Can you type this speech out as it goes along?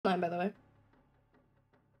By the way.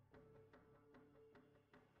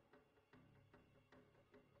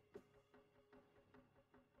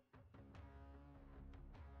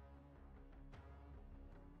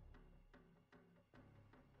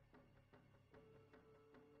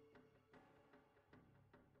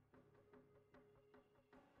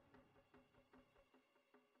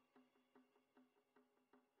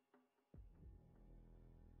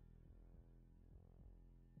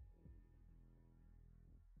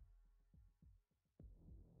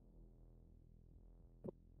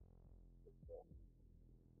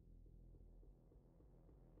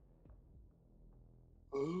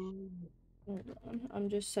 Hold on. I'm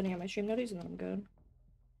just setting up my stream notice and then I'm good.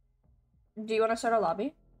 Do you want to start a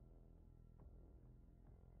lobby?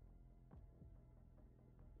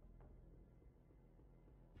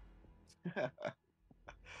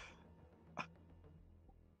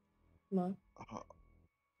 What?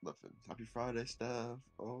 Nothing. Happy Friday, Steph.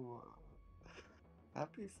 Oh,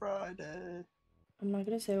 happy Friday. I'm not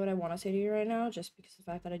gonna say what I want to say to you right now, just because of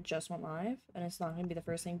the fact that I just went live, and it's not gonna be the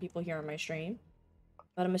first thing people hear on my stream.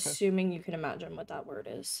 But I'm assuming you can imagine what that word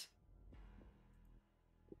is.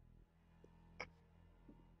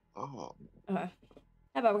 Oh. Okay.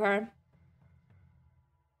 Hi, Babacar.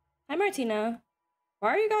 Hi, Martina. Why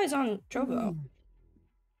are you guys on Trovo?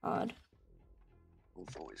 Odd.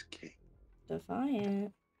 Wolf always king.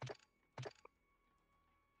 Defiant.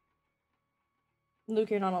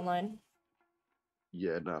 Luke, you're not online.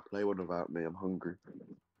 Yeah, nah, play one without me. I'm hungry.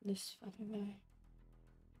 This fucking guy.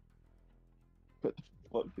 What the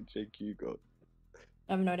fuck did JQ got?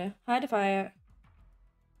 I have no idea. Hi, Defiant.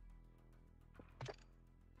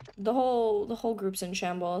 The whole group's in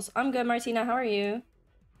shambles. I'm good, Martina. How are you?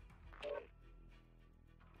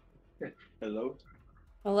 Hello?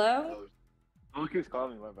 Hello? Oh, keeps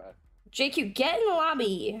calling me, my bad. JQ, get in the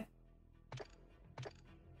lobby.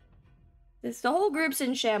 The whole group's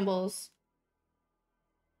in shambles.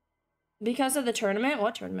 Because of the tournament?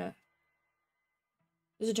 What tournament?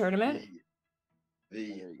 There's a tournament? There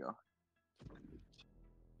you go.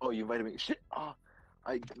 Oh, you invited me. Shit! Oh,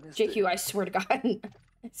 I missed JQ, it. I swear to God.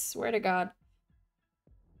 I swear to God.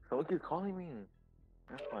 Someone keeps calling me.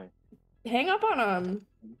 That's fine. Hang up on him.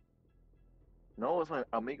 No, it's my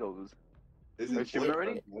amigos. Is it streaming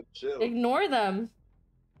already? Chill. Ignore them.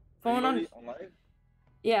 Phone on. Live?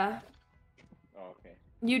 Yeah. Oh, okay.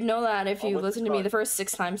 You'd know that if you what's listened it to me called? the first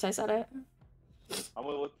 6 times I said it. I'm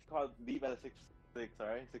gonna what's it called? Leave at 6:06,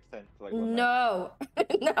 alright? 6:10. So like one No.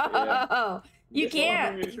 No. Yeah. You Yes, I'm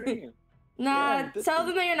can't. on your stream. Nah, Yeah, tell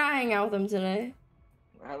them that you're not hanging out with them today.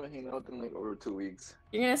 I haven't hung out with them like over 2 weeks.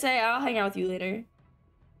 You're gonna say, I'll hang out with you later.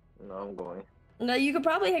 No, I'm going. No, you could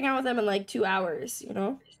probably hang out with them in like 2 hours, you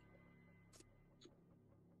know?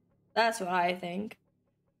 That's what I think.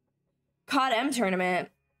 CODM tournament.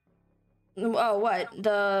 Oh, what?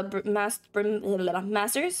 The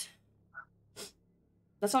Masters?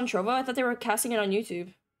 That's on Trovo? I thought they were casting it on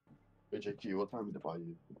YouTube. Hey, JQ, what time did it buy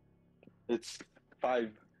you? It's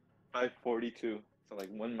 5:42. So like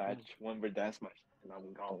one match, one Verdansk match, and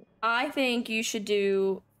I'm gone. I think you should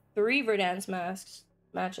do 3 Verdansk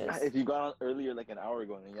matches. If you got on earlier, like an hour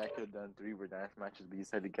ago, then yeah, I could have done 3 Verdansk matches, but you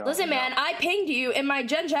said to get on. Listen, man, I pinged you in my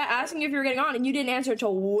gen chat asking you if you were getting on, and you didn't answer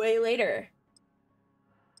until way later.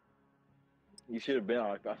 You should have been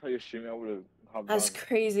on. If I saw your stream, I would have hopped That's on.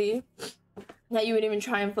 crazy. That you would even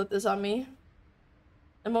try and flip this on me.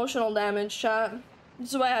 Emotional damage, chat.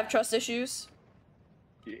 This is why I have trust issues.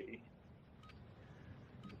 Yeah.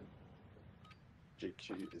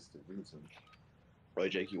 JQ is the reason. Right,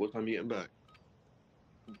 JQ, what time are you getting back?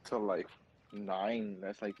 Till like 9.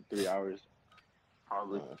 That's like 3 hours.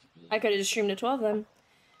 Probably. I could have just streamed at 12 then.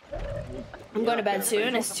 I'm going to bed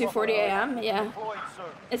soon. It's 2:40 a.m. Yeah.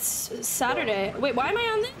 It's Saturday. Wait, why am I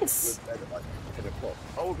on this?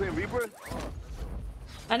 Oh, we're playing Reaper?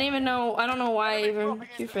 I didn't even know. I don't know why I even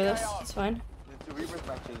queued for this. It's fine. It's the Reaper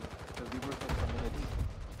matches. The Reaper's like community.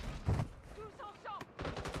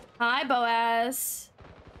 Hi, Boaz.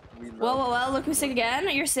 Well, look who's sick again.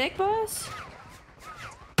 You're sick, Boaz?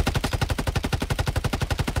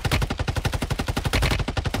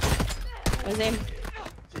 What's his name?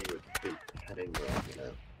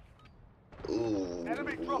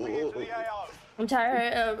 Enemy dropping into the AO. I'm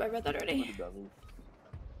tired. I read that already.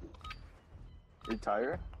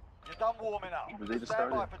 Retire? You're done warming up. But they just Stand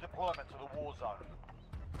by started. for deployment to the war zone.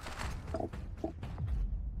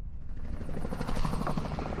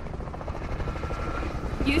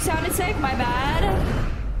 You sounded sick. My bad.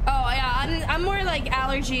 Oh yeah, I'm more like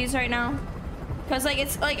allergies right now. Cause like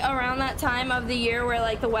it's like around that time of the year where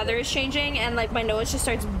like the weather is changing and like my nose just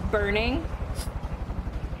starts burning.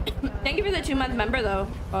 Thank Thank you for the 2-month member though,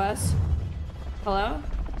 OS. Hello?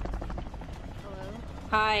 Hello?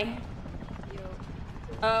 Hi.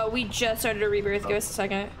 Yo. We just started a rebirth. Give us a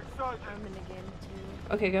second. I'm in the game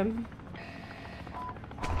too. Okay, good.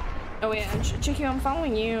 Oh wait, Chicky, I'm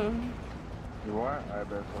following you. You are? Alright,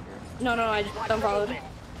 better fuck here. No, I unfollowed.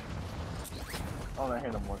 Oh, not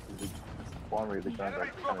here no more. This spawn rate is kind Enemy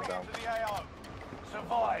of dropping down. into the AO.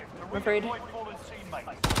 Survive to I'm afraid. redeploy fallen teammates.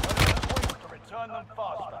 Earn the points to return them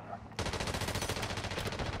faster.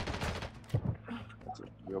 That's a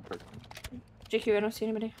real person. JQ, I don't see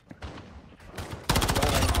anybody.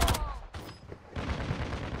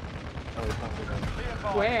 Oh, it's not good. Be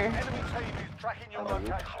advised, Where? Enemy team is tracking your On the roof.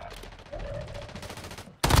 location.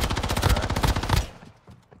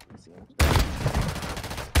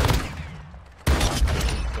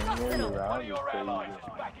 One of your allies is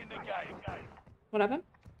back in the game. What happened?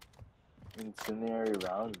 Incendiary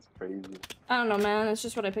rounds is crazy. I don't know, man. It's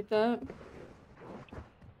just what I picked up.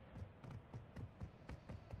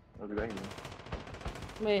 Look at that.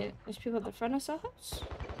 Wait, there's people at the front of the house?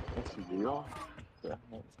 That's real. Yeah.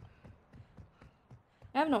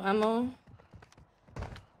 I have no ammo.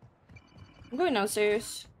 I'm going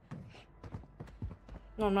downstairs.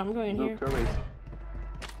 No, I'm not. I'm going in here.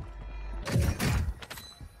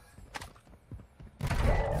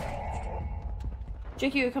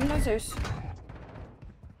 JQ, come downstairs.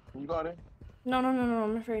 You got it. No,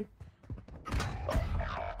 I'm afraid.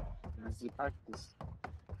 This is practice.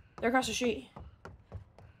 They're across the street.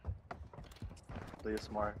 Play it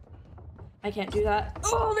smart. I can't do that.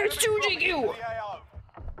 Oh, there's two JQ!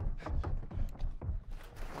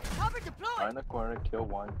 Cover deployed! Find the corner, kill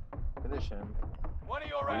one, finish him. One of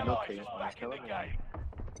your Are you allies okay? is back in the Kill him. game.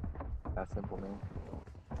 That's simple, man.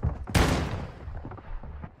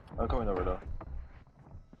 I'm coming over though.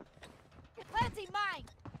 Planting mine!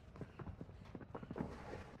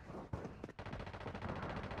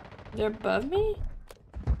 They're above me?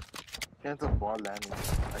 It's a ball landing. I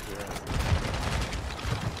hear it.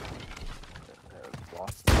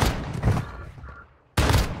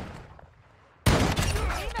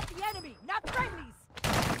 Aim at the enemy, not friendlies!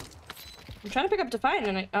 I'm trying to pick up Defiant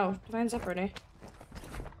and oh, Defiant's up already.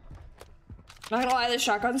 Not gonna lie, this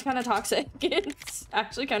shotgun's kind of toxic. It's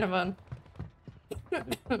actually kind of fun.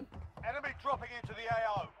 Enemy dropping into the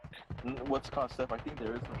AO. What's cost Steph? I think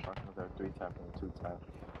there is no shotguns there. 3-tap and 2-tap.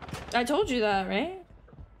 I told you that, right?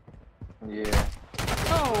 Yeah.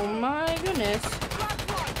 Oh my goodness.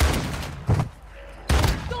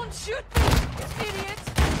 Don't shoot me, idiot!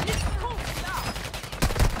 It's cold now!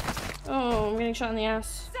 Oh, I'm getting shot in the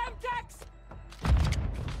ass. Semtex!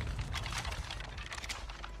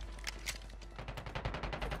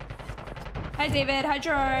 Hi David, hi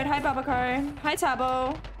Gerard, hi Babacar, hi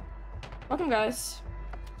Tabo. Welcome guys.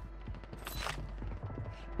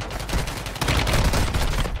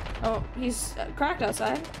 Oh, he's cracked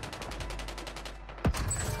outside.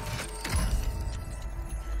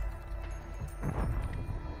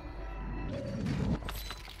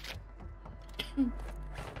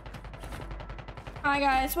 Hi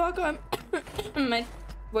guys, welcome. My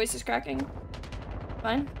voice is cracking.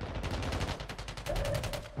 Fine.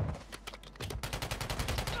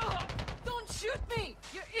 Don't shoot me,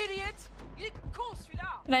 you idiot! It cool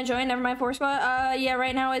out. Can I join? Never mind, 4 squad. Yeah,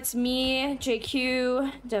 right now it's me,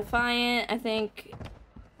 JQ, Defiant, I think,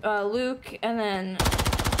 Luke, and then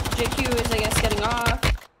JQ is, I guess, getting off.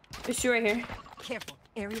 There's 2 right here. Careful,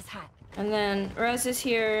 area's hot. And then Rez is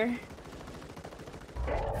here.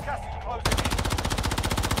 Gas is closing in.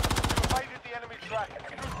 You evaded the enemy track.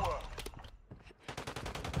 Good work.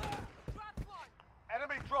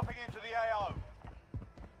 Enemy dropping into the AO.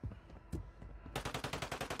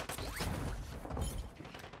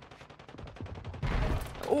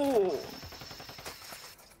 Oh.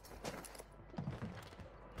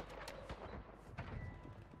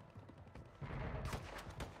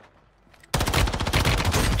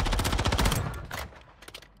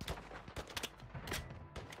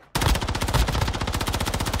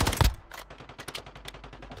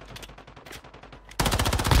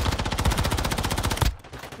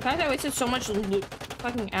 The fact that I wasted so much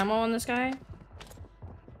fucking ammo on this guy.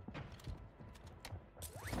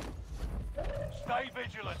 Stay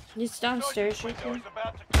vigilant. He's downstairs. Search window is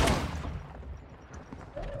about to close.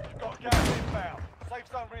 You've got gas inbound. Safe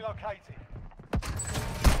zone relocated.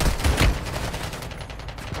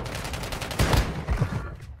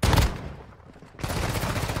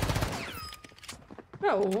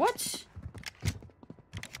 Bro, what?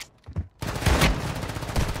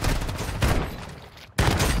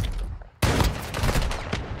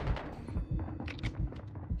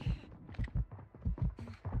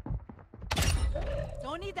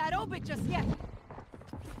 Don't need that obit just yet.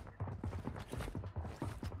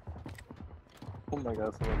 Oh my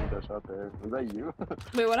god, someone got shot there. Was that you?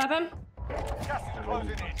 Wait, what happened? Gas is closing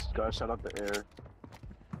in. Got shot out the air.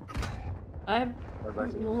 I'm That was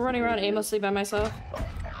actually running around security. aimlessly by myself.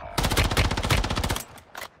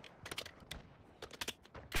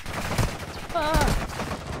 Ah.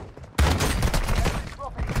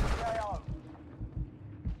 Dropping into the AO.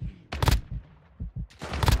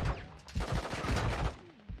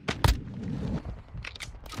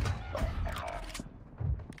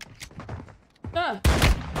 Ah.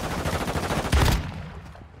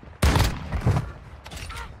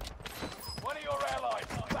 One of your allies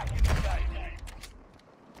is back in the game.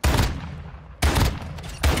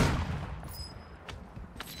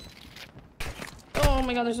 Oh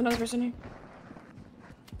my god, there's another person here.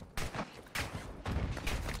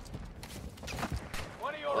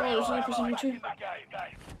 One of your Oh, there's another allies person here back too. in the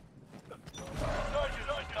game. Surgeons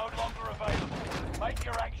is no longer available. Make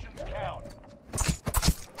your actions count.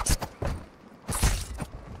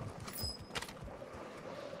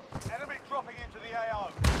 Enemy dropping into the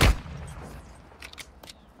AO.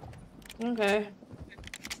 Okay.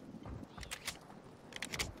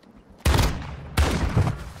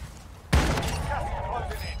 Gas is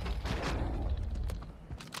closing in.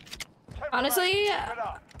 10 Honestly, remaining. Keep it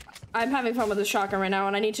up. I'm having fun with the shotgun right now,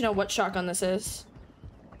 and I need to know what shotgun this is.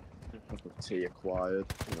 T acquired.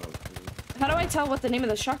 You know, How do I tell what the name of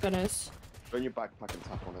the shotgun is? go in your backpack and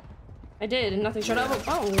tap on it. I did, and nothing showed up.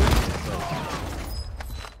 Oh.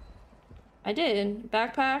 I did.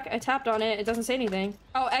 Backpack, I tapped on it. It doesn't say anything.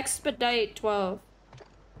 Oh, expedite 12.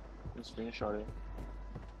 Just screenshot it.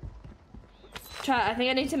 Chat, I think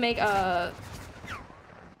I need to make a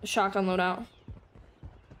shotgun loadout.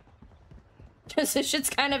 Cause this shit's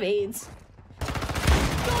kind of AIDS. Don't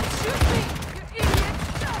shoot me, you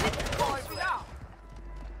idiot! It's close now.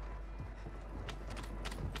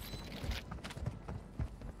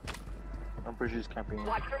 I'm pretty sure he's camping.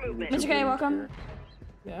 Watch for movement. Mr. K, welcome.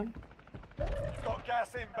 Yeah. Got gas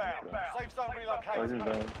inbound. Safe zone Oh, he's in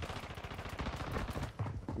relocated. vain.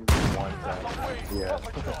 He's one time.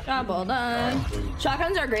 Yeah. Job well done.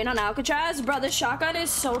 Shotguns are great on Alcatraz. Bro, this shotgun is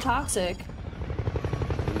so toxic.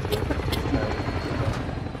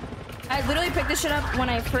 I literally picked this shit up when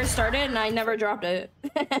I first started and I never dropped it.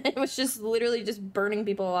 It was just literally just burning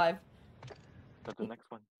people alive. Got the next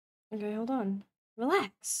one. Okay, hold on.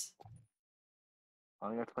 Relax. I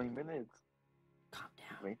only got 20 minutes. Calm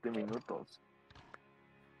down. 20 minutos.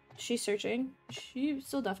 She's searching. She's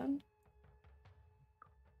still deafened.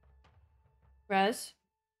 Rez?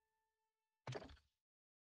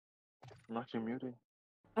 I'm actually muted.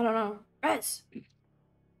 I don't know. Rez!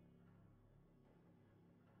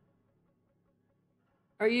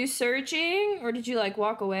 Are you searching? Or did you like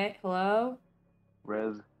walk away? Hello?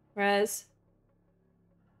 Rez. Rez?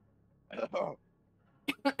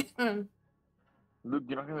 Luke,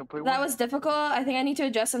 you're not gonna play That one? was difficult. I think I need to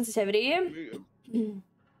adjust sensitivity.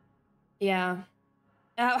 Yeah.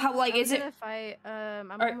 How like is it?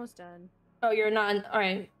 I'm Are- almost done. Oh, you're not. All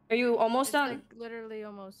right. Are you almost It's done? like literally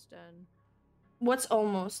almost done. What's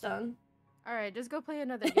almost done? All right, just go play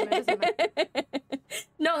another game. It doesn't matter.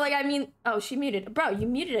 No, like I mean. Oh, she muted. Bro, you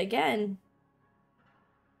muted again.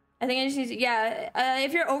 I think I just need to. Yeah.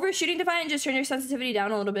 If you're overshooting Defiant, just turn your sensitivity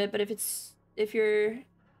down a little bit. But if you're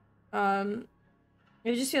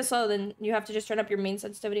if you just feel slow, then you have to just turn up your main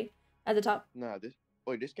sensitivity at the top. Nah,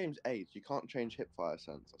 this game's AIDS. You can't change hipfire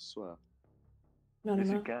sense. I swear. No, Yes,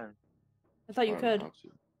 no, you no. can. I thought you I don't know could. how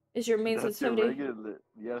to. It's your main That's your sensitivity. regular.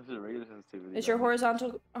 Yeah, that's your regular sensitivity. It's your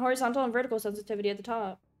though. horizontal and vertical sensitivity at the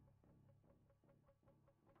top.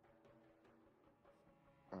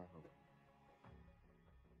 Oh.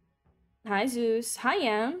 Hi Zeus. Hi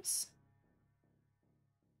Yams.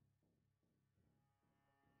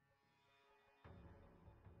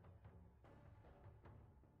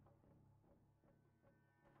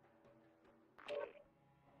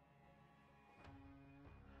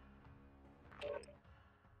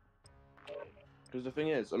 Because the thing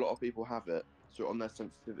is, a lot of people have it, so on their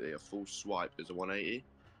sensitivity, a full swipe is a 180.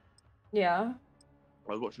 Yeah.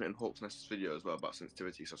 I was watching it in Hawk's Nest's video as well about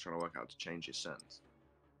sensitivity, so I was trying to work out how to change his sense.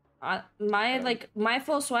 My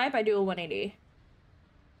full swipe, I do a 180.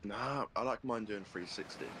 Nah, I like mine doing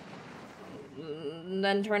 360.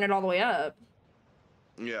 Then turn it all the way up.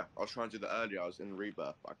 Yeah, I was trying to do that earlier. I was in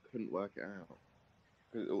Rebirth, but I couldn't work it out.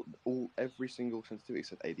 'Cause every single sensitivity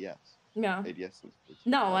said ADS. Yeah. ADS sensitivity.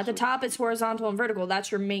 No, at the So- top it's horizontal and vertical.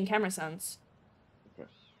 That's your main camera sense. Okay.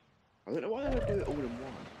 I don't know why they don't do it all in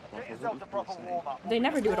one. Get Like, I yourself want the it to be proper the same. warm up. They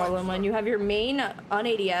never do it all in one. You have your main on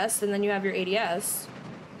ADS, and then you have your ADS.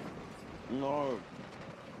 No.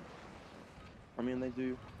 I mean, they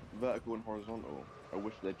do vertical and horizontal. I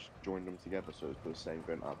wish they'd just joined them together so it's the same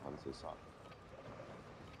going up and to the side.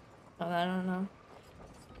 Oh, I don't know.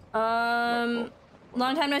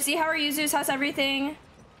 Long time no see. How are you, Zeus? How's everything?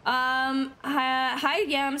 Hi,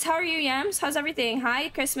 Yams. How are you, Yams? How's everything? Hi,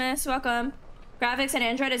 Christmas. Welcome. Graphics and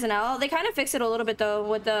Android is an L. They kind of fixed it a little bit though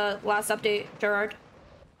with the last update, Gerard.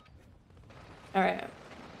 All right.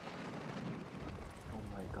 Oh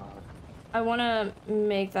my god. I want to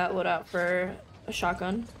make that loadout for a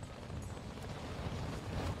shotgun.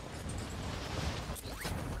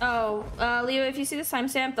 Oh, Leo, if you see this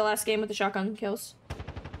timestamp, the last game with the shotgun kills.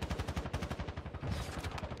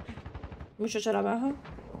 Mucho trabajo.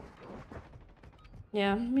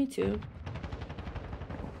 Yeah, me too.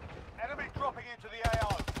 Enemy dropping into the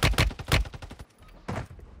AO.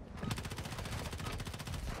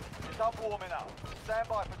 It's up warming up. Stand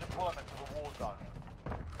by for deployment to the war zone.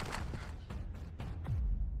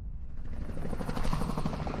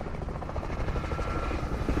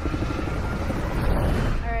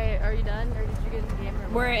 Alright, are you done? Or did you get in the game? Or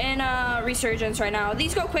We're in Resurgence right now.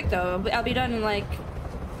 These go quick though. I'll be done in like...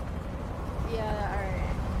 Yeah,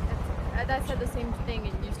 alright. That said the same thing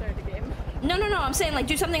and you started the game. No, I'm saying like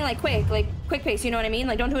do something like quick pace, you know what I mean?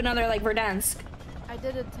 Like don't do another like Verdansk. I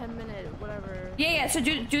did a 10-minute whatever. Yeah, so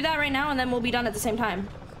do that right now and then we'll be done at the same time.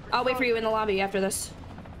 I'll wait for you in the lobby after this.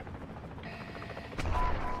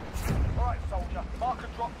 Alright, soldier. Mark a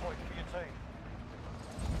drop point for your team.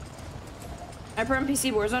 I play on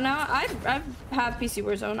PC Warzone now. I have PC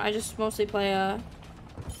Warzone. I just mostly play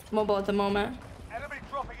mobile at the moment. Enemy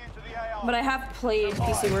dropping into the AO. But I have played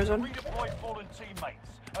PC Warzone. Redeploy fallen teammates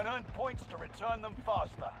and earn points to return them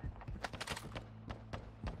faster.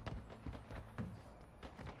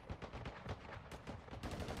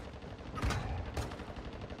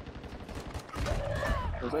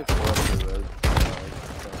 There's like 4 of the res.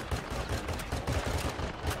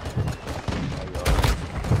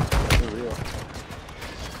 For real.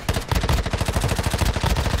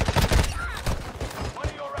 One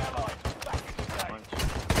of your allies is back in the game.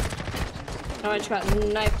 Oh, I just got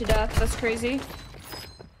knifed to death. That's crazy.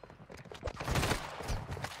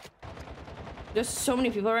 There's so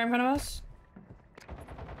many people right in front of us.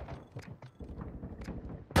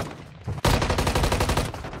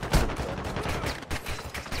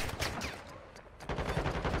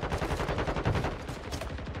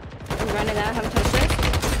 I'm grinding that. Haven't touched it.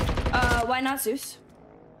 Why not, Zeus?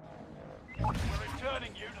 We're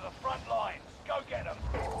returning you to the front lines. Go get them.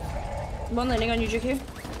 One landing on you, GQ.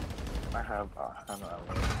 I have no ammo.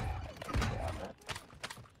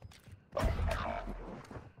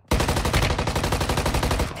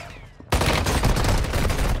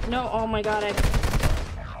 No, oh my god, a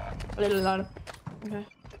little lot. Okay.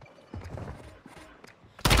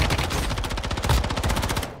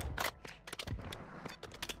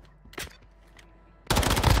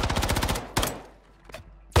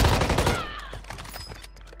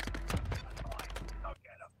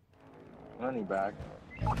 I'm running back.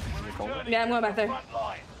 Yeah, I'm going back there. Front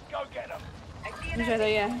lines. Go get them. He's right there,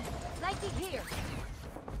 yeah. Lighting here.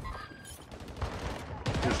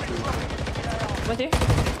 With you?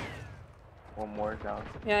 One more down.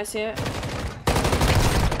 Yeah, I see it.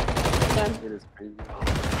 Done. It is crazy.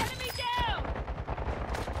 Enemy down.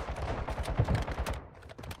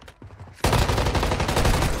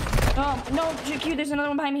 Oh, no, GQ, there's another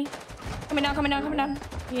one behind me. Coming down, coming down, coming down.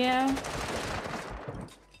 Yeah.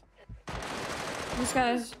 These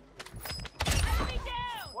guys. Enemy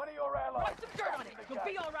down. One of your allies. Put some dirt on it. You'll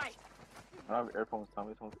be all right. I don't have earphones. Tell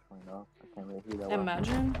me someone's coming now. I can't really hear that well.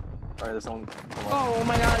 Imagine. Alright, there's someone. Oh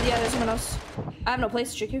my god, yeah, there's someone else. I have no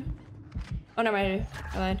place, GQ. Oh, never mind.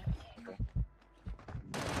 I lied.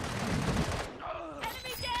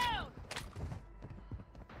 Enemy down.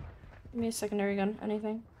 Give me a secondary gun,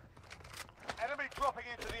 anything. Enemy dropping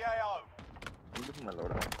into the AO. I'm looking at my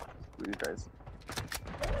loadout. Screw you guys.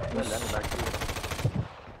 I'm landing back here.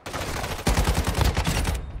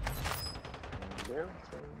 And there.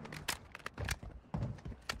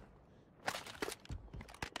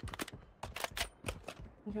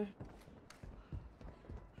 Okay.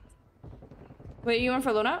 Wait, you went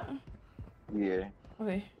for loadout? Yeah.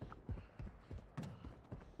 Okay.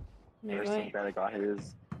 Maybe There's some guy that got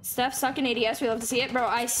his. Steph stuck in ADS. We love to see it. Bro,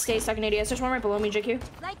 I stay stuck in ADS. There's one right below me, JQ.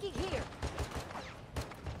 Lighting here.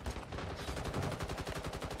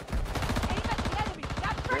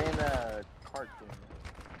 They're in a cart thing.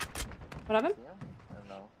 What happened? Yeah? I don't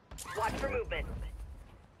know. Watch for movement.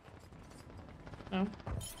 No.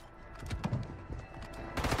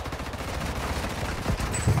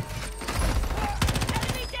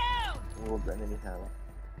 Enemy down. We'll enemy hell.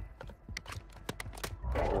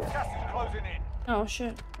 Gas is closing in. Oh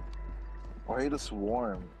shit. Or hate the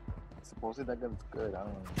swarm. Supposedly that gun's good. I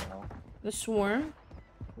don't know. The swarm?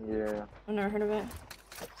 Yeah. I've never heard of it.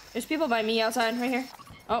 There's people by me outside right here.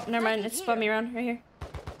 Oh, never mind. It's spun me around right here.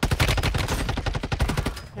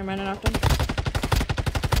 Never mind, I knocked him.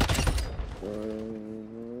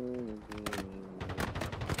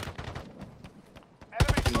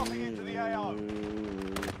 Enemy dropping into the AO.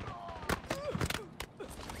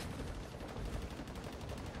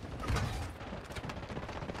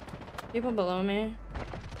 People below me.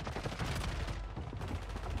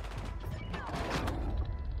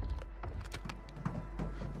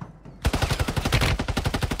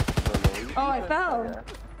 Oh, I fell.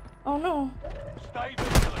 Oh no. Stay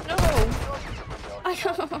vigilant. No. I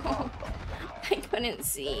couldn't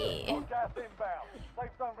see. Gas inbound. Safe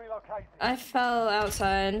zone relocated. I fell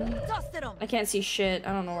outside. Dusted them. I can't see shit.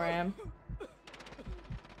 I don't know where I am.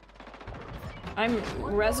 I'm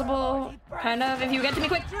resable, kind of. If you get to me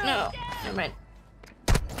quick. No. Never mind.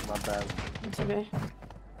 My bad. It's okay.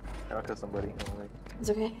 I'll kill somebody. Don't worry. It's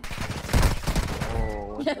okay.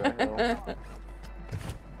 Oh, what the hell?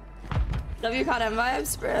 W CODM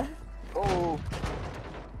vibes, bruh. Oh.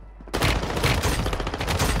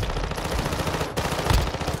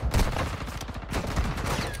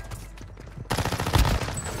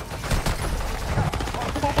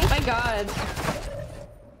 Oh my god.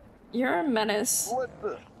 You're a menace. What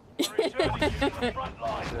the? Returning you to the front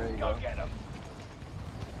line. There you Go go. get them.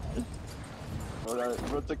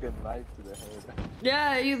 Bro took a knife to the head.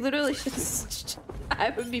 Yeah, you literally just... I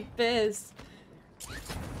would be pissed.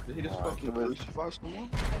 Did he just fucking crucify someone?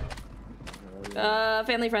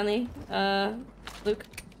 Family friendly. Luke.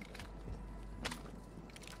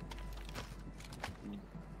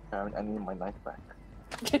 I need my knife back.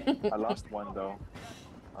 I lost one though.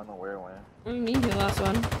 I don't know where it went. What do you mean you lost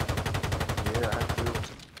one? Yeah, I had to.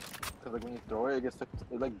 Cause like when you throw it, it gets stuck.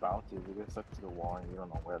 It like bounces. It gets stuck to the wall, and you don't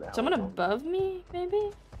know where the hell. Someone it goes. above me, maybe?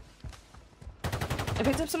 I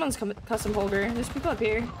picked up someone's custom holder. There's people up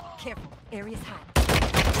here. Careful. Area's hot.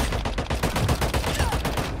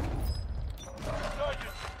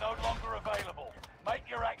 Surgeons no longer available. Make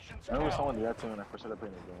your actions I remember count. someone did that to me when I first started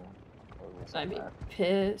playing the game. It was so I'd be bad.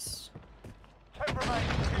 pissed. 10 remaining.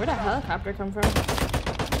 Where'd a helicopter come from?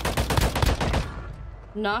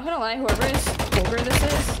 Not gonna lie, whoever this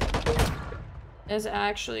is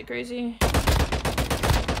actually crazy. Gas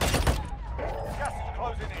is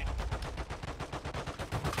closing in.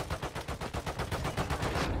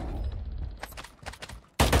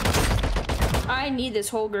 I need this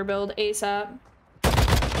Holger build ASAP.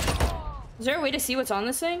 Is there a way to see what's on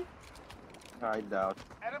this thing? I doubt.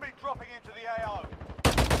 Enemy dropping into the AO.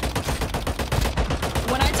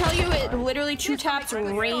 When I tell you it literally two taps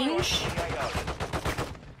range. The AO.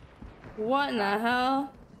 What in the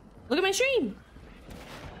hell? Look at my stream.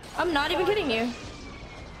 I'm not even kidding you.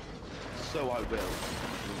 So I will.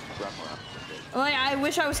 Grab my ass. Like, I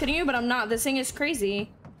wish I was kidding you, but I'm not. This thing is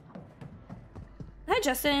crazy. Hi,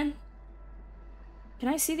 Justin. Can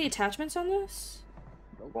I see the attachments on this?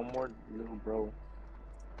 One more little bro.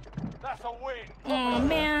 That's a win. Oh,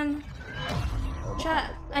 man.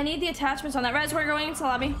 Chat, I need the attachments on that. Rez, we're going into the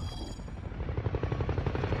lobby.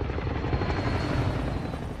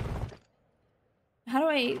 How do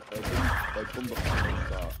I... They come behind and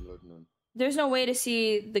start loading them. There's no way to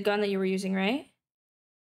see the gun that you were using, right?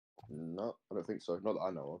 No, I don't think so. Not that I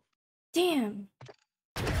know of. Damn.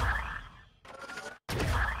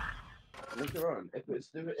 Look around. If it's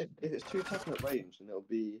two tapping at range, then it'll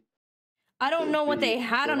be. I don't It'll know what be- they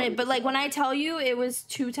had on it, but like when I tell you it was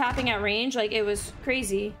two tapping at range, like it was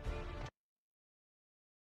crazy.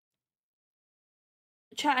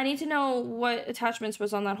 Chat, I need to know what attachments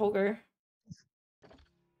was on that Holger.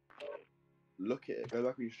 Look at it. Go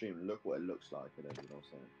back on your stream. Look what it looks like, and then you know what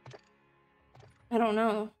I'm saying. I don't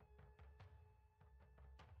know.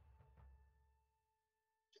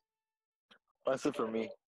 That's it for me.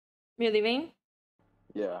 You're leaving?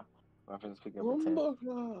 Yeah. My friend's picking up Oh at 10. my god.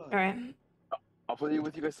 Alright. I'll play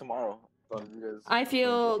with you guys tomorrow. So if you guys I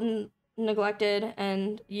feel neglected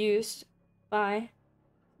and used. Bye.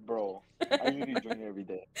 Bro, I usually join you every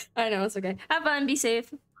day. I know, it's okay. Have fun, be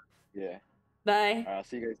safe. Yeah. Bye. I'll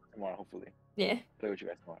see you guys tomorrow, hopefully. Yeah. Play with you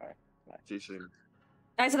guys tomorrow. Alright. Bye. See you soon.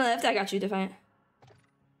 Guys on the left, I got you, Defiant.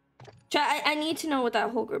 Chat, I need to know what that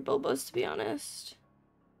Holger build was, to be honest.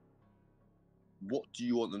 What do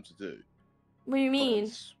you want them to do? What do you mean?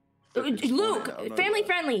 It's fucking spawning Luke, out of family nowhere.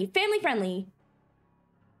 friendly, family friendly.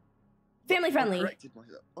 Family I friendly. corrected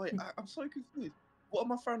myself. Wait, I'm so confused. What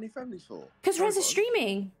am I family friendly for? Because Rez is Sorry,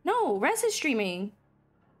 streaming. No, Rez is streaming.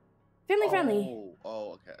 Family friendly.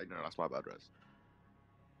 Oh, okay. No, that's my bad, Rez.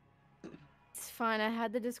 It's fine. I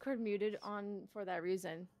had the Discord muted on for that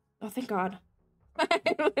reason. Oh, thank God.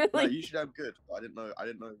 No, Like, usually I'm good, but I didn't know.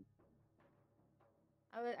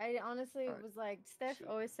 I honestly Alright, was like, Steph sweet.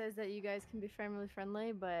 always says that you guys can be family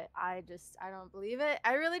friendly, but I don't believe it.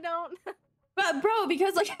 I really don't. but bro,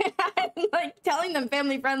 because like I'm like telling them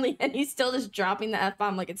family friendly, and he's still just dropping the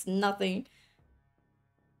F-bomb like it's nothing.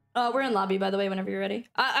 We're in lobby, by the way, whenever you're ready.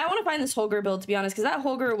 I want to find this Holger build, to be honest, because that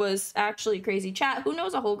Holger was actually crazy. Chat, who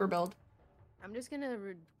knows a Holger build? I'm just gonna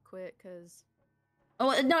quit because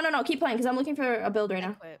Oh, no, keep playing, because I'm looking for a build right I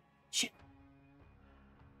now. quit. Shit.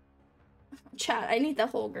 Chat, I need the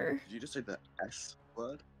Holger. Did you just say the S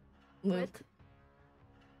word? Luke.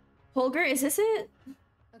 Holger, is this it?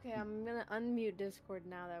 Okay, I'm gonna unmute Discord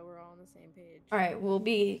now that we're all on the same page. Alright, we'll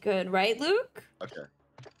be good, right, Luke? Okay.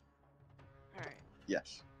 Alright.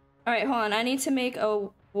 Yes. Alright, hold on. I need to make a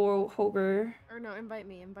Holger. Or no, invite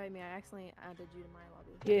me. I accidentally added you to my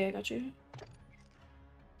lobby. Yeah, I got you.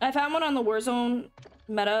 I found one on the Warzone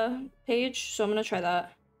meta page, so I'm gonna try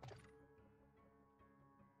that.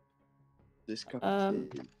 This cup of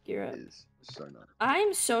tea gear up. is so nice.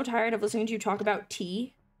 I'm so tired of listening to you talk about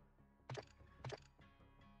tea.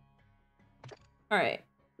 Alright.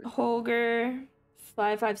 Holger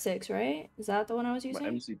 556, right? Is that the one I was My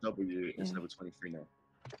using? MCW is Yeah. level 23 now.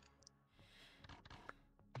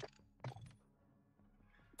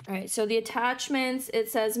 Alright, so the attachments, it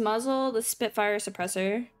says muzzle, the Spitfire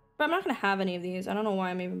suppressor. But I'm not gonna have any of these. I don't know why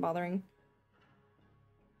I'm even bothering.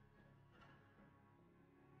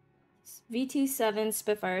 VT7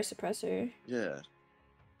 Spitfire suppressor. Yeah.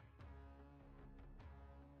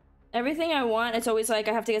 Everything I want, it's always like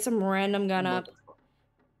I have to get some random gun up.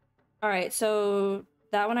 Alright, so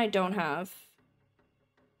that one I don't have.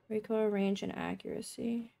 Recoil, range, and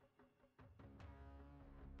accuracy.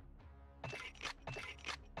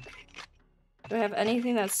 Do I have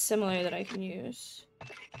anything that's similar that I can use?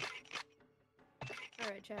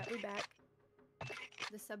 Alright, chat, we back.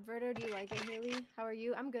 The Subverter, do you like it, Haley? How are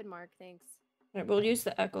you? I'm good, Mark, thanks. Alright, we'll use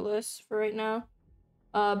the Echoless for right now.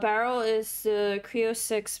 Barrel is the Creo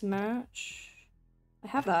 6 match. I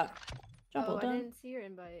have that. Job well I done. didn't see your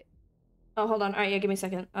invite. Oh, hold on. Alright, yeah, give me a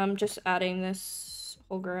second. I'm just adding this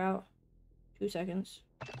Holger out. 2 seconds.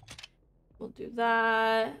 We'll do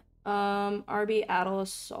that. RB Adel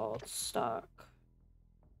Assault stock.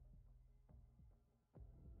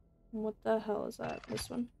 What the hell is that? This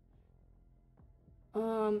one.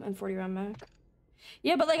 And 40 round mag.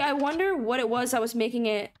 Yeah, but like I wonder what it was that was making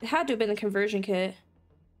it. It had to have been the conversion kit.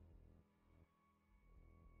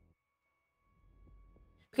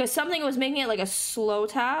 Because something was making it like a slow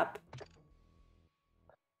tap.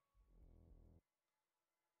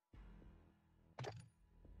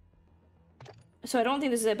 So I don't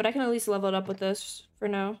think this is it, but I can at least level it up with this for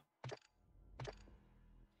now.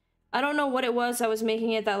 I don't know what it was that was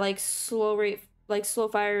making it that like slow rate, like slow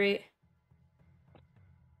fire rate.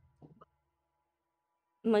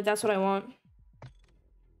 I'm like, that's what I want.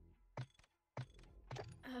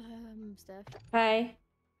 Steph. Hi.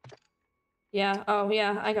 Yeah, oh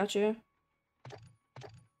yeah, I got you.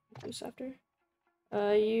 Who's after?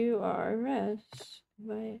 You are rest.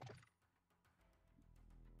 Right.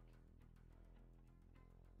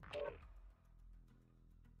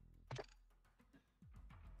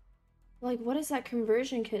 Like, what does that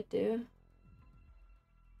conversion kit do?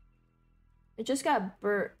 It just got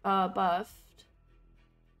buffed.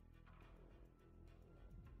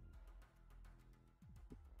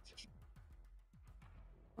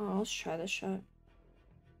 Oh, let's try this shot.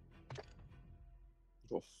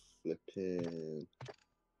 Got flipping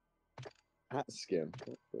cat skin.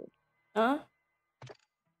 Huh?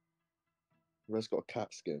 Red's got a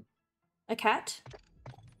cat skin. A cat?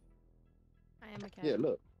 I am a cat. Yeah,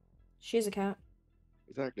 look. She's a cat.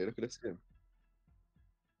 Exactly. Look at this skin.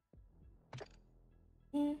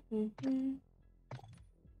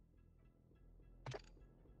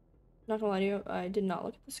 Not gonna lie to you, I did not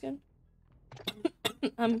look at the skin.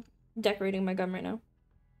 I'm decorating my gum right now.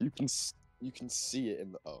 You can see it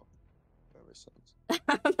in the that makes sense.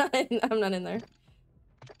 I'm not in there.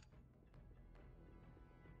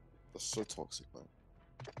 That's so toxic, man.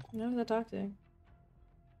 No, the toxic.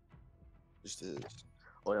 Just is.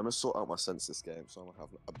 Oh yeah, I'm gonna sort out my sense this game, so I'm gonna have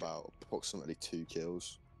about approximately 2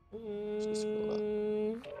 kills. Just feel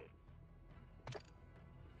that.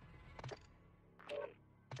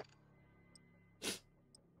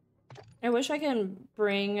 I wish I can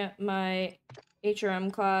bring my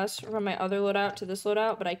HRM class from my other loadout to this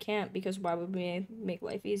loadout, but I can't because why would we make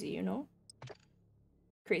life easy, you know?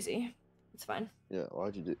 Crazy. It's fine. Yeah, why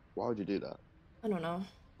would you do that? I don't know.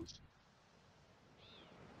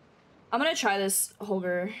 I'm gonna try this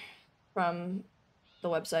Holger from the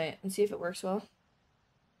website and see if it works well.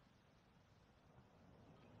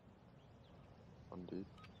 Indeed.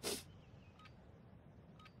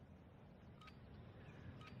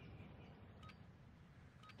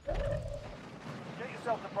 Get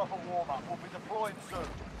yourself the proper warm-up. We'll be deploying soon.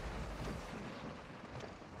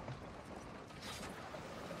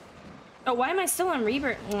 Oh, why am I still on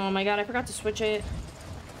Rebirth? Oh my god, I forgot to switch it.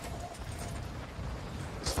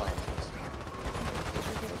 It's fine.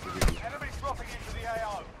 Enemies dropping into the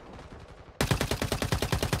AO.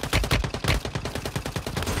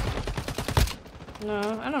 No,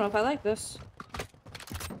 I don't know if I like this.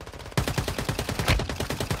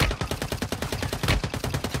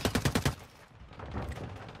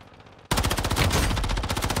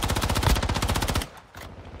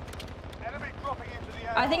 Enemy dropping into the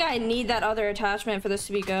AO. I think I need that other attachment for this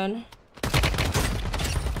to be good.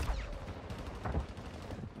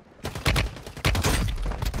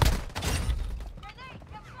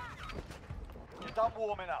 You're done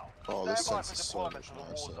warming up. Oh, Stand this by sense for is so deployment much to the war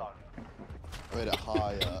nicer. zone. I made it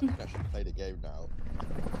higher. I can actually play the game now.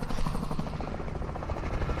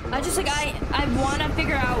 I just like I want to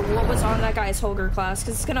figure out what was on that guy's Holger class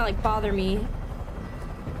because it's gonna like bother me.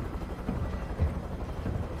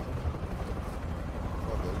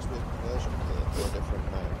 Well, there'll just be a conversion kit for a different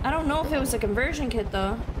name. I don't know if it was a conversion kit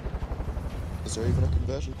though. Is there even a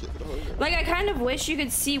conversion kit for the Hogan? Like I kind of wish you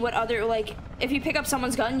could see what other like if you pick up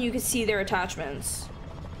someone's gun you could see their attachments.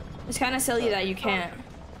 It's kind of silly that you can't. You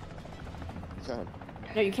can.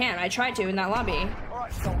 No, you can't. I tried to in that lobby.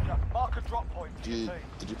 Alright, soldier. Mark a drop point for your team.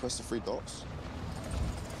 Did you press the 3 dots?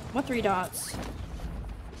 What 3 dots? The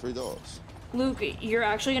 3 dots. Luke, you're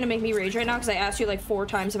actually gonna make me rage right now because I asked you like 4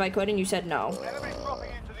 times if I could and you said no. Enemies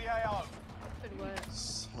dropping into the AO. Good what?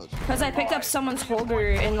 Because I picked up someone's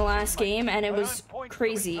Holger in the last game and it was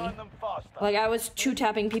crazy. Return them faster. Like I was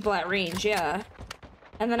 2-tapping people at range, yeah.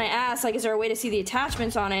 And then I asked like is there a way to see the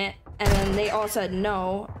attachments on it? And then they all said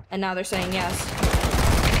no, and now they're saying yes.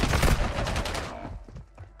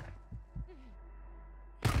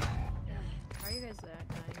 Why are you guys that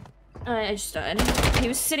dying? I just died. He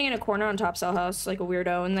was sitting in a corner on top cell house like a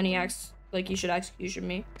weirdo, and then he acts like he should execution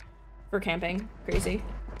me for camping. Crazy.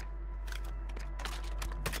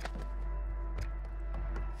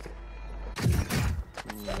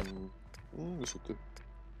 This will do.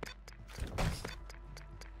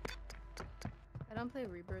 I don't play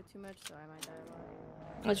Rebirth too much, so I might die a lot.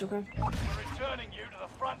 That's okay. We're returning you to the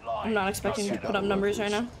front line. I'm not expecting to put up numbers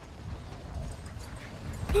right now.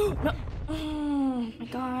 No. Oh my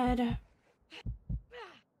god.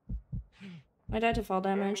 I died to fall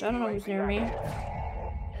damage. I don't know who's near me.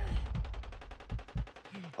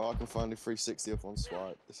 Oh, I can finally 360 off one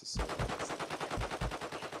swipe. This is so nice. Hard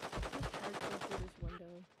to go through this window.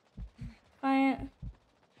 Defiant.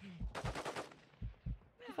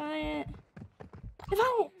 Defiant.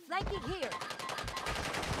 Defiant! Flanking here.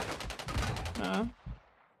 No.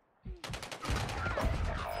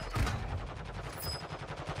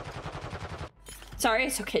 Sorry,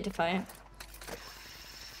 it's okay, Defiant.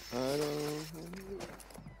 I don't...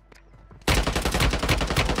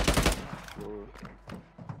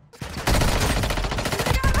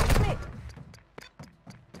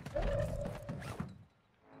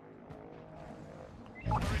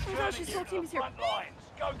 Oh gosh, his whole team's here. Front lines.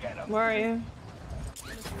 Go get them. Where are you?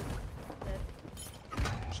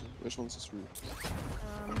 Which one's this route?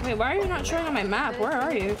 Wait, why are you not showing on my map? Where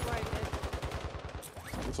are you?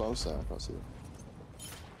 That's what I'm saying. I can't see it.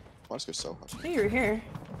 Why just go so high? I think you were here.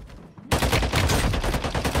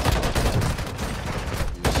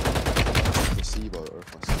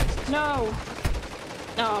 No!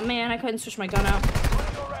 Oh man, I couldn't switch my gun out.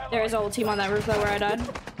 There is a whole team on that roof though where I died.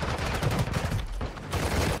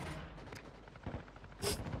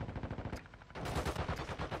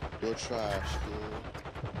 You're trash, dude.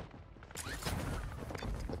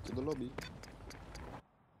 Back to the lobby.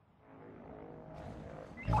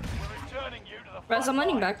 We're returning you to the front Res, I'm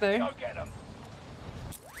landing line. back there. Go get them.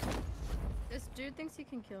 This dude thinks he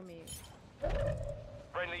can kill me.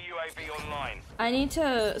 Friendly UAV online. I need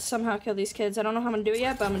to somehow kill these kids. I don't know how I'm gonna do it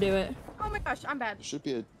yet, but I'm gonna do it. Oh my gosh, I'm bad. There should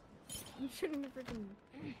be a... I'm shooting the freaking.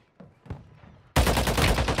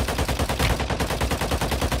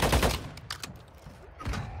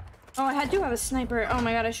 Oh, I do have a sniper. Oh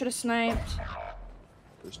my god, I should have sniped.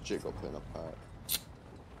 There's Jiggle playing up back.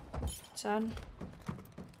 Sad.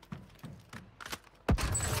 There's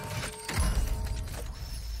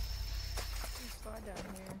squad down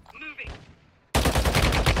here. Moving.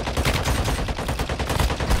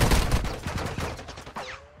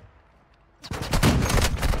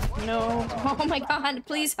 No. Oh my god,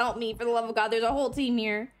 please help me for the love of God. There's a whole team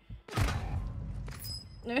here.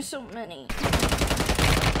 There's so many.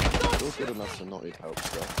 You're good enough to not need help,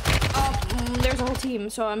 so. Oh, there's a whole team,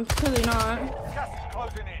 so I'm clearly not. Gas is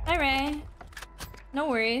closing in. Hi, Ray. No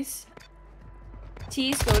worries.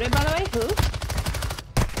 T scoded, by the way. Who?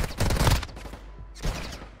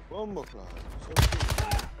 One more cloud.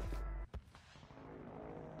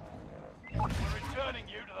 We're returning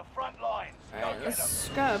you to the front lines. Alright, Go get 'em. let's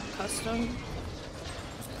grab custom.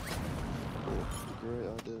 Great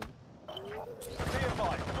idea. Be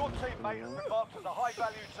advised, your teammate has embarked on the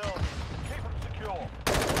high-value target. Keep them secure.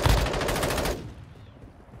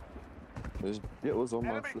 It was on my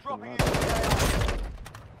Enemy flipping dropping ladder. into the AO.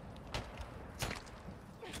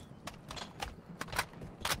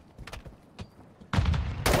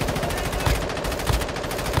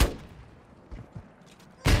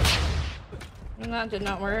 That did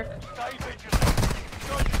not work. Stay vigilant.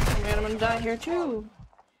 Oh man, I'm gonna die here too.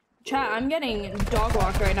 Chat, I'm getting dog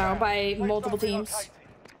walked right now by multiple teams. I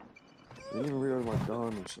didn't even reload my gun.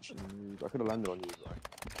 I'm such a noob. I could have landed on you, but I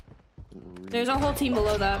didn't really- There's a whole team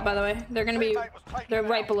below that, by the way. They're gonna be, they're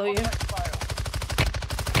right below you. Wait,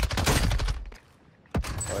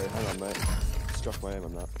 hang on, mate. Scuff my aim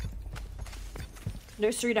on that.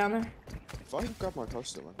 There's 3 down there. If I could grab my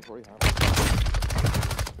custom, I could probably have it.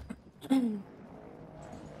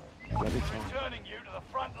 Let me try. Returning you to the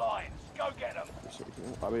front lines. Go get them.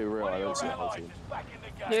 I'll be real, One I of don't your see a whole allies team. is back in the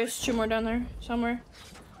game. There's 2 more down there, somewhere.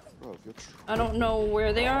 Bro, if you're I don't know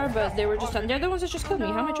where they are, but they were just down. They're the ones that just killed me.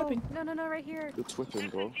 How am I tripping? No, no, no, right here. You're twipping,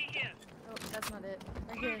 bro. Oh, that's not it.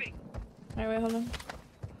 Right here. Alright, wait, hold on.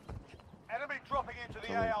 Enemy dropping into the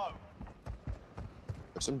Coming. AO.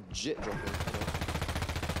 There's some jit dropping.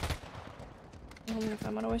 Hold on, if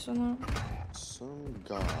I'm gonna waste on that. Some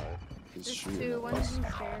guy is There's shooting 2. at One's us. in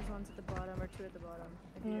stairs, one's at the bottom, or 2 at the bottom.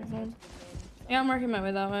 I think that's Mhm. supposed to be the main. Yeah, I'm working my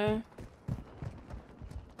way that way.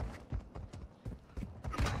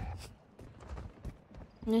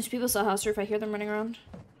 And there's people still house roof. I hear them running around.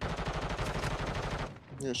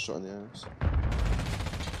 Yeah, shot in the ass.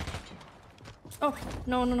 Oh,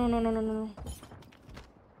 no, no, no, no, no, no, no, no.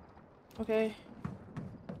 Okay.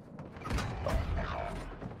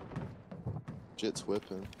 Jit's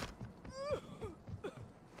whipping.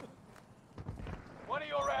 One of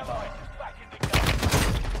your allies is back in the game.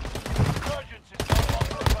 Insurgents is no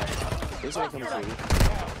longer available. There's one coming Back through. your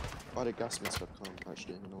out. Why did gas mask have come?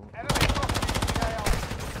 Actually, you know what? Enemy dropping into the AO.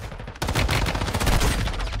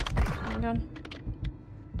 Oh my god.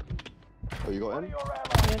 Oh, you got One of him? your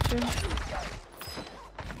allies. Yeah, too.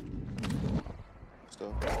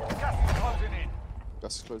 Stuff. Gas is closing in.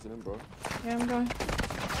 Gas is closing in, bro. Yeah, I'm going.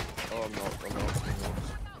 Oh, I'm not.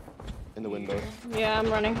 In the window. Yeah, I'm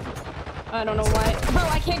running. I don't know why. Bro,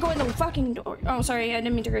 I can't go in the fucking door. Oh, sorry, I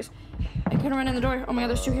didn't mean to curse. I couldn't run in the door. Oh my god,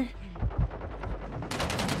 there's 2 here.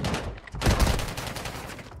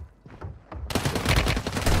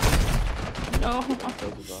 No. Killed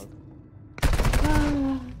the guy.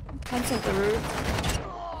 That's at the roof.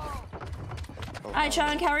 Oh, Hi,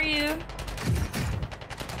 Chunk, how are you? 10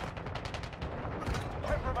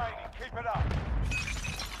 remaining. Keep it up.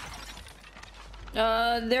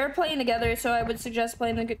 They're playing together, so I would suggest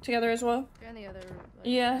playing them together as well. They're on the other. Like,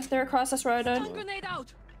 Yeah, they're across us where I died. Stun grenade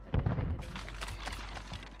out. I didn't make it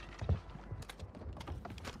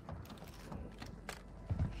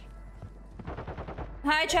in.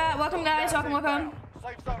 Hi, chat. Welcome, guys. Welcome, welcome.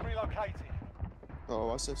 Safe zone relocated.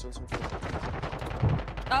 Oh, I said so.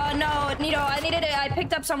 No, Nito, I needed it. I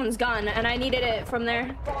picked up someone's gun, and I needed it from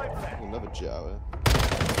there. 5 left. Another jit out here.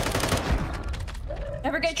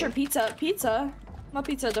 Never get your pizza. Pizza? What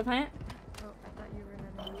pizza, Defiant? Oh, I thought you were in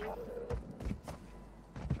another.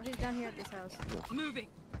 Oh, he's down here at this house. Moving.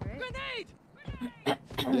 Right?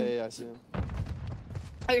 Grenade. Yeah, I see him.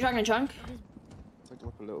 Oh, you're talking to Chunk? Take him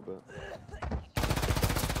up a little bit.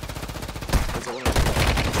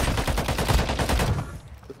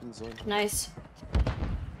 Flipping zone. Nice.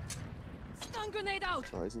 Stun grenade out.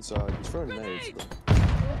 Oh, he's inside. He's throwing nades. Grenade!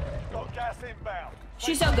 But... Got gas inbound.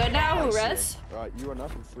 She's so good now. Who I see res? him. Right, you run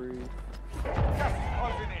up and free. Gas is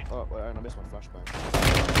closing in. Oh, wait, and I missed my flashbang.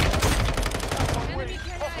 Enemy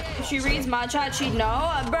KIA. If she reads mod chat, she'd know.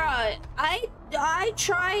 Bruh, I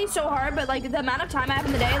try so hard, but like the amount of time I have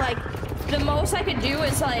in the day, like the most I could do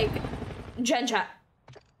is like gen chat.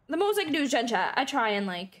 The most I can do is gen chat. I try and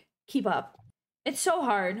like keep up. It's so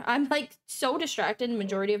hard. I'm like so distracted the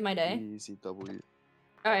majority of my day. Easy W.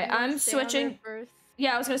 All right, You wanna I'm stay on switching. Rebirth?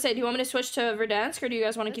 Yeah, I was gonna say, do you want me to switch to Verdansk or do you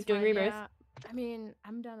guys want to That's keep doing fine, Rebirth? yeah. I mean,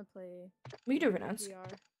 I'm down to play We can do Verdansk.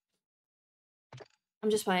 VR. I'm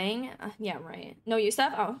just playing. Yeah, right. No use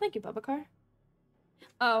stuff. Oh, thank you, Bubbacar.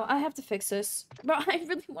 Oh, I have to fix this. Bro, I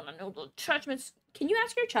really want to know the attachments. Can you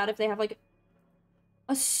ask your chat if they have like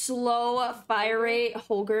a slow fire rate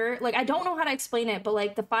Holger. Like, I don't know how to explain it, but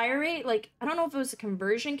like the fire rate, like, I don't know if it was a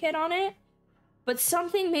conversion kit on it, but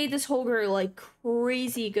something made this Holger like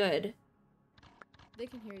crazy good. They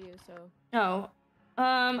can hear you, so. Oh.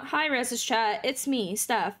 Hi Rez's chat. It's me,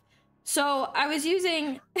 Steph. So I was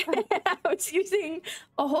using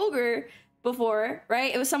a Holger before,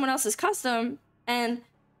 right? It was someone else's custom, and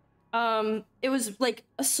it was like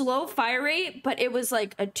a slow fire rate, but it was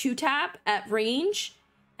like a 2-tap at range.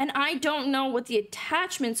 And I don't know what the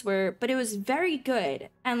attachments were, but it was very good.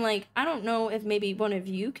 And like, I don't know if maybe one of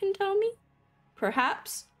you can tell me?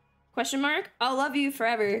 Perhaps? Question mark? I'll love you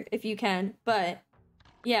forever if you can, but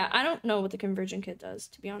yeah, I don't know what the conversion kit does,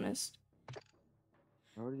 to be honest.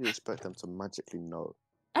 How do you expect them to magically know?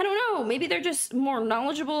 I don't know. Maybe they're just more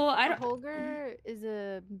knowledgeable. I don't. Holger is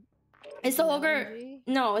a. It's the an Holger. LMG?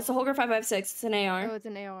 No, it's the Holger 556. It's an AR. Oh, it's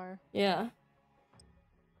an AR. Yeah.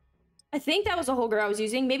 I think that was a Holger I was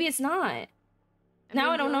using. Maybe it's not.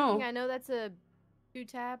 Now I don't the only know. thing I know that's a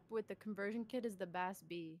 2-tap with the conversion kit is the Bass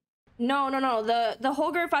B. No. The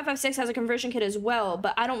Holger 556 has a conversion kit as well,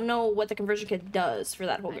 but I don't know what the conversion kit does for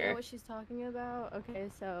that I know Holger. what she's talking about. Okay,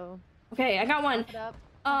 so. Okay, I got one. Put up.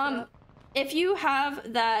 Put up. If you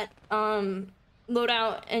have that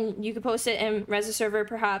loadout and you could post it in Reza server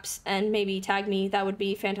perhaps and maybe tag me, that would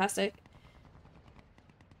be fantastic.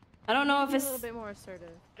 I don't know if Be it's a little bit more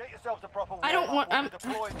assertive. Get yourself the proper I don't want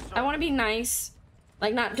I want to be nice,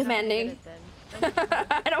 like not demanding.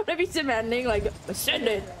 I don't want to be demanding, like send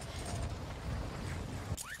it.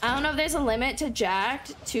 I don't know if there's a limit to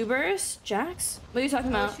jacked tubers. Jacks? What are you talking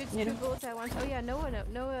about? Shoots You 2 know? bullets at once. Oh yeah, Noah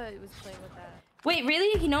was playing with that. Wait,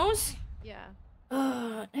 really? He knows? Yeah.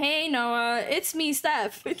 Hey Noah, it's me,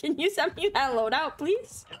 Steph. Can you send me that loadout,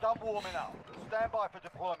 please? You're done warming up. Stand by for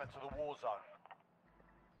deployment to the war zone.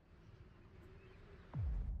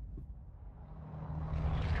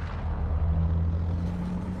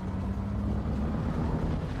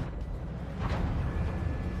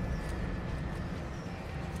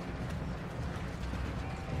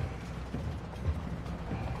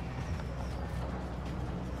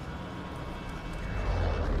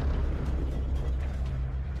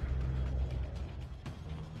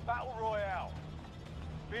 Battle Royale.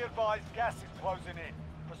 Be advised, gas is closing in.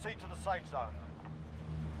 Proceed to the safe zone.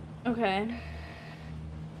 Okay. I'm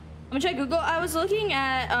gonna check Google. I was looking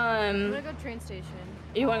at I'm gonna go train station.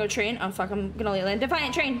 You wanna go train? Oh fuck, I'm gonna land.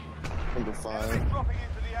 Defiant train. Number 5. Enemy dropping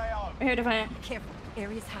into the AO. Right here, Defiant. Careful,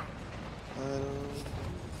 area's hot.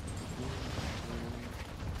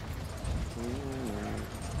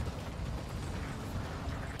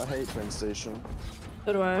 I hate train station.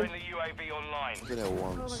 So do I. Friendly UAV online. I've been there Oh my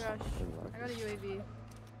once. gosh. Didn't like I got a UAV.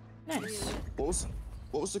 Nice.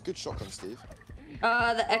 What was the good shotgun, Steve?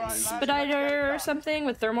 The Expediter or something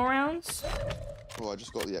with thermal rounds. Oh, I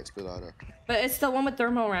just got the Expediter. But it's the one with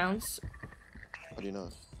thermal rounds. How do you know?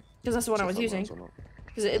 Because that's the one I was using.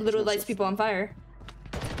 Because it literally lights people on fire.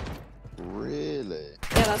 Really?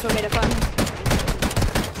 Yeah, that's what made it fun.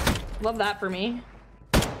 Love that for me.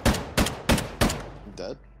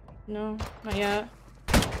 Dead? No, not yet.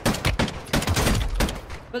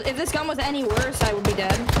 But if this gun was any worse, I would be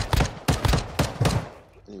dead.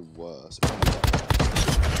 Any worse?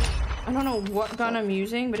 I don't know what gun I'm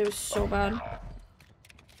using, but it was so bad.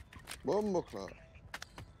 One more clock.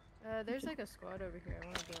 There's like a squad over here. I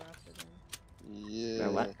want to go after them. Yeah.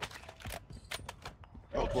 What?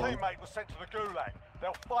 Your Oh, well. teammate was sent to the gulag.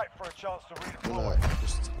 They'll fight for a chance to I'm redeploy. gonna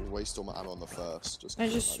just waste all my ammo on the first. I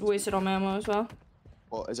just wasted all my ammo as well.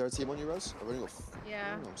 Well, is there a team on you, Rez? I've only got.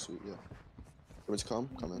 Yeah. Oh, sweet, yeah. You want me to come?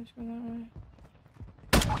 Come in.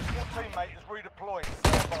 Your teammate is redeployed.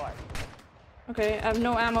 Stand by. Okay, I have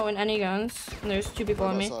no ammo in any guns. And there's 2 people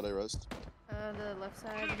on me. Side, Rez. The left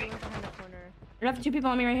side. He went behind the corner. You have 2 people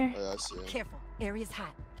on me right here. Oh, yeah, I see him. Careful, area's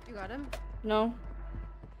hot. You got him? No.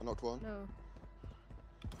 I knocked one. No.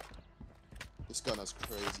 This gun has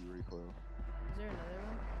crazy recoil. Is there another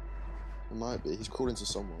one? It might be. He's crawled into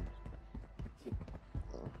someone.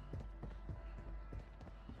 Oh.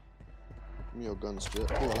 Give me your gun, Spit.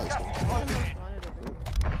 Oh, I like this one. Someone spotted over here.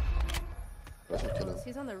 Let's kill him.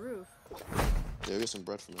 He's on the roof. Yeah, we'll get some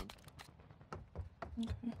bread from him.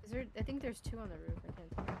 Is there? I think there's 2 on the roof. I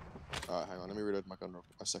can't tell. Alright, hang on. Let me reload my gun. My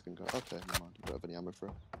second gun. Okay, never mind. I don't have any ammo for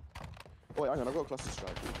it. Oh, wait, hang on. I've got a cluster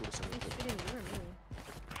strike. We'll call this in real He's quick. shooting you or me?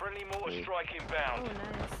 Friendly mortar Yeah. strike Oh, inbound.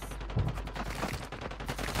 nice.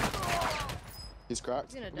 He's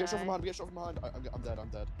cracked. He's gonna We get shot from die. behind. We get shot from behind. I'm dead. I'm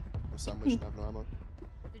dead. I'm sandwiched. I have no ammo.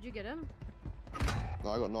 Did you get him? No,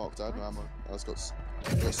 I got knocked. I had no What? ammo. I just got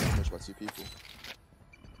sandwiched by 2 people.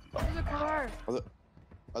 There's a car. I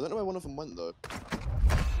don't know where one of them went though.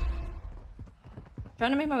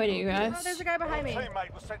 Trying to make my way to you guys. Oh, there's a guy behind me. Your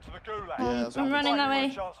teammate was sent to the gulag. Yeah, that's I'm what running that Waiting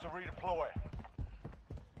way. for a chance to redeploy.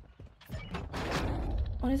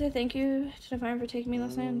 I want to say thank you to Divine for taking me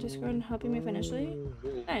last night on Discord and helping me financially.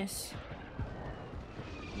 Nice.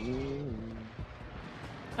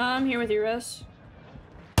 I'm here with you, Russ.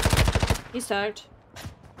 He's tagged.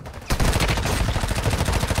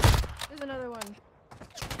 There's another one.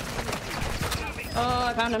 Oh,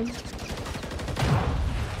 I found him.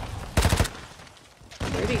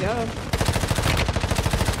 Where'd he go?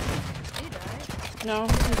 Did he die? No,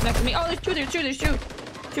 he's next to me. Oh, there's two.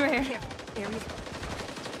 Two right here.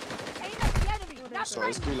 Sorry,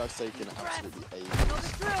 this gulag's taking absolutely ages.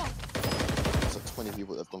 It's like 20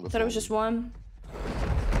 people that have gone before. Thought it was just one.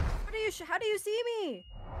 How do you see me?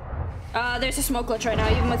 There's a smoke glitch right now.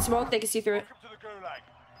 Even with smoke, they can see through it. Welcome to the gulag.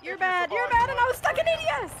 You're bad, and I was stuck in it,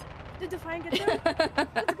 yes! Did Define get there?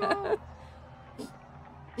 Let's go.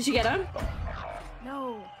 Did you get him?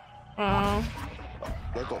 No. Oh.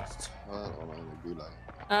 They got turned on the gulag.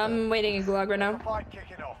 I'm waiting in gulag right now. Fight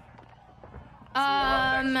kicking off.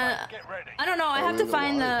 I Get ready. don't know. I have to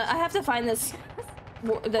find this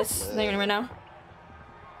thing right now.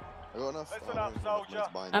 I got enough. Listen up, soldier.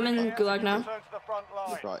 I'm in gulag now. Return to the front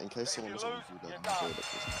line. Right, in case If someone you doesn't lose, do you're that, I'm done.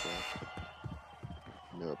 sure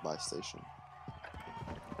that near a buy station.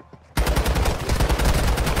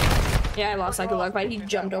 Yeah, I lost that gulag fight. He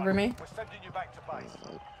jumped over me. We're sending you back to base.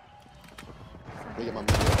 Let me get my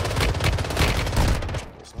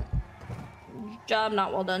What's that? Job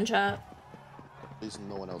not well done, chat. At least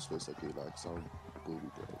no one else goes to gulag, so we'll be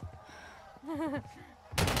great.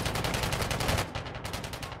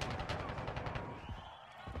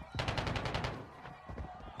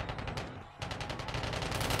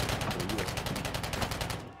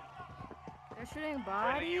 They're shooting Friendly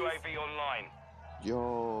bodies. UAV online.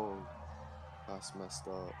 Yo, that's messed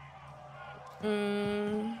up.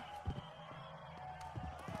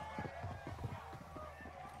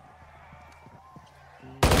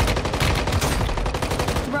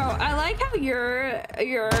 Bro, I like how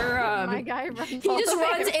My guy runs. he just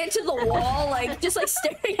runs into the wall, like just like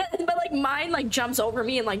staring at it, but like mine like jumps over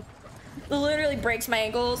me and like literally breaks my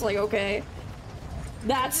ankles. Like, okay,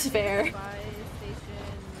 that's fair. Buy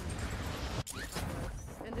station.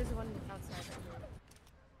 And there's one outside right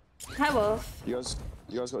here. Hi, Wolf. You guys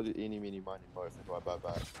gotta do eeny, meeny, miny, moe if I buy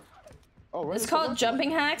back. Oh, right. It's called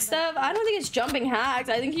jumping hack stuff. I don't think it's jumping hacks.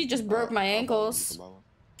 I think he just broke my ankles. There's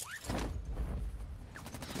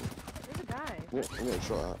a guy. I'm getting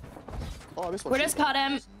shot at. Oh, I missed my Where does shot.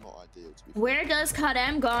 CODM? It's not ideal, to be fair. Where does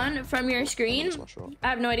CODM gone from your I screen? missed my shot. I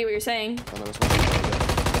have no idea what you're saying. I know, it's my shot.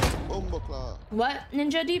 Bomboclat. What,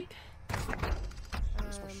 Ninja Deep? I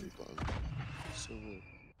missed my shoot button. So weird.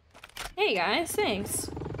 Hey guys, thanks.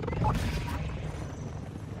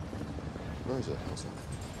 Where is it? What's that?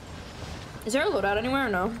 Is there a loadout anywhere or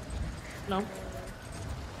no? No.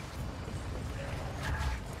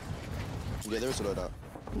 Yeah, there is a loadout.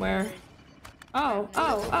 Where?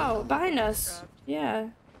 Oh, behind us. Yeah.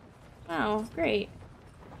 Wow, great.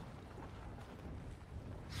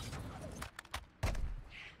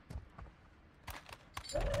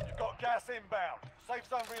 You've got gas inbound. Safe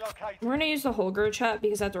zone relocated. We're gonna use the whole group chat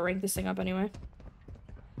because I have to rank this thing up anyway.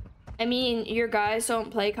 I mean, your guys don't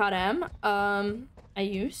play CODM. I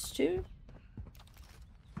used to.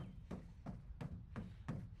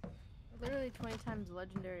 Literally 20 times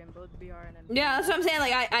legendary in both BR and MP. Yeah, that's what I'm saying.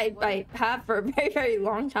 Like, I have for a very, very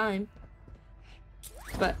long time.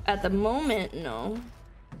 But at the moment, no.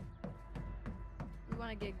 We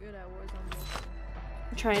want to get good at Warzone Mobile.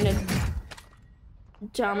 I'm trying to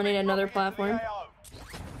dominate another platform.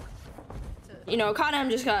 You know, CODM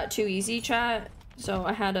just got too easy, chat. So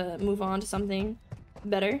I had to move on to something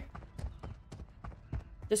better.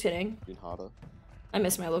 Just kidding. Been harder. I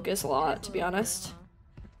miss my Locust a lot, to be honest.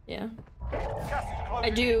 Yeah. Gas is I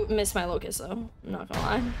closing. do miss my Locust, though. I'm not gonna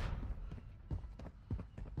lie.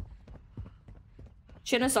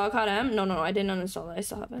 Should I install CODM? No, I didn't uninstall it. I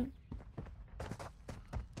still have it.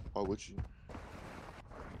 Oh, would you?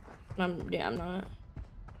 Yeah, I'm not.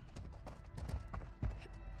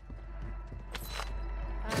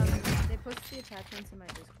 They posted the attachments in my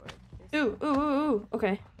Discord. Ooh.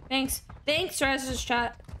 Okay. Thanks, Raz's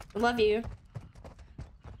chat. Love you.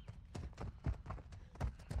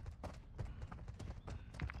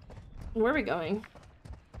 Where are we going?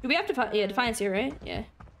 Do we have to find? Yeah, Defiance here, right? Yeah.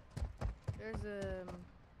 There's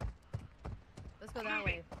let's go that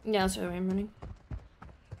way. Yeah, that's where I'm running.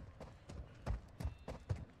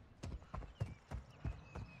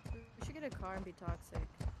 We should get a car and be toxic.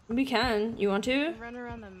 We can. You want to? Run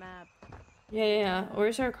around the map. Yeah.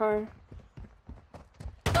 Where's our car?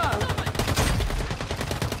 Oh.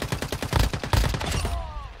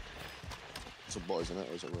 isn't it?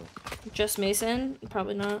 Or is it real? Just Mason?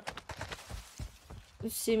 Probably not.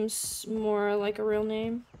 It seems more like a real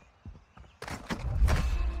name.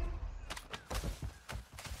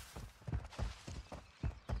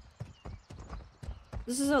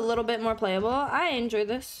 This is a little bit more playable. I enjoy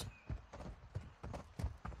this.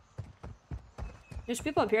 There's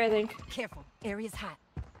people up here, I think. Careful, area's hot.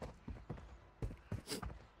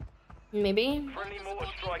 Maybe. Friendly mortar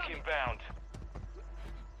strike inbound.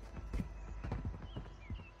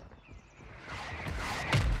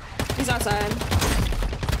 He's outside.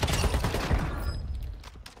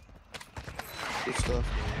 Good stuff.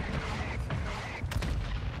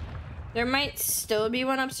 There might still be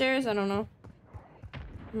one upstairs. I don't know.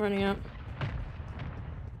 I'm running up.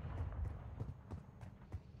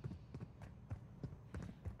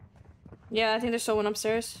 Yeah, I think there's still one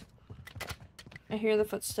upstairs. I hear the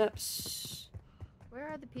footsteps. Where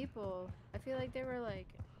are the people? I feel like they were like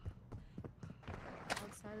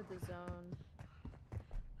outside of the zone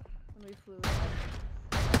when we flew in.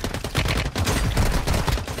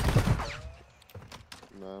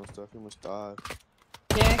 No, Steffi almost died.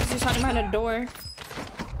 Yeah, because he's hiding behind a door.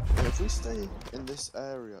 Yeah, if we stay in this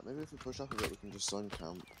area, maybe if we push up a bit, we can just zone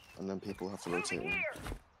camp, and then people have to rotate in.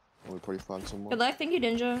 And we probably find someone. Good luck, thank you,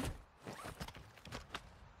 Ninja.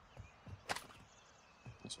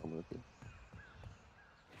 That's what I'm gonna do.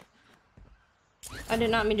 I did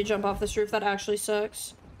not mean to jump off this roof. That actually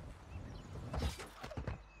sucks.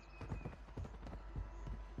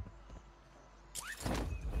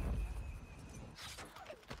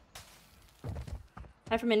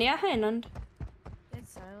 Hi from India. Hi, Nund.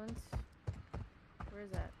 It's silent. Where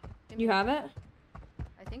is that? You have it?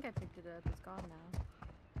 I think I picked it up. It's gone now.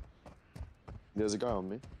 There's a guy on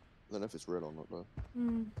me. I don't know if it's real or not though.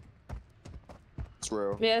 Hmm. It's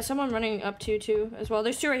real. Yeah, someone running up to you too as well.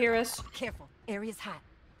 There's two right here, Riz. Careful, area's hot.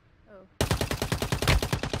 Oh.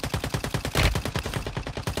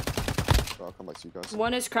 So I'll come back to you guys.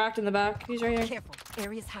 One is cracked in the back. He's right here. Careful,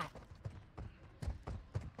 area's hot.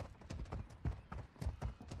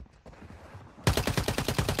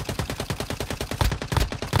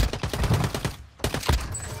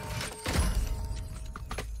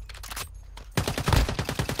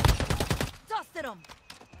 Dusted him.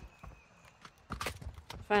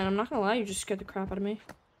 Fine, I'm not gonna lie, you just scared the crap out of me.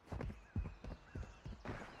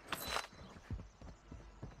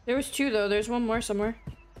 There was two though, there's one more somewhere.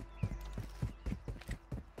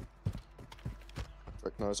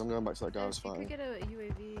 Recognize, I'm going back to that guy I was If you fighting. could get a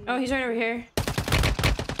UAV. Oh, he's right over here.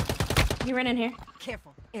 He ran in here.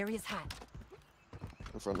 Careful, area's hot.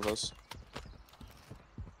 In front of us.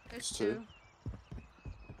 There's two. two.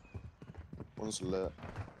 One's lit.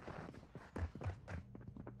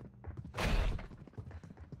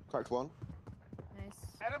 Cracked one. Nice.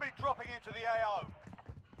 Enemy dropping into the AO.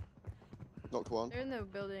 Knocked one. They're in the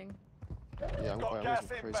building. Yeah, I'm Got quite gas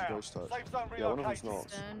crazy inbound. ghost touch. Safe zone Yeah, one of them's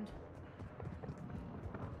relocated. not. Stunned.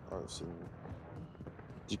 Oh, I've seen him.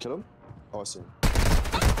 Did you kill him? Oh, I see him.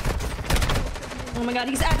 Oh my god,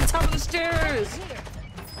 he's at the top of the stairs!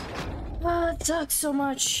 Oh, it sucks so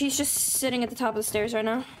much. He's just sitting at the top of the stairs right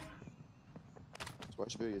now. That's why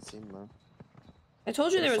it should be a good team, man. I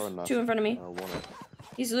told you there Fair was enough. two in front of me. I want it.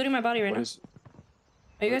 He's looting my body right What now. is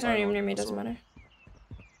Oh, you guys aren't I even know, near me, that's doesn't alright.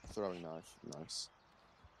 matter. throwing knife? Nice.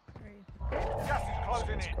 Great. Gas is closing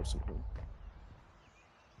Let's in. grab something.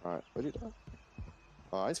 Alright, where did you die?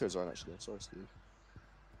 Oh, I need to go zone actually. Sorry, Steve.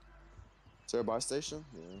 Is there a buy station?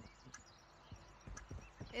 Yeah.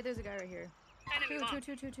 Hey, there's a guy right here.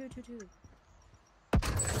 Two.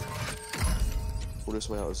 All this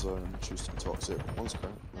way out of zone and choose to be toxic. One's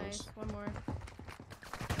cracked. Nice. One more.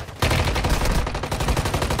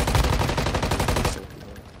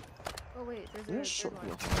 Oh wait, there's Yeah, a shot third me.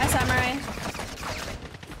 one. Hi, Samurai.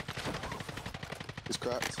 He's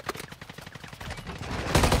cracked.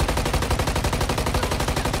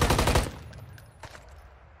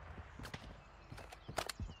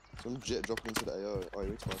 Some jet dropping into the AO. Oh,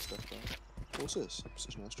 you expired stuff down. What's this?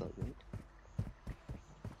 Precision airstrike link.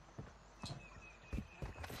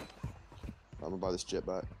 I'm gonna buy this jet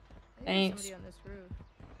back. I think Thanks. there's somebody on this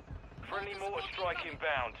roof. Friendly mortar strike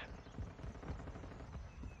inbound.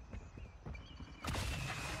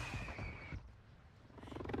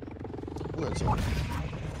 I'm going to.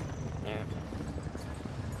 There.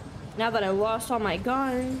 Now that I lost all my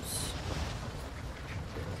guns.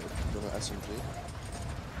 Doing an SMG.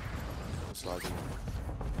 I'm sliding.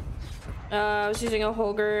 I was using a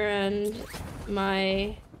Holger and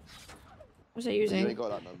my... What was I You using? ain't got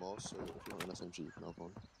that no more, so if you want an SMG, you can have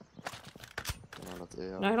one. And I'll have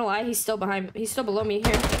the AR. Not gonna lie, he's still behind. He's still below me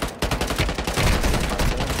here.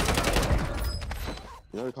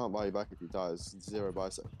 You know he can't buy you back if he dies. 0 buy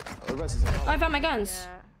set. Oh, I found my guns.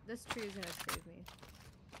 Yeah, this tree is gonna save me.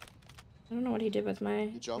 I don't know what he did with my.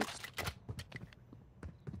 He jumped.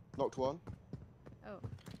 Knocked one. Oh.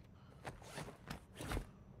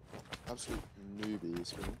 Absolute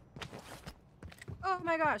newbies. Man. Oh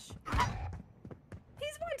my gosh.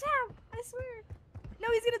 He's one tap. I swear. No,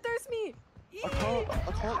 he's gonna thirst me.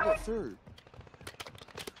 I can't get through.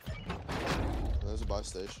 There's a buy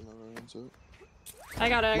station. I ran into it. I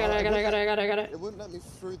got it. It wouldn't let me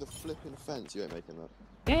through the flipping fence. You ain't making that.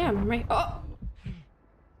 Yeah, I'm right. Oh.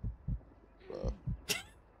 Bro. I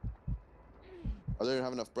don't even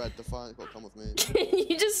have enough bread to find. Gotta come with me.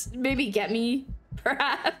 You just maybe get me,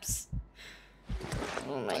 perhaps.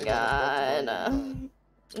 Oh my god.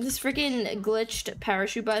 This freaking glitched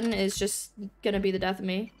parachute button is just gonna be the death of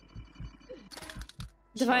me.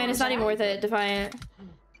 Defiant, it's not even worth it. Defiant.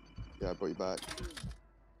 Yeah, I brought you back.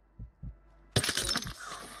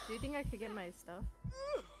 Do you think I could get my stuff?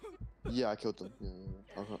 Yeah, I killed them.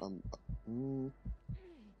 Yeah.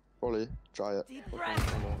 Probably. Try it.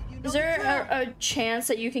 Is there a chance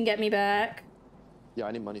that you can get me back? Yeah,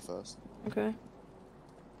 I need money first. Okay.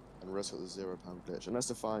 And risk with the £0 glitch. Unless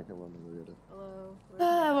Defiant can run the weirdo.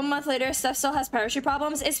 Hello. 1 month later, Steph still has parachute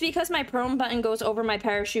problems. It's because my prone button goes over my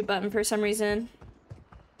parachute button for some reason.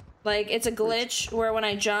 Like, it's a glitch where when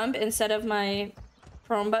I jump, instead of my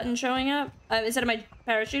prone button showing up, instead of my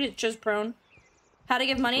parachute, it's just prone. How to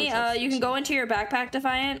give money? You can go into your backpack,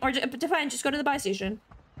 Defiant, or Defiant, just go to the buy station.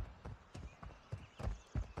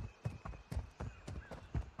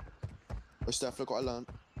 Oh, Steph, look what I learned.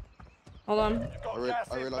 Hold on.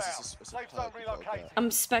 I realized it's a Safe zone relocated.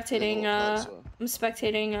 I'm spectating,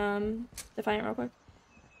 Defiant real quick.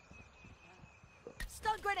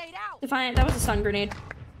 Stun grenade out. Defiant, that was a stun grenade.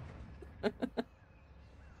 Don't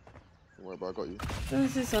worry, bro, I got you.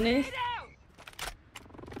 This is funny.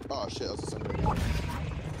 Oh shit, that was a Sunday.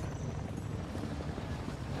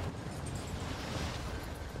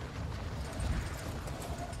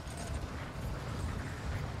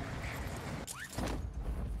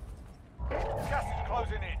 Gas is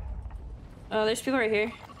closing in. Oh, there's people right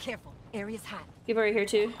here. Careful, area's hot. People right here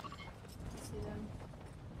too. See them.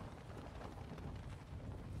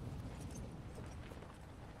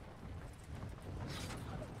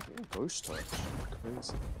 Ghost touch.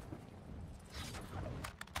 Crazy.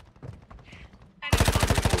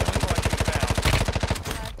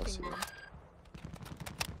 That's it.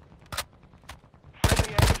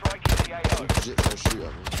 Friendly airstrike in the AO. Legit no shoot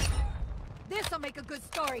at me. This'll make a good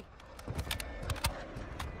story.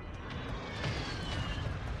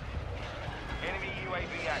 Enemy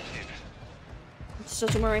UAV active. Still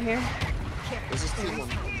two more right here. This is team 1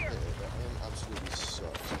 here. That aim absolutely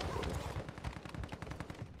sucks.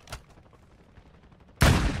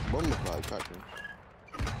 One look like cracked me.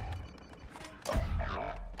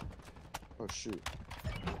 Oh shoot.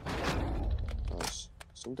 Nice.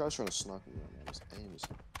 Some guy's trying to snipe me right now. His aim is.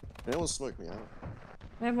 Anyone smoke me out?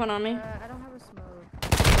 I have one on me. I don't have a smoke.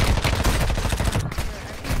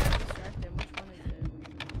 Which one is it?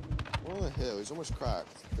 One on the hill. He's almost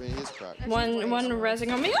cracked. I mean, he is cracked. One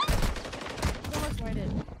rezzing on me. He's almost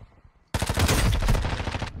whited.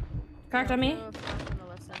 Cracked on me. On the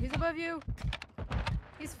left side. He's above you.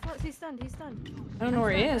 He's stunned. He's stunned. I don't know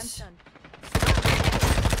where he I'm is. stunned.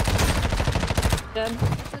 Dead.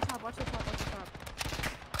 Watch the top. Watch the top. Watch the top.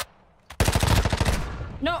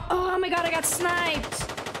 No! Oh my god, I got sniped!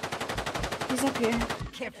 He's up here.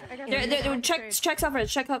 Careful. I got Check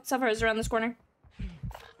self-res. Check self-res around this corner.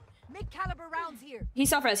 Mid-caliber rounds here. He's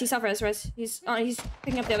self-res. Res. He's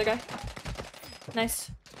picking up the other guy.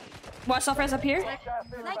 Nice. Watch self-res up here.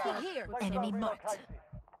 Flanking here. Enemy marked.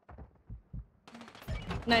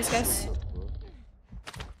 Nice, guys.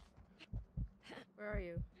 Where are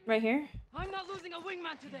you? Right here. I'm not losing a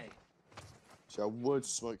wingman today. See, I would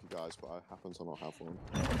smoke you guys, but I happen to not have one.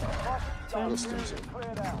 I got stims in.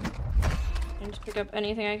 Cleared out. I can just pick up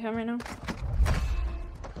anything I can right now.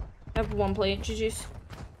 I have one plate. GG's.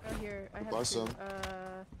 Oh, here. I have Buy two. some.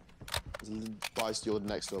 Buy your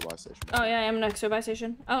next to a buy station. Oh yeah, I'm next to a buy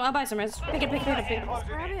station. Oh, I'll buy some res. Pick it. Grab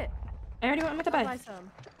it. I already went with the I'll buy. buy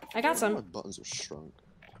some. I got My some. buttons are shrunk.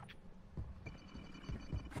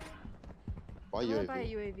 Buy I'm gonna buy a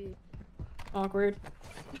UAV. UAV. Awkward.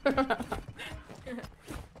 Friendly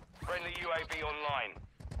UAV online.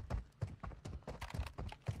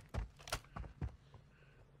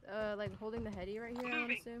 Like holding the heady right here, I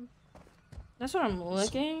would assume. That's what I'm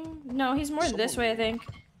looking. No, he's more this way, I think.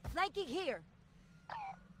 Flanking here.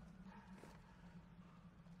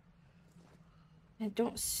 I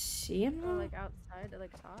don't see him Oh, though. like outside,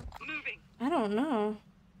 like top. Moving. I don't know.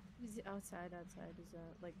 He's outside. He's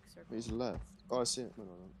like circle. He's left. Oh, I see it. No.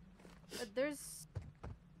 There's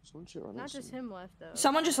Someone shit right not next to just me. him left though.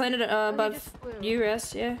 Someone just landed he above just flew. you,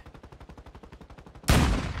 Rest, yeah.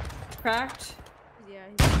 Cracked. Yeah.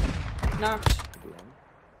 He's... Knocked.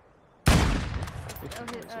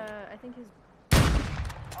 I think his.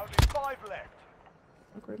 Only 5 left.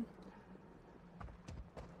 Awkward.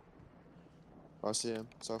 I see him.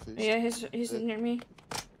 Southeast. Yeah, he's near me.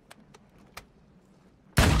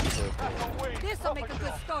 He's there. That's a win. This'll make a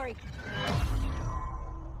good story.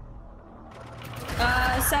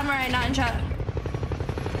 Samurai, not in chat.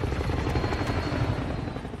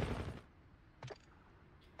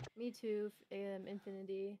 Me too.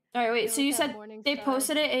 Infinity. All right, wait. Yeah, So you what's that said morning they star?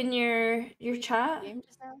 posted it in your chat? Game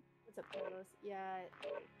just now? What's up, Carlos?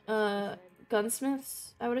 Yeah.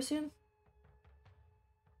 Gunsmiths, I would assume.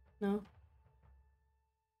 No.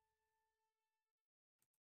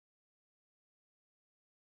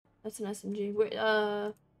 That's an SMG. Wait,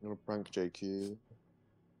 I'm gonna prank JQ.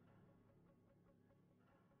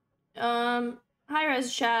 Hi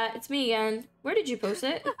Res chat, it's me again. Where did you post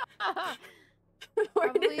it?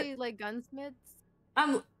 Where did Probably like gunsmiths.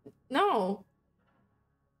 No.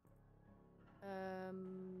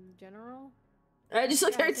 General. I just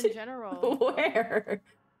looked Yeah, at it's in general. Where?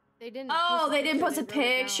 They didn't. Oh, they didn't post a wrote it down.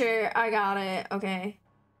 picture. I got it. Okay.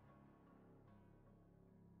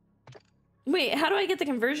 Wait, how do I get the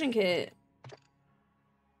conversion kit?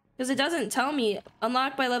 Because it doesn't tell me.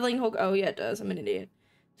 Unlock by leveling Hulk. Oh, yeah, it does. I'm an idiot.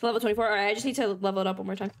 To level 24. Alright, I just need to level it up one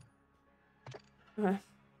more time. Okay.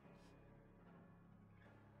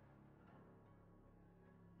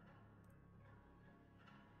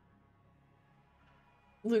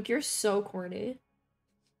 Luke, you're so corny.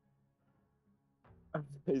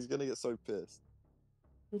 He's gonna get so pissed.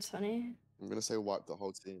 It's funny. I'm gonna say wipe the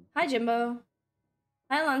whole team. Hi, Jimbo.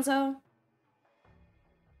 Hi, Alonso.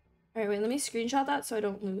 Alright, wait, let me screenshot that so I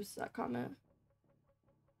don't lose that comment.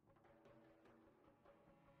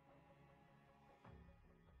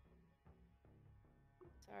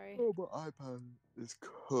 Sorry. Oh, my iPad is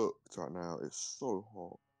cooked right now. It's so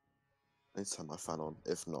hot. I need to turn my fan on.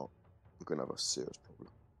 If not, I'm gonna have a serious problem.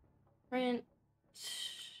 Print.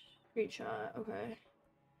 Screenshot. Okay.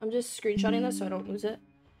 I'm just screenshotting this so I don't lose it.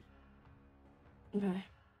 Okay.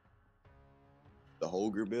 The whole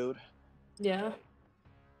group build? Yeah.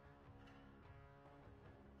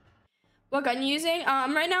 What gun you using?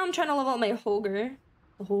 Right now I'm trying to level up my Holger.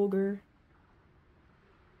 The Holger.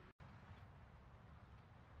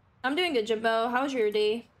 I'm doing good, Jimbo. How was your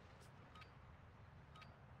day?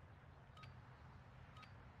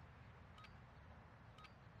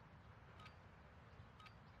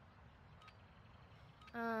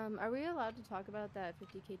 Are we allowed to talk about that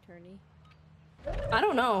 50k tourney? I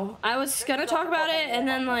don't know. I was gonna talk about it and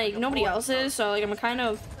then like nobody else is, so like I'm kind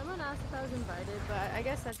of. Someone asked if I was invited, but I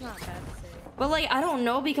guess that's not bad to say. But like I don't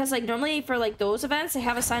know because like normally for like those events they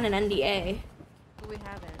have to sign an NDA. But we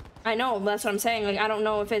haven't. I know, that's what I'm saying. Like I don't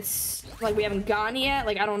know if it's like we haven't gone yet.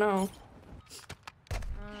 Like I don't know.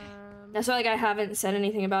 That's why like I haven't said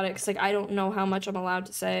anything about it because like I don't know how much I'm allowed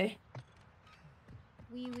to say.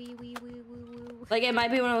 Wee. Like it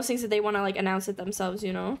might be one of those things that they want to like announce it themselves,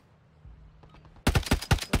 you know?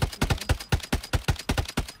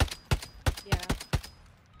 Yeah.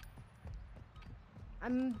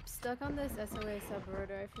 I'm stuck on this SOA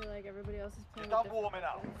subrotor. I feel like everybody else is playing. Start warming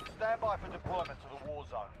up. Stand by for deployment to the war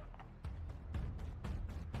zone.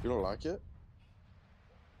 You don't like it?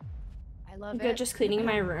 I love Good, it. just cleaning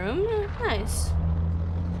my room. Nice.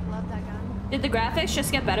 Love that gun. Did the graphics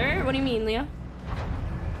just get better? What do you mean, Leo?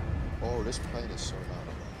 Oh, this plane is so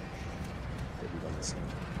loud. Maybe done this.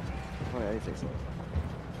 Oh yeah, anything so.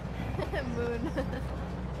 Moon.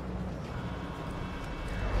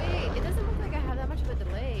 Wait, it doesn't look like I have that much of a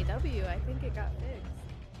delay. W, I think it got fixed.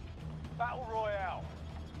 Battle Royale.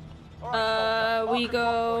 All right, soldier, We mark a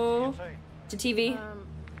go convoy to TV.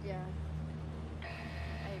 Yeah.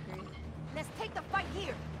 I agree. Let's take the fight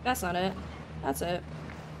here. That's not it. That's it.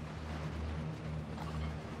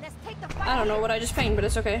 Let's take the fight. I don't know what I just pinged, but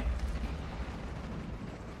it's okay.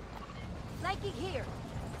 Like it here.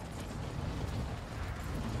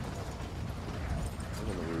 I'm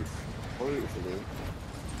on the roof. Probably roof for me.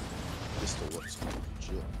 This still looks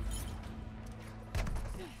shit.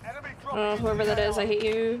 Enemy Oh, dropping whoever that is, I hate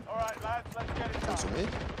you. All right, lads, let's get it Comes to done.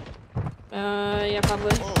 me? Yeah,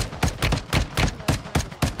 probably. Oh!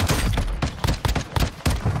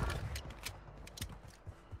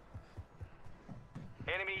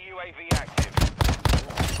 Enemy UAV active.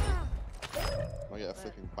 I get a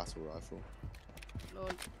flipping battle rifle.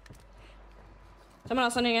 Lord. Someone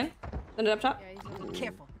else sending in? Send it up top? Yeah, he's in.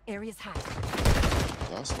 Careful. Area's hot.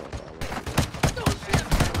 That's not bad.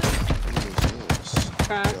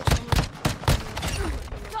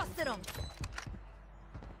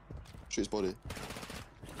 body.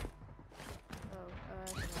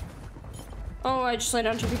 Oh, I just laid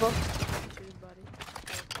down 2 people. His body.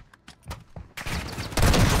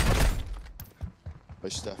 Oh,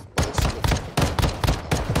 Steph.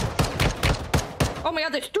 Oh my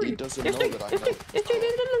god, there's 3! He doesn't There's know 3! that I There's 3! know. There's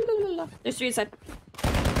 3! There's 3 inside.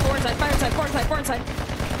 4 inside, 5 inside, 4 inside, 4 inside.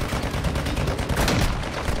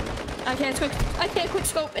 I can't quick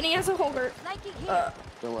scope, and he has a holder.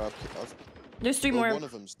 Don't worry, There's 3 well, more. one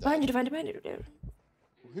of them's dead. Behind you, dude.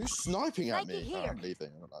 Who's sniping at me? Here. Oh, I'm leaving.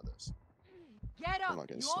 I don't like this. Get I'm up. not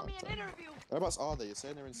getting You owe me sniped an at. interview. Whereabouts are they? You're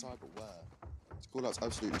saying they're inside, but where? School outs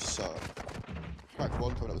absolutely suck. Cracked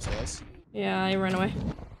 1 coming up the stairs. Yeah, I ran away.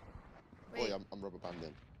 Boy, Wait. I'm rubber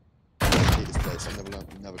banding. I hate this place. I'm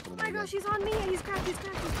never coming Oh my in gosh, again. he's on me. He's cracked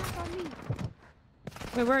on me.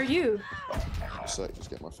 Wait, where are you? So just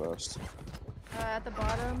get my first. At the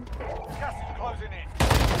bottom. Gas is closing in.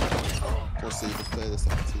 Just so you can play this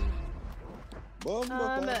like a team.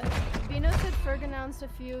 Bino said Ferg announced a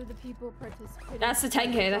few of the people participating. That's the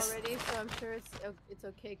 10K, that's- already, so I'm sure it's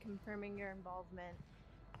okay confirming your involvement.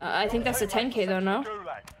 I think that's a 10K though, no?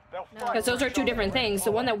 Because those are 2 different things.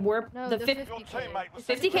 The one that we're No, the the 50. 50K.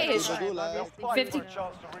 50K is- Tribe, 50. Chance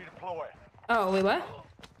to redeploy. Oh wait, what?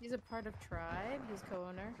 He's a part of Tribe. He's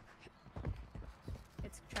co-owner.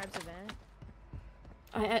 It's Tribe's event.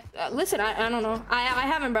 Listen, I don't know. I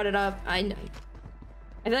haven't brought it up. I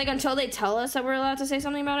feel like until they tell us that we're allowed to say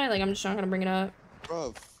something about it, like I'm just not gonna bring it up.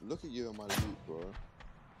 Bruv, look at you and my loot, bro.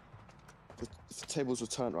 If the tables were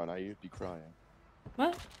turned right now, you'd be crying.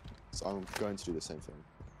 What? So I'm going to do the same thing.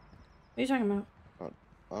 What are you talking about?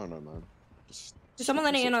 I don't know, man. Just There's someone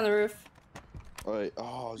letting in on the roof. Oh, wait.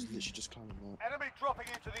 Oh, I was literally just climbing that. Enemy dropping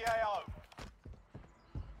into the AO.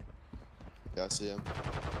 Yeah, I see him.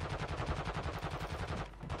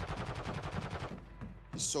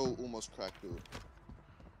 He's so almost cracked, dude.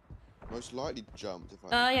 Most likely jumped if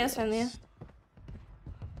I. Yes, I'm there.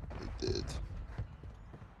 He did.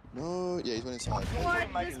 No, yeah, he's went inside. What?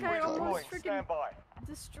 Teammates This guy redeploying. almost freaking Stand by.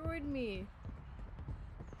 destroyed me.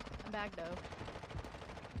 I'm back though.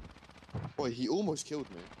 Boy, he almost killed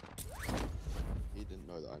me. He didn't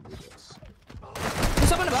know that I did this. There's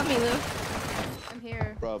someone above me, Lou. I'm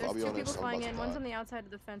here. Bruv, There's I'll be 2 honest, people I'm flying about in. to One's die. on the outside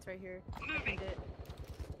of the fence right here. Opened it.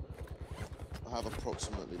 I have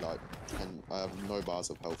approximately like 10. I have no bars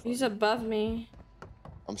of health. He's right above me. now.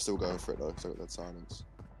 I'm still going for it though, because I got that silence.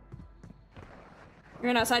 You're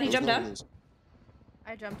going outside. He There's jumped no down. one is-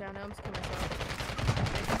 I jumped down. I almost killed myself.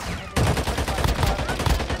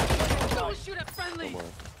 Don't shoot at friendly. Don't worry.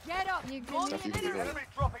 Get up. You Owe me give Steph, an you can do interview. that. Enemy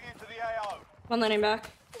dropping into the AO. One landing back.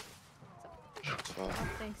 It's fine. Oh,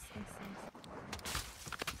 thanks.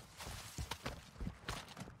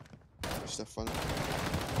 Steph, fun.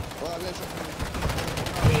 Well, I'm gonna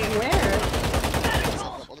Where?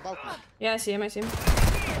 shot on the balcony. Yeah, I see him.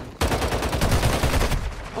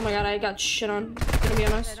 Oh my god, I got shit on. Gonna be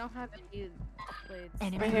I honest. don't have any blades.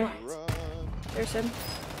 Right here. Run. There's him.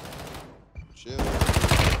 Chill.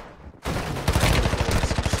 Same.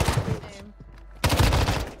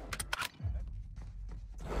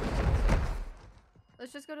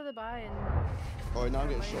 Let's just go to the buy and. Oh, now I'm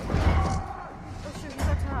getting shot. Oh shoot, he's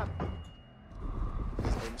up top.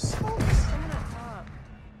 His aim sucks. Someone up top.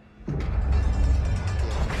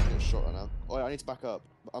 Yeah, I'm getting shot right now. Oh, yeah, I need to back up.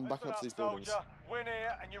 I'm backing up to these buildings. Soldier. Win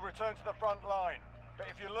here and you return to the front line. But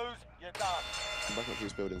if you lose, you're done. I'm backing up to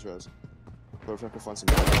these buildings, Rez. But if I can find some.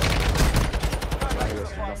 Go back to There's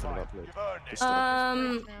the nothing front about line. play. You've earned it. Just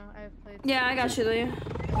No, I've played. Yeah, I got you, Lou.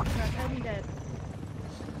 I'm dead.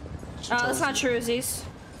 That's not true, Aziz.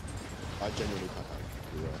 I genuinely can't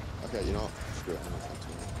do that. Okay, you know what? Screw it. I'm not going to.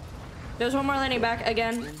 There's one more landing back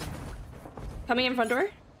again. Coming in front door.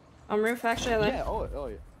 On roof, actually. I like. Yeah, oh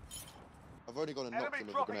yeah. I've already got a knock Enemy him with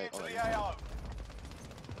a dropping grenade. into Oh, the yeah. AO.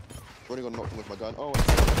 I've already got a knock him with my gun. Oh,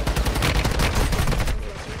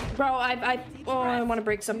 Bro, I want to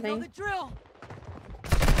break You know something. the drill.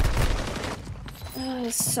 Oh,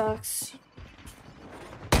 this sucks.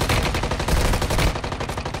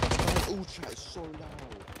 oh, chat is so loud.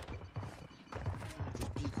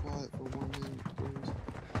 Just be quiet for 1 minute,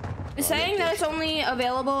 please. Saying that it's only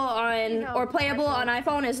available on or playable on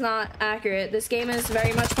iPhone is not accurate. This game is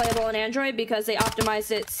very much playable on Android because they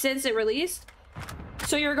optimized it since it released.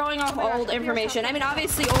 So you're going off old information. I mean,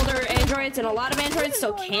 obviously older Androids and a lot of Androids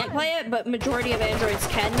still can't play it, but majority of Androids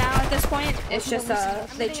can now at this point. It's just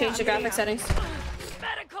they changed the graphic settings.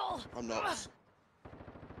 Medical. I'm not.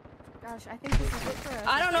 Gosh, I think this is good for us.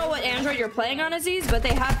 I don't know what Android you're playing on, Aziz, but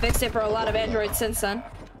they have fixed it for a lot of Androids since then.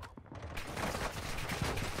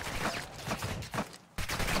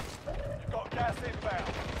 You've got gas inbound.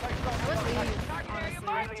 Take some Let's leave, Friendly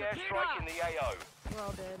honestly. airstrike in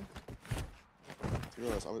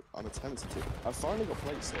tempted to. I finally got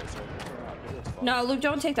plates though, so it's fine. No, Luke,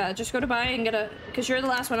 don't take that. Just go to buy and get a. Because you're the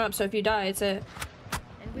last one up, so if you die, it's it.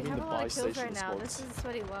 And we You mean have a the lot buy of kills station right now. squads? This is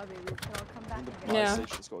sweaty lobby. We can all come back And the and buy get Yeah.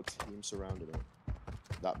 station's got a team surrounding it.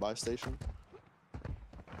 That buy station?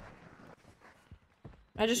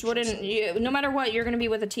 I just Which one's wouldn't. safe? No matter what, you're gonna be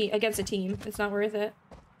with a team against a team. It's not worth it.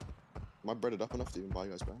 Am I breaded up enough to even buy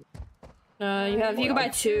you guys back? You have. You can buy I-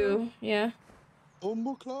 2. Yeah. Oh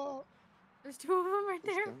my god! There's 2 of them right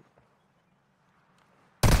there.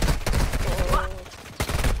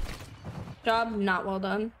 Job not well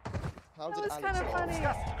done. How That did was Alex kind of get funny.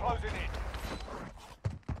 Gas is closing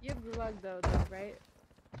in. You have gulag though, right?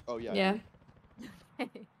 Oh yeah. Yeah.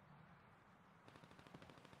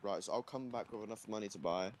 Right, so I'll come back with enough money to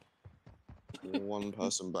buy one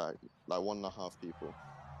person back, like 1.5 people.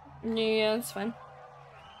 Yeah, that's fine.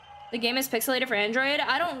 The game is pixelated for Android.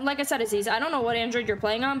 I don't, like I said, Aziz, I don't know what Android you're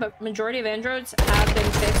playing on, but majority of Androids have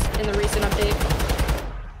been fixed in the recent update.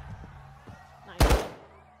 Nice.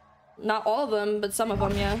 Not all of them, but some of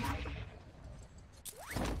them, yeah.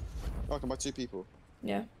 Oh, I can buy 2 people.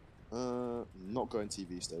 Yeah. Not going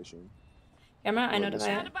TV station. Camera, I know to Well,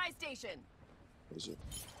 buy Found it. a buy station. What is it?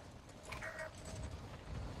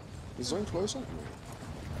 Is zone closer?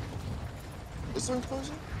 Is zone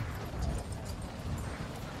closer?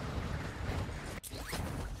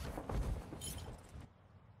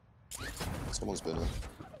 Someone's been in.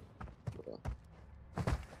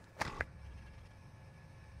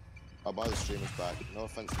 I'll buy the streamers back. No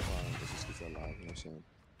offense to Brian, but just because they're live, you know what I'm saying?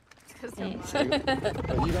 Because they're Mm. lying.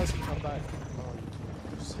 But you guys can come back. Oh,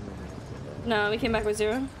 you've seen it. No, we came back with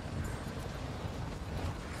 0. Come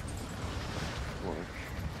on.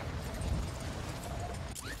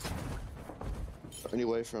 The only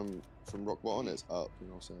way from rock bottom is up, you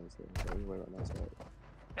know what I'm saying? So the only way right now is up.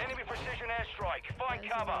 Enemy precision airstrike. Find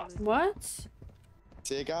cover. What?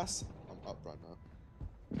 Tear gas? I'm up right now.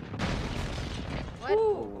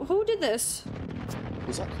 What? Who did this?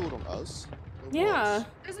 Was that called on us? It Yeah. was.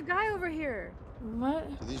 There's a guy over here. What?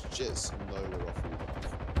 So these jits know we're off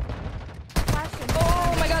you. Flashing.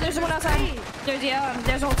 Oh my god, there's someone outside. There's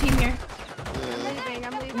a whole team here. I'm Yeah. leaving.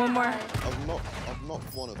 I'm leaving. One more. Bye. I've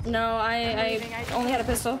knocked one of them. No, I'm I leaving. I only had a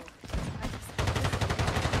pistol.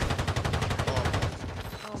 Oh,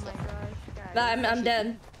 Oh my gosh, guys. I'm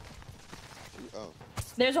dead. oh.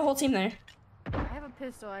 There's a whole team there. I have a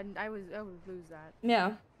pistol and I would lose that.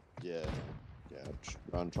 Yeah. Yeah. Yeah.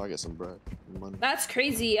 Run, try to get some bread. And money. That's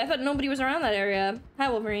crazy. I thought nobody was around that area. Hi,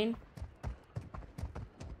 Wolverine.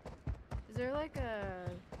 Is there like a?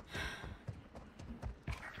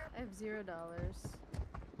 I have $0.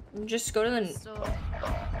 Just go to the. Still no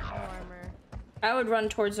armor. I would run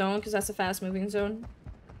towards zone because that's a fast moving zone.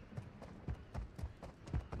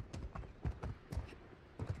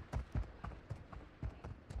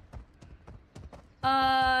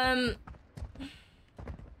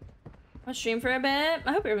 I'll stream for a bit.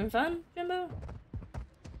 I hope you're having fun, Jimbo.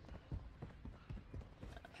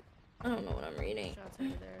 I don't know what I'm reading. Shots over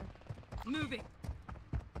there. Moving.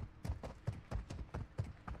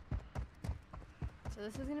 So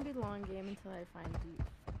this is gonna be a long game until I find you.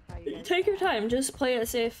 How you guys Take your time. Just play it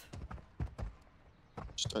safe.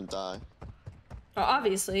 Just don't die. Oh,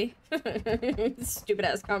 obviously. Stupid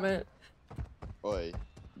ass comment. Oi.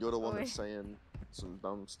 You're the one Oi. that's saying some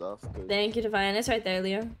dumb stuff. 'Cause Thank you, Divine. It's right there,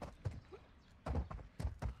 Leo.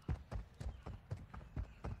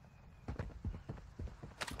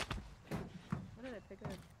 What did I pick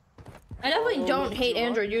up? I definitely don't hate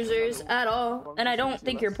Android users at all, and I don't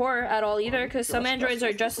think you're poor at all either, because some Androids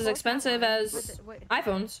are just as expensive as Wait.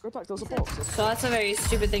 iPhones. Go back, there was a box. So that's a very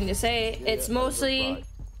stupid thing to say. It's mostly,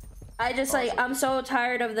 I just like, I'm so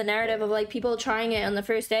tired of the narrative of like people trying it on the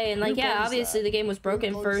first day, and like, yeah, obviously the game was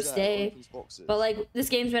broken first day, but like this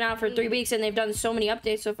game's been out for 3 weeks and they've done so many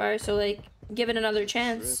updates so far, so like, give it another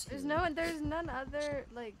chance. There's none other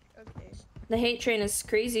like okay. The hate train is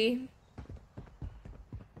crazy.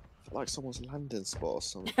 Like someone's landing spot or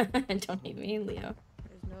something. Don't hate me, Leo.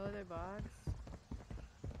 There's no other box.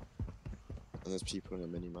 And there's people in a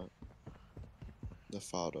mini map. The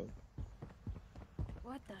Fado.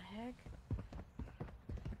 What the heck?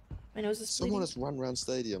 My nose is Someone bleeding. has run around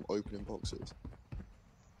stadium opening boxes.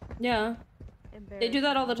 Yeah, they do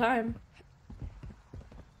that all the time.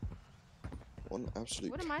 One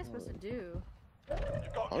absolute. What am I supposed to do?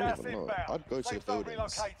 You've got I gas don't even know. inbound. I'd go to the Safe zone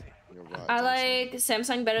buildings. relocated. You're right. I Thompson.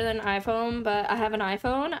 like Samsung better than iPhone, but I have an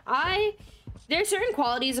iPhone. There's certain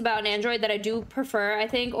qualities about an Android that I do prefer, I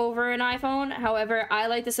think, over an iPhone. However, I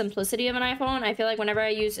like the simplicity of an iPhone. I feel like whenever I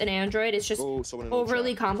use an Android, it's just Oh, someone in the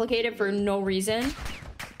overly chat. complicated for no reason,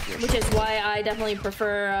 Yeah, which is why I definitely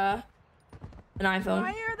prefer an iPhone.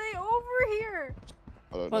 Why are they over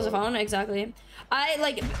I don't Was a know. phone? Exactly. I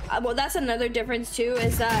like, well, that's another difference too,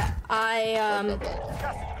 is that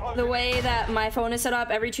the way that my phone is set up,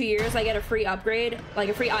 every 2 years I get a free upgrade, like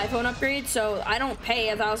a free iPhone upgrade, so I don't pay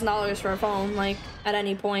 $1,000 for a phone, like, at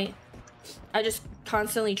any point. I just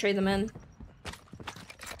constantly trade them in.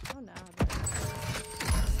 Oh no.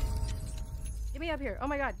 Get me up here. Oh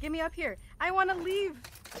my god, get me up here. I want to leave.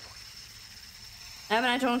 I have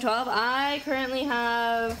an iPhone 12. I currently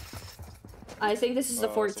have, I think this is the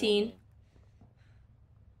 14.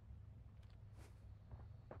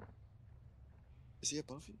 Is he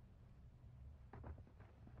above you?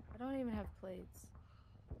 I don't even have plates.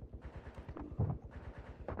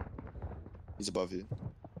 He's above you.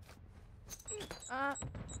 Why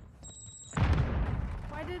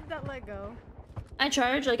did that let go? I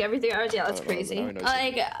charge like every 3 hours. Yeah, that's crazy.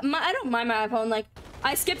 Like, I don't mind my iPhone. Like,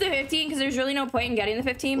 I skipped the 15 because there's really no point in getting the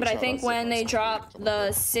 15. But I think when they drop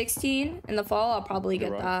the 16 in the fall, I'll probably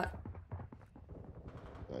get that.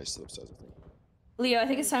 Yeah, he's still upstairs, I think. Leo, I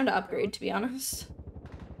think it's time to upgrade, to be honest.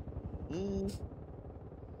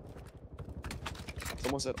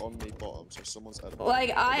 Someone said on me bottom, so someone's at the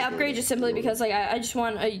Like, I upgrade just simply because, like, I just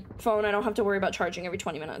want a phone I don't have to worry about charging every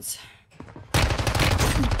 20 minutes.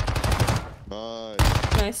 Nice.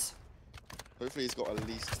 Nice. Hopefully he's got at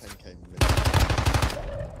least 10k minutes.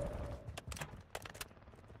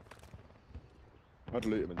 I'd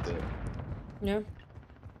loot him and dip. Yeah.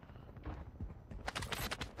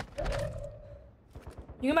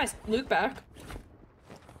 You can buy Luke back.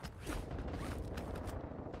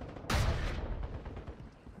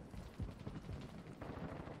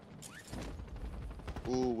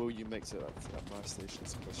 Ooh, will you make it at my station?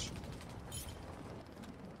 Is the question.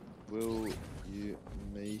 Will you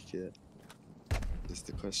make it? Is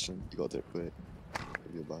the question. You gotta do it quick.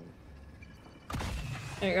 If you're buying.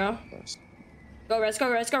 There you go. Nice. Go Rez,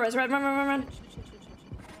 go Rez, go Rez, run, run, run, run, run.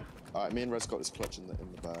 Alright, me and Rez got this clutch in the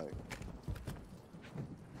bag.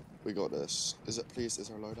 We got this. Is it, please, is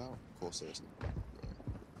there a loadout? Of course there isn't.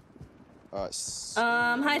 Alright.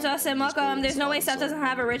 Hi Dustin, welcome. There's no way Steph doesn't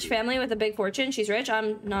have a rich family with a big fortune. She's rich.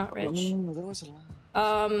 I'm not rich.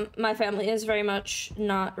 My family is very much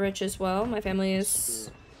not rich as well. My family is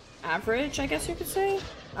average, I guess you could say.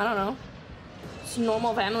 I don't know. It's a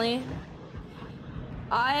normal family.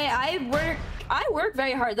 I work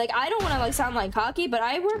very hard. Like, I don't want to like sound like cocky, but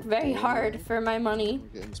I work very hard for my money.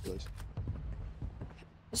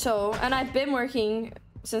 So, and I've been working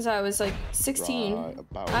since I was like 16.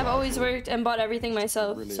 I've always worked and bought everything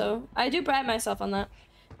myself. Brilliant. So I do pride myself on that.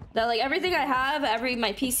 That like everything I have,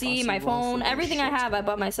 my PC, my phone, everything I have, I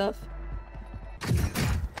bought myself.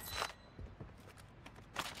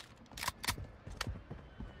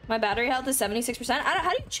 My battery health is 76%. How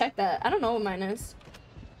do you check that? I don't know what mine is.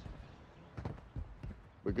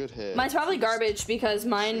 We're good here. Mine's probably garbage because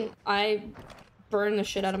mine, I burn the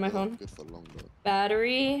shit out of my phone. Good for long,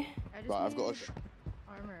 battery. Right, I've got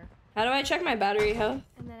armor. How do I check my battery health?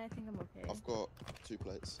 And then I think I'm okay. I've got 2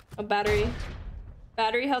 plates. A battery.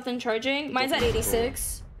 Battery health and charging. Mine's at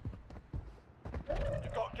 86.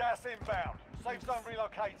 You've got gas inbound. Safe zone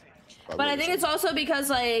relocated. But I think it's also because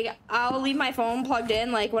like I'll leave my phone plugged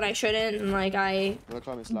in like when I shouldn't, and like I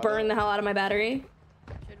burn the hell out of my battery.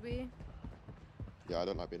 Should we? Yeah, I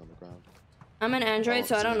don't like being on the ground. I'm an Android,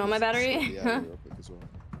 so I don't know my battery.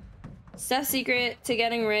 Steph's secret to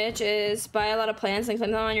getting rich is buy a lot of plants and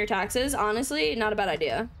claim them on your taxes. Honestly, not a bad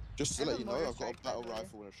idea. Just to let you know, I've got a battle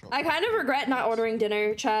rifle in a shop. I kind of regret not ordering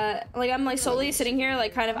dinner, chat. Like, I'm like solely sitting here,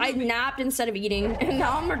 like kind of, I napped instead of eating, and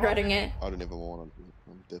now I'm regretting it. I don't even want to,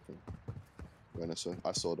 I'm dipping.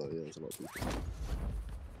 I saw that, yeah, there's a lot of people.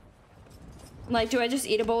 Like, do I just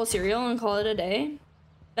eat a bowl of cereal and call it a day?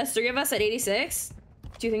 That's 3 of us at 86.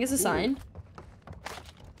 Do you think it's a sign?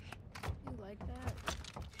 You like that?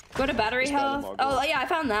 Go to battery health. Oh, yeah, I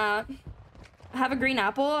found that. I have a green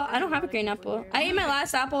apple. I don't have a green apple. I ate my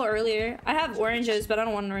last apple earlier. I have oranges, but I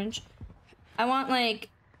don't want an orange. I want, like...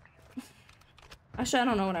 Actually, I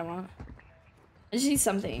don't know what I want. I just need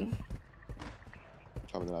something.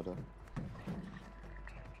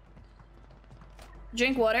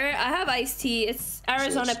 Drink water. I have iced tea. It's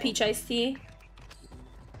Arizona peach iced tea.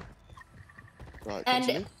 Right,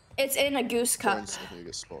 and it's in a goose cup. You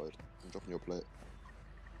get spotted. I'm dropping your plate.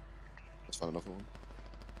 Let's find another one.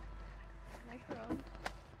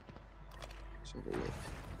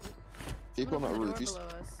 People on that roof. You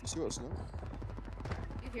see what's not?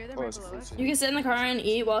 You hear them right below us? You can sit in the car and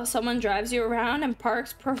eat while someone drives you around and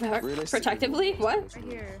parks protectively. What? Right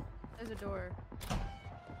here. There's a door.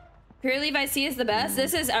 Pure Levi C is the best.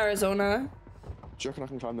 This is Arizona. you reckon I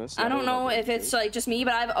can climb this? I don't know I'll be if able it's to. like just me,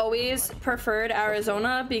 but I've always preferred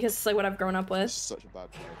Arizona because it's like what I've grown up It's with. such a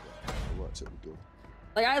bad plan, but it works. It'll be good.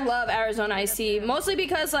 Like I love Arizona iced tea, mostly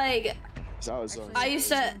because like It's Arizona. I used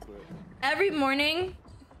to every morning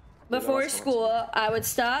before school I would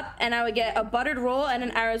stop and I would get a buttered roll and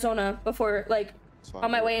an Arizona before like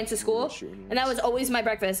on my way into school, and that was always my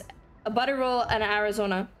breakfast: a buttered roll and an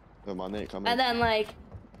Arizona. Oh, my mate, come And then like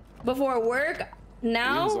before work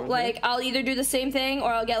now, like I'll either do the same thing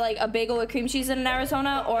or I'll get like a bagel with cream cheese in an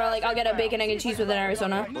Arizona, or like I'll get a bacon, egg, and cheese with an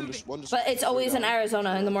Arizona. But it's always an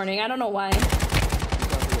Arizona in the morning. I don't know why.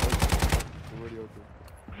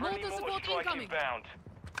 Mortar support incoming.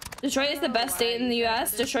 Detroit is the best state in the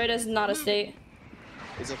US. Detroit is not a state.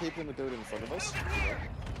 Is there people in the building in front of us?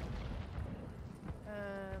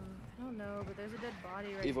 I don't know, but there's a dead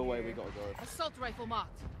body right Either way, here. we gotta go. Assault rifle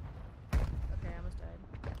marked. Okay, I almost died.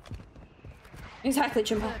 Exactly,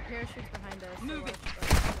 The Chimpa. parachute's behind us. Move it.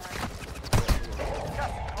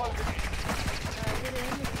 Get in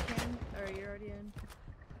if you can. Or you're already in.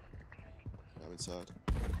 I'm inside.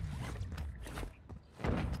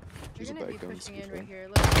 You're She's a gonna better be gun, pushing to be in right fair. here.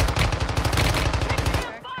 Look.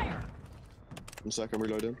 Fire! 1 second, I'm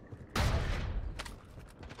reloading.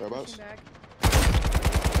 Whereabouts? Pushing back.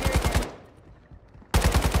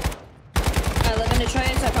 I live in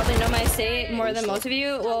Detroit, so I probably know my state more than most of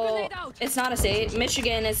you. Well, it's not a state.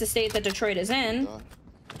 Michigan is the state that Detroit is in. Die.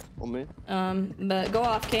 On me. But go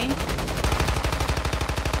off, King.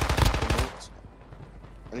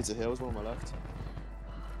 I need to heal as well on my left.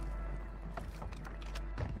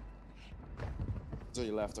 He's on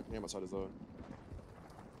your left, I can hear him outside the zone.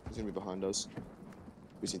 He's gonna be behind us.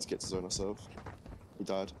 We just need to get to zone ourselves. He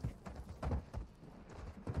died.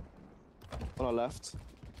 On our left.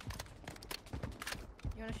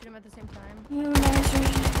 You wanna shoot him at the same time?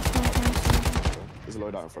 There's a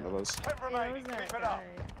loadout in front of us. 10 Yeah, remaining. where's that Keep it up.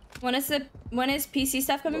 guy? When is PC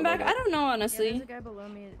stuff coming back? I don't know, Yeah, honestly. there's a guy below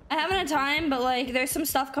me. I haven't had time, but like there's some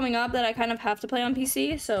stuff coming up that I kind of have to play on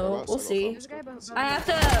PC, so Whereabouts? we'll I got see. There's a guy below I me. have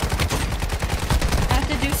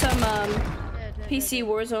to do some Dead, PC dead.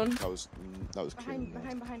 Warzone. That was clean.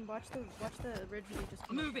 Behind. Watch the ridge that you just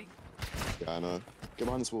came up. Moving. Yeah, I know. Get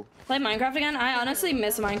behind this wall. Play Minecraft again? I honestly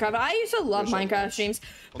miss Minecraft. I used to love Minecraft streams,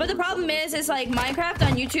 but the problem is like Minecraft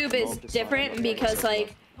on YouTube is different because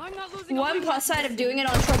like I'm not losing. one plus side of doing it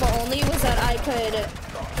on Trovo only was that I could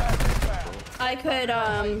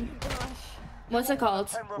what's it called?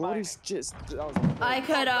 10 What remaining. is just... That was I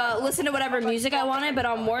could listen to whatever music I wanted, but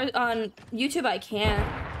on YouTube I can't.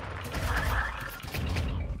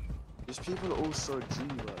 These people are all so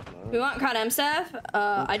G-like, man. We want CODM stuff?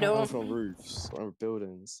 I don't. From roofs, or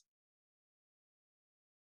buildings.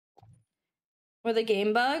 Or the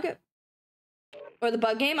game bug? Or the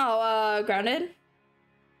bug game? Oh, Grounded?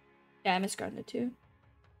 Yeah, I miss Grounded too.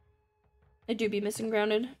 I do be missing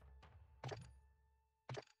Grounded.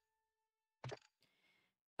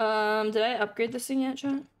 Did I upgrade this thing yet,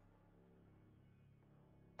 chat?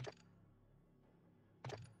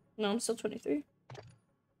 No, I'm still 23.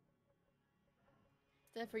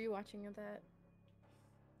 Steph, were you watching that?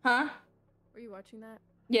 Huh? Were you watching that?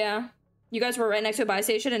 Yeah. You guys were right next to a buy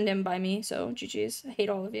station and didn't buy me, so GG's. I hate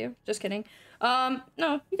all of you. Just kidding.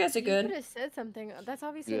 No, you guys are You good. could have said something. That's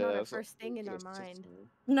obviously not our first thing in our mind.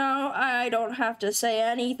 No, I don't have to say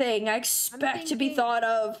anything. I expect to be thinking- thought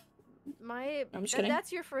of. I'm just kidding.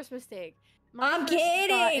 That's your first mistake. My I'm first thought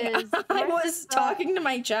kidding! is- I my was first thought- talking to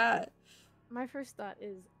my chat. My first thought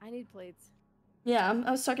is I need plates. Yeah,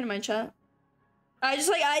 I was talking to my chat.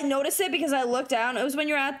 I noticed it because I looked down. It was when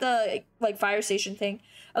you were at the, like, fire station thing.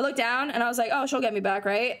 I looked down and I was like, oh, she'll get me back,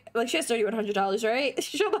 right? Like, she has $3,100, right?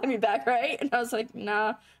 She'll buy me back, right? And I was like, nah.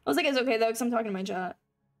 I was like, it's okay, though, because I'm talking to my chat.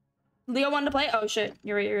 Leo wanted to play? Oh, shit.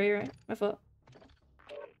 You're right. My fault.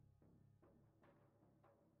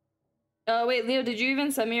 Oh, wait, Leo, did you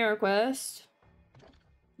even send me a request?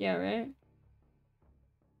 Yeah, right?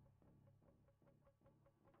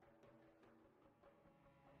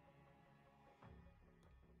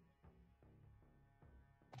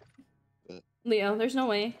 Leo, there's no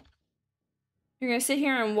way. You're gonna sit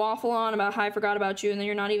here and waffle on about how I forgot about you and then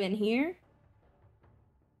you're not even here?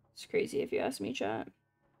 It's crazy if you ask me, chat.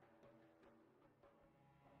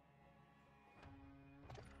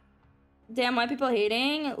 Damn, why people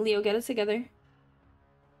hating? Leo, get it together.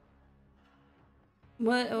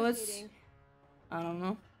 What's... Hating. I don't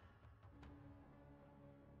know.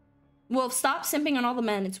 Well, stop simping on all the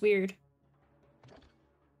men. It's weird.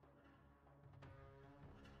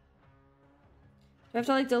 Do I have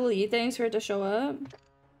to, like, delete things for it to show up?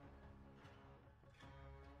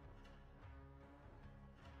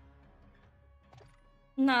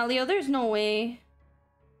 Nah, Leo, there's no way.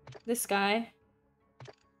 This guy.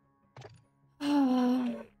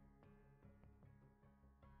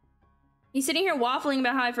 He's sitting here waffling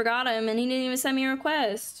about how I forgot him, and he didn't even send me a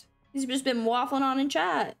request. He's just been waffling on in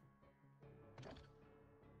chat.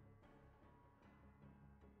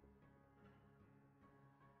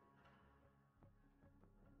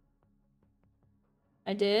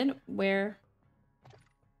 I did? Where?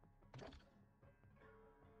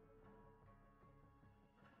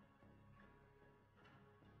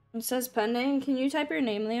 It says pending. Can you type your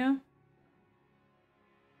name, Leo?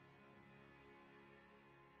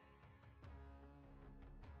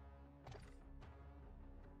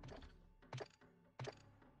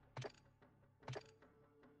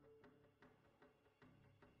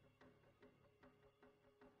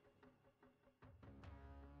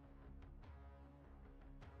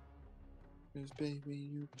 Cause baby,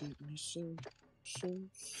 you get me so.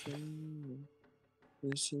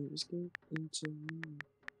 This is good into me.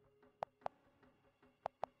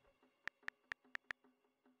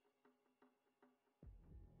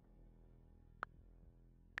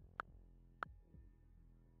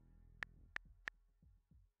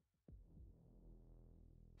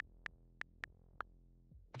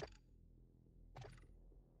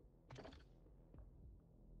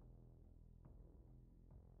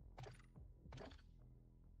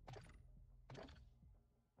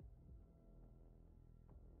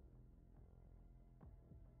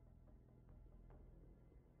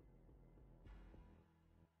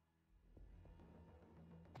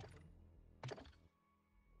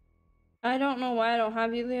 I don't know why I don't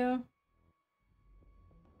have you, Leo.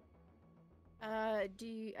 I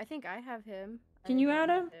think I have him. Can I you don't add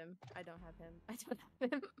have him? I don't have him. I don't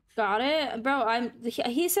have him. Got it? Bro,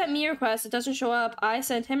 he sent me a request. It doesn't show up. I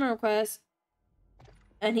sent him a request.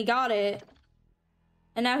 And he got it.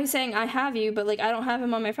 And now he's saying I have you, but like I don't have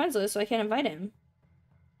him on my friends list, so I can't invite him.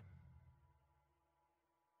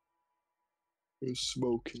 We're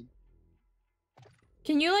smoking.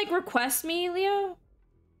 Can you like request me, Leo?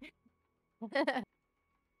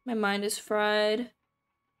 My mind is fried.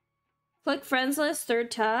 Click friends list, third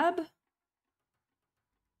tab.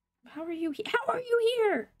 How are you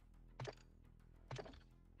here?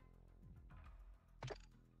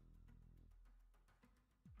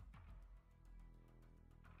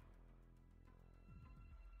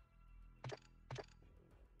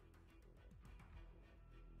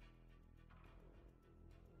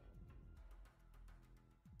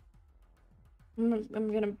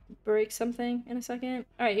 I'm gonna break something in a second.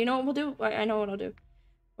 All right, you know what we'll do? I know what I'll do.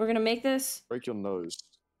 We're gonna make this. Break your nose.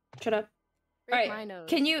 Shut up. All Break right. my nose.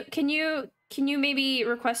 Can you maybe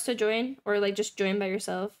request to join or like just join by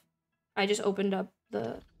yourself? I just opened up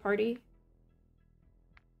the party.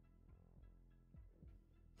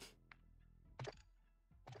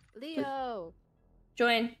 Leo,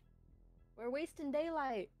 Join. we're wasting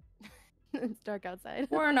daylight. It's dark outside.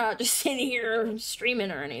 We're not just sitting here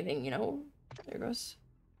streaming or anything, you know. There goes.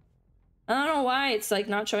 I don't know why it's like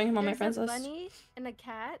not showing him on my friends There's a list. bunny and a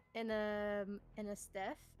cat and a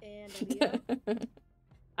Steph and a Leo.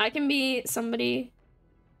 I can be somebody.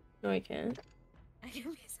 No, I can't. I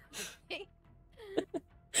can be somebody.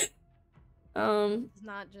 It's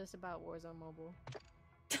not just about Warzone Mobile.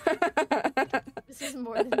 This is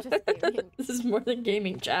more than just gaming. This is more than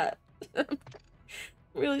gaming, chat.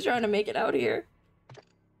 Really trying to make it out here.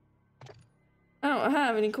 I don't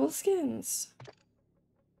have any cool skins.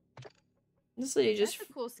 This lady just. That's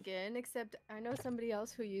a cool skin, except I know somebody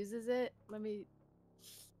else who uses it. Let me.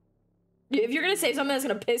 If you're gonna say something that's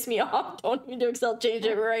gonna piss me off, don't even do Excel change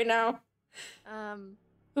it right now. I'm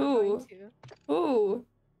Ooh. going to. Ooh.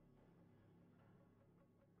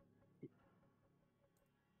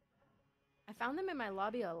 I found them in my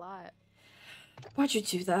lobby a lot. Why'd you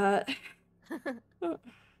do that? Oh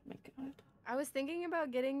my god. I was thinking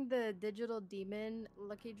about getting the digital demon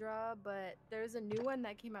lucky draw, but there's a new one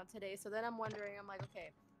that came out today. So then I'm wondering, I'm like, okay,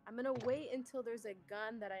 I'm gonna wait until there's a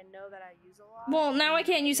gun that I know that I use a lot. Well, now I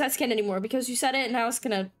can't use that skin anymore because you said it and now it's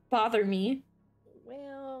gonna bother me.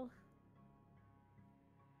 Well,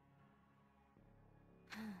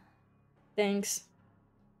 Thanks.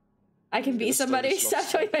 I can You be gotta somebody. study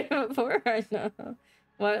Stop talking about before. I know.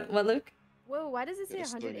 What, Luke? whoa, why does it say Yeah,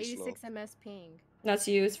 it's slowly 186 ms ping? That's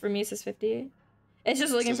you. It's for me. It says 58. It's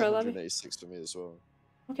just looking It says for a lobby. 186 for me as well.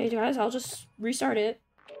 Okay, guys, I'll just restart it.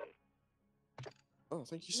 Oh,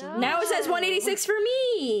 thank you so No. much. Now it says 186 for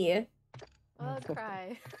me. I'll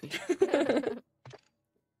cry.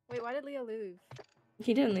 Wait, why did Leo leave?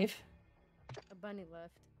 He didn't leave. A bunny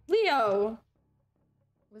left. Leo.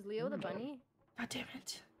 Was Leo the bunny? God damn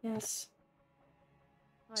it. Yes.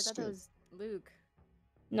 Oh, I thought that was Luke.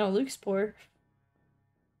 No, Luke's poor.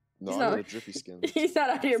 No, He's I got not- the drippy skins. He's not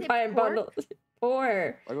out here say buying pork? bundles.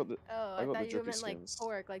 Or I got the. Oh, I I got the thought you drippy meant like skins.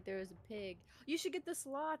 pork, like there was a pig. You should get the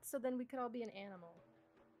slots so then we could all be an animal.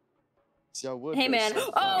 See, I would. hey but it's man, so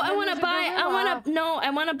oh fun. I Then want to there's a buy. I want gorilla. to no. I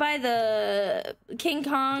want to buy the King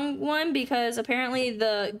Kong one because apparently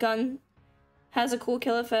the gun has a cool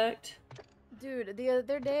kill effect. Dude, the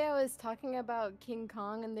other day I was talking about King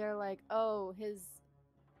Kong and they're like, oh, his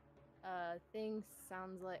thing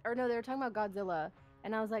sounds like, or no, they were talking about Godzilla,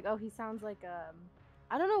 and I was like, oh, he sounds like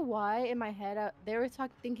I don't know why in my head they were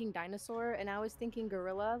thinking dinosaur and I was thinking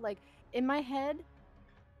gorilla. Like in my head,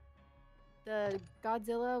 the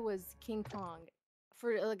Godzilla was King Kong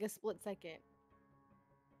for like a split second.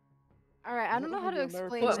 All right, I don't know how to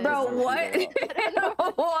explain What, this. bro? What? I don't know.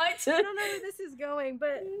 What? I don't know where this is going,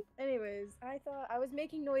 but anyways, I thought I was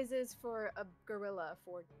making noises for a gorilla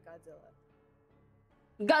for Godzilla.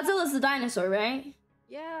 Godzilla's the dinosaur, right?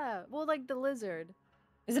 Yeah, well, like the lizard.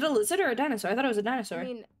 Is it a lizard or a dinosaur? I thought it was a dinosaur. I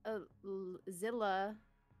mean, Zilla.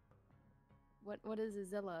 What is a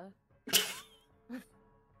Zilla?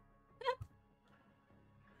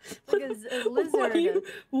 Like a lizard.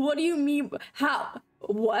 What do you mean? How?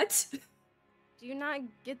 What? Do you not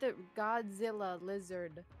get the Godzilla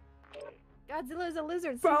lizard? Godzilla is a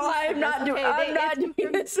lizard. Bro, seriously, I'm not that's- doing. okay, I'm not it's doing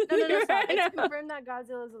confirmed- this No, stop. right It's now. confirmed that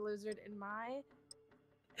Godzilla is a lizard, and my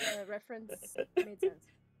reference made sense.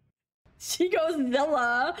 She goes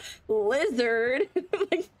Zilla lizard.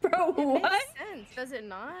 Like, bro, It what? makes sense, does it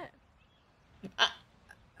not?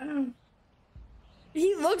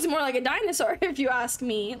 He looks more like a dinosaur, if you ask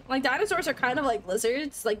me. Like, dinosaurs are kind of like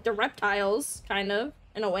lizards, like they're reptiles, kind of,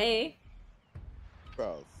 in a way.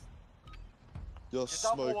 Bro, you're You're done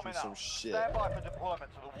smoking warming some up. shit. Stand by for deployment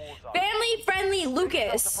to the war zone. Family friendly Finish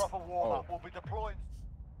Lucas. up the proper warm-up. We'll be deploying.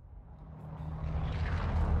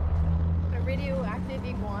 A radioactive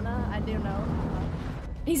iguana? I don't know.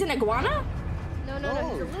 He's an iguana? No, he's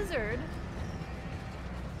a No. lizard.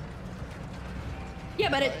 Yeah,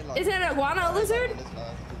 but isn't an iguana a lizard?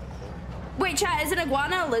 Wait, chat, is an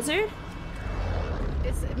iguana a lizard?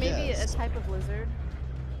 It's maybe Yes. a type of lizard.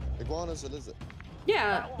 Iguana's a lizard.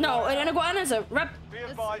 Yeah, no, an iguana is a rep. Be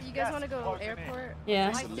Let's- advised, you guys gas want to is go closing in. airport? Yeah.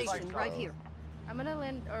 It's a My lizard, station right bro. here. I'm gonna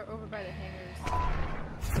land over by the hangars.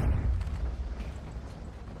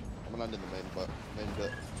 I'm gonna land in the main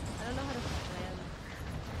bit. I don't know how to land.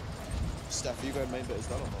 Steph, you go main bit, is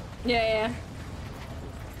that or not? Yeah.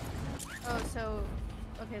 Oh, so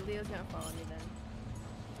okay, Leo's gonna follow me then.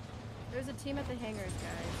 There's a team at the hangars,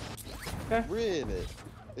 guys. Really?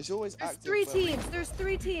 It's always There's active. three but- teams. There's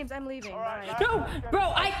 3 teams. I'm leaving. Alright, Bye. No, bro,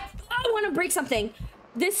 I want to break something.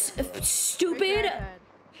 This Break stupid. your iPad.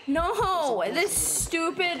 No, this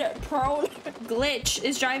stupid prone glitch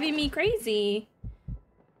is driving me crazy.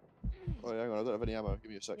 Oh, hang on, I don't have any ammo.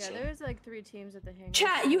 Give me a sec. Yeah, sir. there's like 3 teams at the hangars.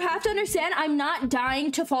 Chat, you have to understand, I'm not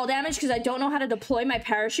dying to fall damage because I don't know how to deploy my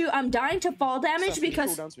parachute. I'm dying to fall damage Steph, can you cool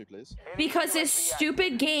because down to me, please? this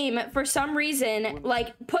stupid game, for some reason,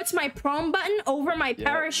 like puts my prone button over my Yeah,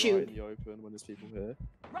 parachute. right in the open when there's people here.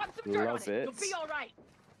 Rub some dirt on Love it. You'll it. be all right.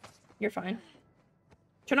 You're fine.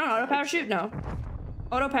 Turn on auto parachute? No.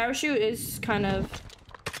 Auto parachute is kind of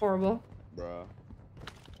horrible. Bruh.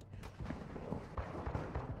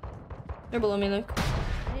 They're below me, Luke.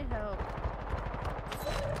 I need help.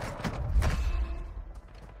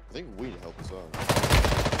 I think we need help as well.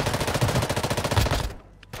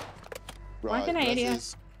 Why Right, can I res hit you?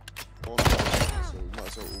 is on res, so we might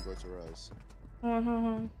as well all go to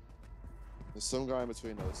res. There's some guy in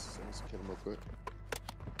between us, so let's kill him real quick.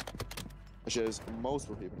 Actually, there's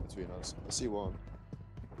multiple people in between us. I see one.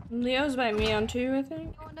 Leo's by me on 2, I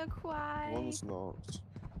think. I wanna cry. One's knocked.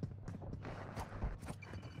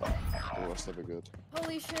 Oh, that's never good.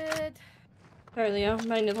 Holy shit. Sorry, Leo.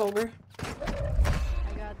 Might need the holder. I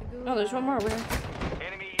got the goo. Oh, there's one more over here.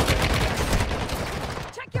 Enemy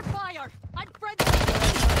Check your fire. I'm friendly.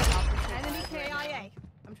 Enemy KIA.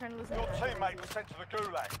 I'm trying to listen. Your to teammate was sent to the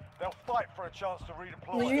gulag. They'll fight for a chance to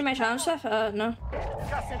redeploy. Did you read my challenge stuff? No.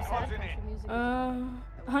 Gas is closing in. music.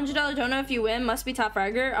 $100 donut if you win. Must be top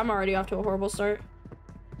fragger. I'm already off to a horrible start.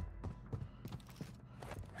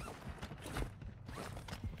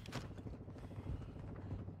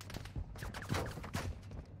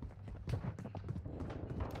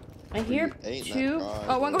 I hear Who ain't that 2. guy,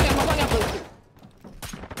 Oh, one bro? going up, one going up,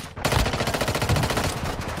 Luke.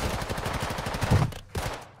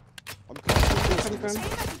 I'm coming Come from. Aim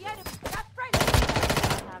at the enemy. Not friendly.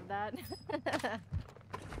 I have that.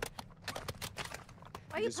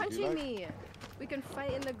 Why are you Is it punching gulag? me? We can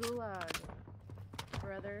fight in the gulag,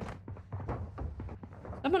 brother.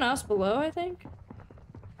 Someone else below, I think.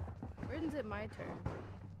 When's it my turn?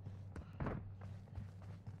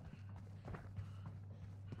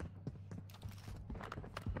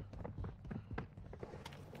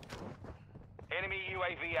 Enemy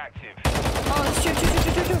UAV active. Oh, it's two.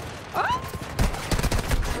 Oh!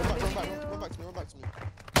 Run back to me.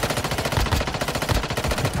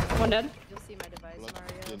 One dead. You'll see my device, Blood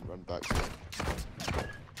Mario. didn't run back to me.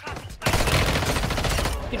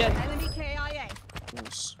 You dead. Enemy KIA.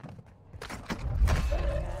 Nice.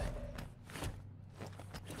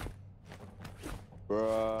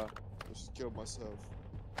 Bruh, I just killed myself.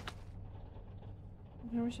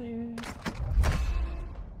 Never saw you.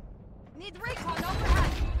 Need recon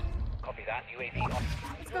overhead. Copy that. UAV on.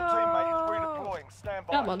 Let's Your teammate is go. redeploying. Stand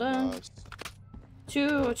by. Yeah, well done. Nice.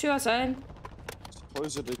 Two outside.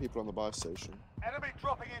 Supposedly people on the buy station. Enemy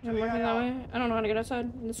dropping into I'm the working that AO. way. I don't know how to get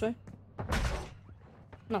outside. This way.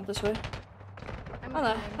 Not this way. I'm How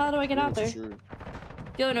the fine. hell do I get out there? True.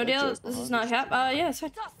 Deal or no Like deal? just This is behind not us. cap. Yeah, it's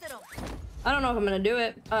fine. Dusted 'em. I don't know if I'm gonna do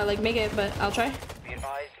it. Like make it, but I'll try. Be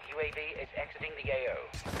advised, UAV is exiting the AO.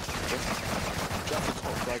 Jack the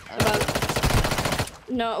top flag and About-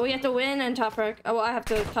 No, we have to win and top rack. Oh, well, I have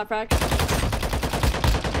to top rack. He's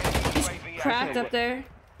UAV cracked active. up there.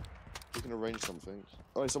 we can arrange something.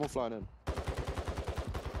 Oh, is someone flying in?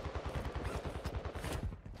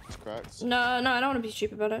 It's cracked. No, I don't want to be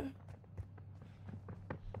cheap about it.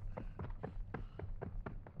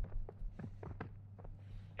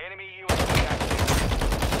 Enemy UAV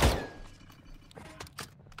active.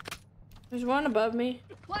 There's one above me.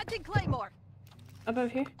 Planting Claymore.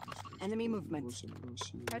 Above here. Enemy movement.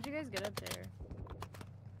 How'd you guys get up there?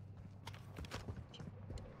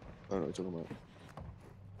 I don't know what you're talking about.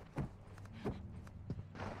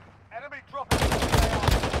 Enemy dropping into the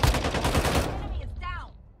Enemy is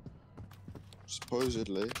down.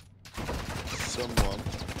 Supposedly, someone.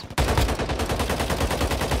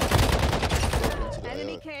 broke into the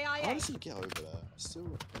Enemy AO. How KIA. does he get over there?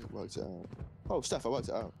 Still haven't worked it out. Oh, Steph, I worked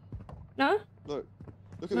it out. No? Look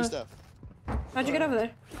at No. me, Steph. How'd you get over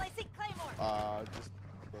there? Placing Claymore. I'm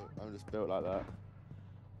just built like that.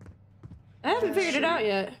 I haven't figured it out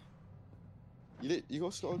yet. You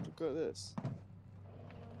also got to go at this.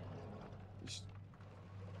 You should-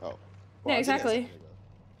 Oh. Yeah, I did it a exactly. second ago.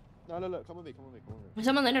 No, look, come with me. There's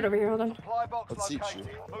someone landed over here. Hold on. Supply box I'll teach located.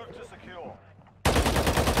 you. Move to secure.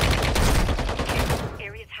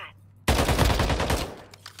 Area's hot.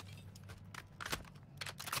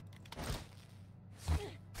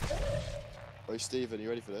 Hey, Steven, you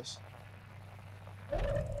ready for this?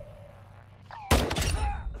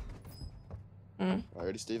 Mm. Alright,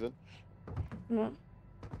 ready, Steven? Come on.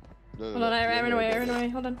 No, Hold on, I ran you're away. ready.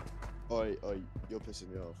 Hold on. Oi, you're pissing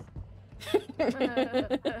me off.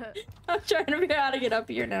 I'm trying to figure out how to get up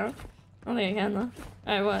here now. I don't think I can though.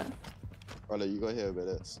 Alright, what? Right, look, you gotta hear a bit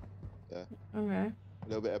of this. Okay. A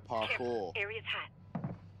little bit of parkour. Area's hot.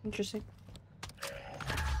 Interesting.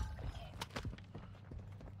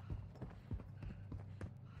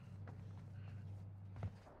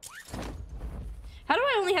 How do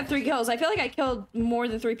I only have 3 kills? I feel like I killed more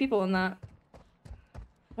than 3 people in that.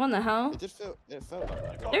 What in the hell? It felt like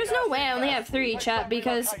that. There's no way I only have 3, chat,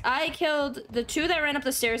 because I killed the 2 that ran up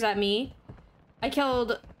the stairs at me. I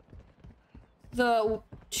killed the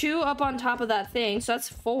 2 up on top of that thing, so that's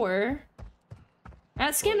 4. I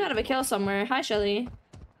got scammed out of a kill somewhere. Hi, Shelly.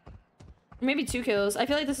 Or maybe 2 kills. I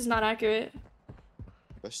feel like this is not accurate.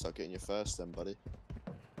 Best start getting your first then, buddy.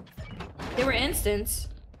 They were instants.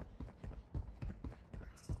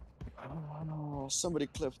 Oh no, somebody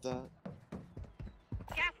clipped that.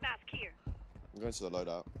 Gas mask here. I'm going to the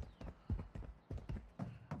loadout.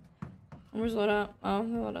 Where's loadout? Oh,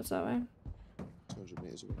 the loadout's that way. 200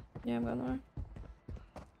 meters away. Yeah, I'm going that way.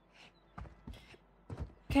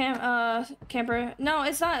 Camper. No,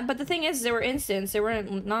 it's not. But the thing is, they were instants. They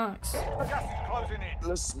weren't knocks. Gas is closing in.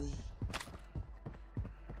 Bless me.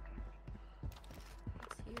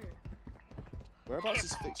 It's here. Whereabouts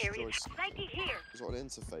is fixed Area's joystick? hot. Sighty here. Is it on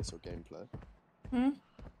interface or gameplay? Hmm?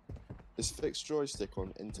 Is fixed joystick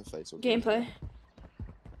on interface or Gameplay.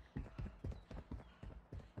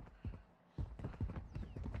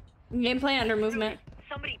 Gameplay under movement.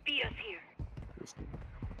 Somebody beat us here.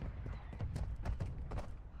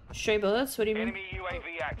 Stray bullets? What do you mean? Enemy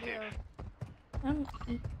UAV active.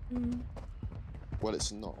 Mm, Well,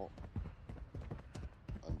 it's not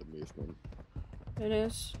under movement. it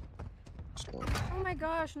is. It's not. Oh my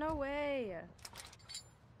gosh, no way.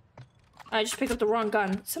 I just picked up the wrong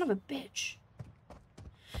gun. Son of a bitch.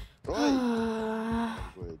 Right. Yeah,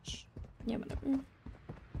 Language. whatever.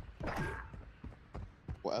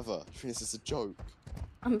 Whatever. This is a joke.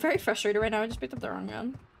 I'm very frustrated right now. I just picked up the wrong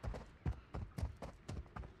gun.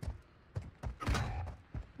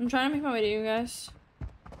 I'm trying to make my way to you guys.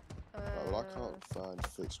 Right, well, I can't find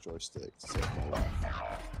fixed joystick to save my life.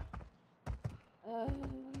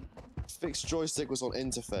 Fixed joystick was on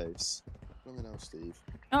interface. Nothing else, Steve.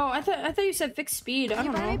 Oh, I thought you said fixed speed. I Can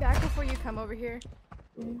you don't buy me know. back before you come over here?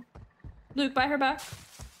 Luke, buy her back.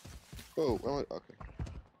 Oh, well, okay.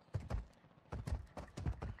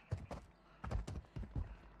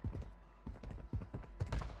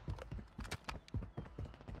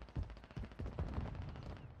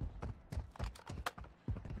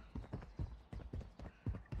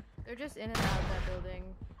 They're just in and out of that building.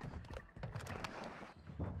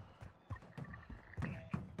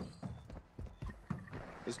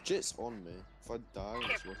 There's jits on me. If I die,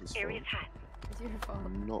 it's what his fault. It's your fault.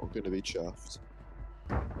 I'm not gonna be chuffed.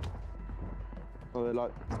 Oh, they're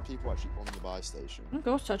like there's people actually on the buy station. I'm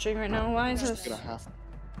ghost touching right now. Why is I'm this?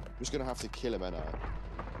 just gonna have to kill him, ain't I?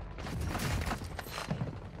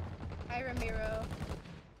 Hi, Ramiro.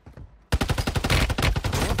 I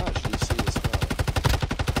can't actually see this guy.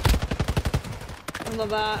 I love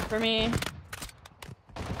that for me.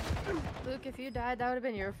 Luke, if you died, that would have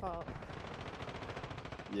been your fault.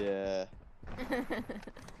 Yeah.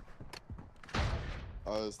 I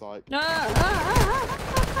was like, he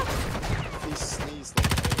sneezed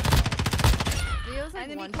like Leo's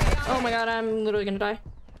like one. Oh my god, I'm literally gonna die.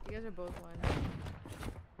 You guys are both one.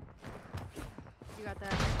 You got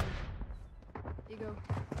that. You go.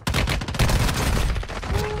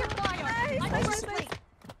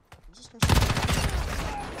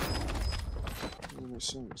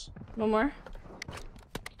 One more.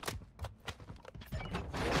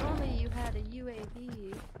 If only you had a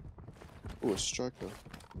UAV. oh, a striker.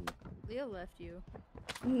 Leo left you.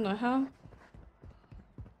 What the hell?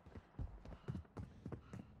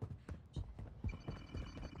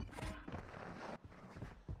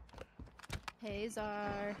 Hey,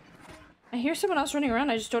 Czar. I hear someone else running around.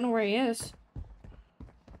 I just don't know where he is.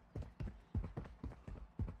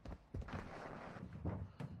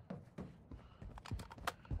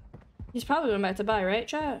 He's probably went back to buy, right,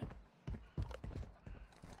 chat?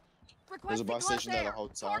 There's a buy station there the whole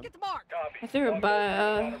time. Target mark. I threw a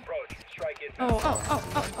buy.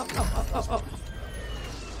 Oh.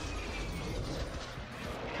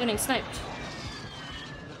 Getting sniped.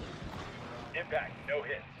 Impact, no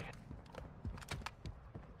hit.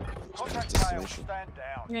 Contact failed. Destination. Stand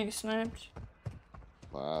down. I'm getting sniped.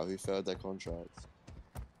 Wow, who failed their contract?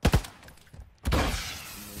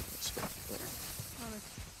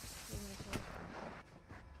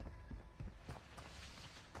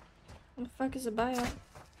 What the fuck is a buyout?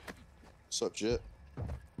 What's up, Jit?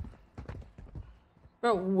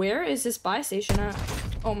 Bro, where is this buy station at?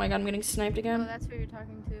 Oh my god, I'm getting sniped Oh, again. that's who you're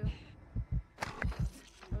talking to.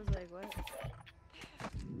 I was like, what?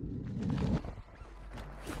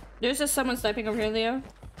 There's just someone sniping over here, Leo.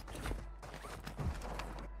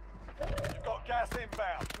 You've got gas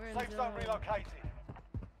inbound. We're in Safe zone zone. relocated.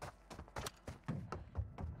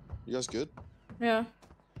 You guys good? Yeah.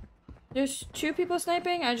 There's two people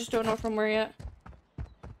sniping. I just don't know from where yet.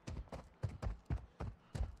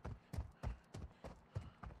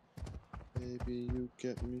 Baby, you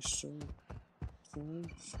get me so.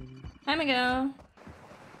 Hi, Miguel.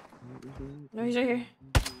 No, he's right here.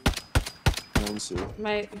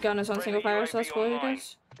 My gun is on single fire, so that's cool, you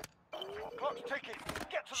guys. Clock's ticking.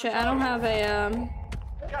 Get to the Shit, I don't zone. have a,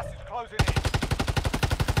 Gas is closing in.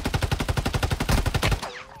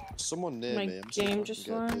 Someone near My me. I'm seeing if I game can just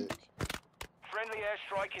get a won. pic. Friendly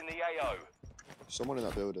airstrike in the AO. Someone in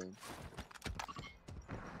that building.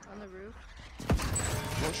 On the roof?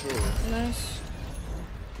 Not sure. Nice.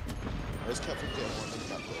 I just kept forgetting one in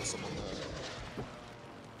that or someone there.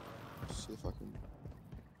 See if I can.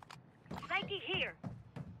 Safety here.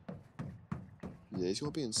 Yeah, he's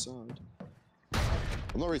gotta be inside.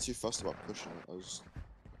 I'm not really too fussed about pushing it. I was.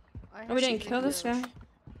 Oh, we didn't kill this guy.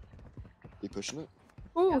 You pushing it?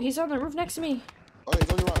 Ooh, he's on the roof next to me. Oh, he's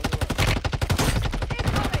on your right. On your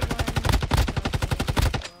right.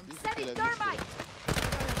 You can kill him, you can kill him. Thermite.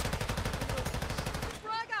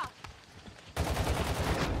 Frag out.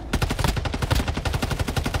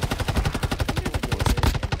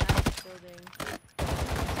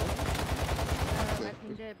 I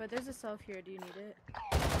pinged it, but there's a self here. Do you need it?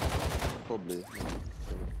 Probably.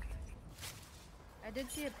 I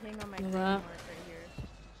did see a ping on my Love green that. mark right here.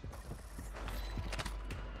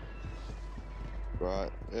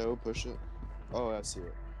 Right. Yeah, we'll push it. Oh, I see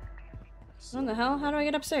it. What the hell? How do I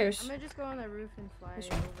get I'm upstairs? gonna just go on the roof and fly This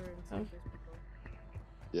over one. and see Oh. if there's people.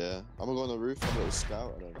 Yeah, I'm gonna go on the roof. I'm a little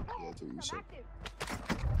scout. I don't know. Yeah, do what you said. It's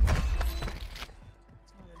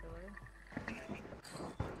on the door.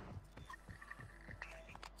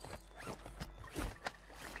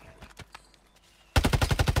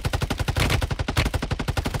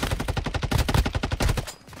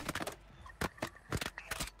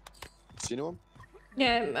 See anyone?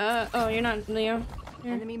 Yeah, oh, you're not Leo.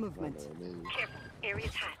 Here. Enemy movement.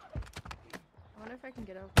 Area's hot. I wonder if I can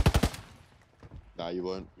get over. Nah, you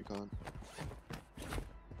won't. You can't.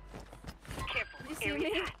 Careful. You see Area's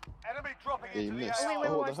me? hot. Enemy dropping Yeah, you into the missed. Oh wait, AO. wait,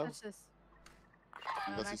 Oh, watch the hell? this.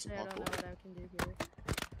 You gotta see some Actually, I don't know parkour. what I can do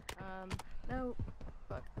here. No.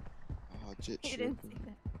 Fuck. Oh, jit You shit. didn't see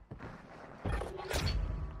that.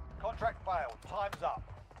 Contract failed. Time's up.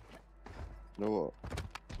 You know what?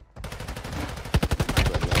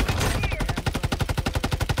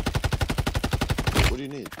 What do you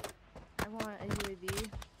need? I want a UAV,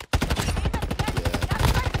 Yeah.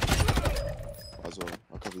 Might as well.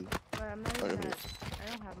 I'll cover you. but I'm not Right even. over I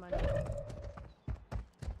don't have money.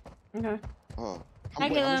 Okay. Oh. Hi,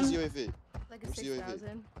 Wait, how much is Caleb. UAV? Like a What's UAV?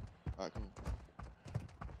 6,000. Alright, come on.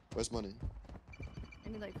 Where's money? I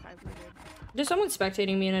need like 500. There's someone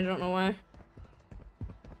spectating me and I don't know why.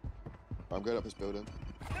 I'm going up this building.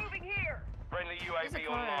 Moving here. Friendly There's a UAV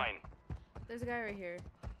car. online. There's a guy right here.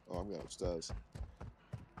 Oh, I'm going upstairs.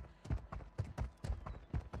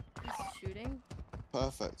 He's shooting.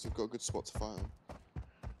 Perfect. We've got a good spot to fight him.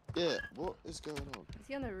 Yeah. What is going on? Is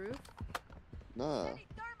he on the roof? Nah. Oh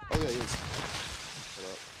yeah, he is.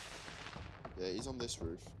 Hold up. Yeah, he's on this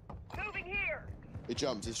roof. Moving here. He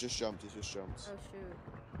jumped. He's just jumped. He's just jumped. Oh shoot.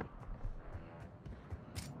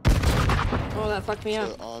 Oh, that fucked me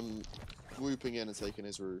up. So I'm swooping in and taking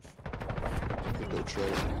his roof. Good little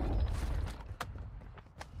trade.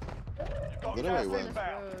 You've got Don't know where gas he went.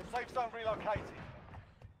 inbound. Road. Safe zone relocated.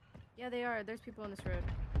 Yeah, they are. There's people on this road.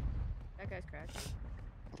 That guy's crashed.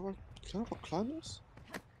 How do I? Can I climb this?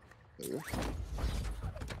 There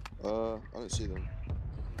we go. I don't see them.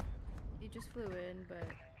 He just flew in, but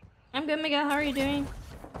I'm good, Miguel. How are you doing?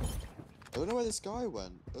 I don't know where this guy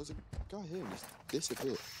went. There was a guy here and he's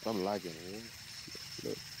disappeared. I'm lagging.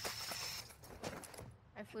 Look.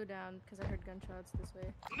 I flew down because I heard gunshots this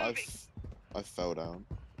way. I fell down.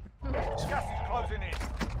 Gas is closing in.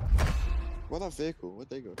 Where that vehicle? Where'd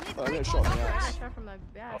they go? Oh, I got shot in the I ass. shot from my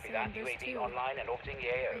back. Copy that. There's UAV two online and orbiting the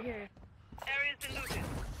AO. right here. Area's diluted.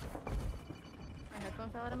 My headphone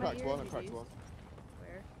fell out of I my cracked ear. one. I GG's. cracked one.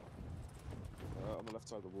 Where? On the left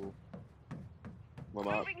side of the wall. My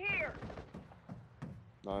mark. Moving here.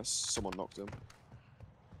 Nice. Someone knocked him.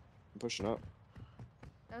 I'm pushing up.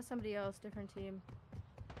 That was somebody else, different team.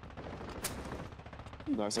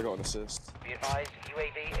 Nice. I got an assist. Be advised,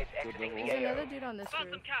 UAV is exiting the There's another AO. dude on this Found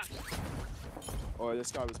roof. some cash. Oh,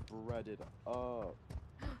 this guy was breaded. Oh,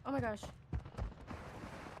 Oh my gosh.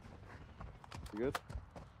 you good?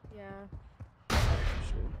 Yeah.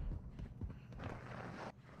 Sure.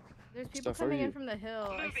 There's people Steph, where are coming in you? from the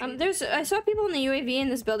hill. I see. I saw people in the UAV in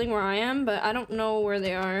this building where I am, but I don't know where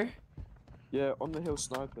they are. Yeah, on the hill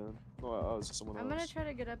sniping. Not at us, someone I'm gonna else. try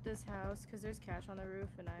to get up this house because there's cash on the roof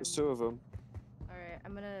and I'm. There's two of them. Alright,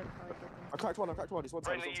 I'm gonna probably get them. I cracked one. I cracked one. He's one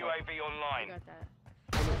time. Friendly He's one time. UAV I online. got that.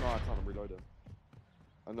 Oh, no, I can't. I'm reloading.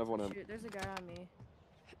 Another one in. Shoot, there's a guy on me.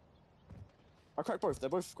 I cracked both. They're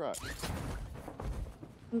both cracked.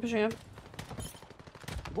 I'm pushing up.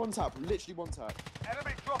 One tap. Literally one tap.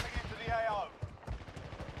 Enemy dropping into the AO.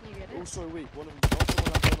 Can you get it? All so weak. One of them.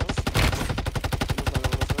 Someone landed on us. Someone's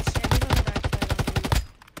landed on us. Yeah, he's on the backside on the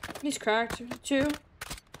roof. He's cracked. Two.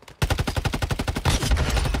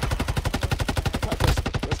 Crack,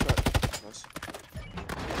 let's crack. Nice.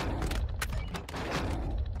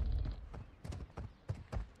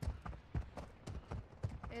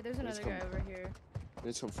 Hey, there's another guy over here. We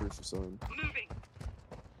need to come through for some. Moving.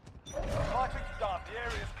 Fighting's done. The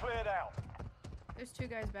area's cleared out. There's two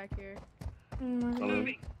guys back here.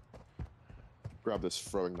 Moving. Grab this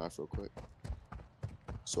throwing knife real quick.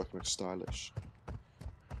 So I can look stylish.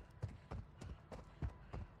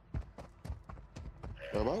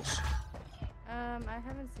 Whereabouts? I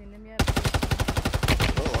haven't seen them yet.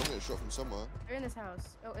 Oh, I'm getting shot from somewhere. They're in this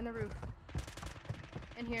house. Oh, in the roof.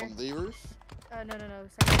 In here. On the roof? No.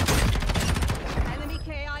 Second. Enemy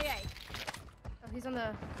KIA. Oh, he's on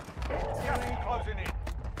the Gas stairway. is closing in.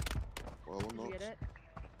 Well, one Did you get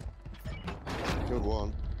knocked. it? Killed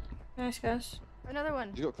one. Nice, guys. Another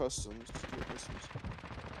one. You got customs. You got customs.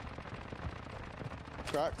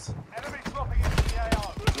 Cracked. Enemy dropping into the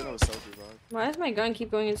AO. You don't have a selfie bag. Why does my gun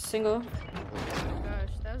keep going into single? Oh gosh,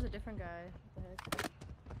 that was a different guy. What the heck?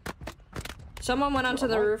 Someone went onto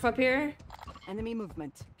the roof up here. Enemy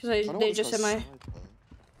movement. Because I don't they want just hit this my... guy's sniper.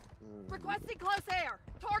 Requesting close air.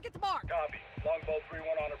 Target marked. Copy. Longbow 3-1 on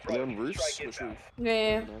Are they approach. on roofs? Strike Which inbound. roof?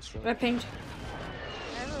 Yeah. Nice try. I pinged.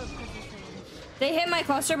 I have a position. They hit my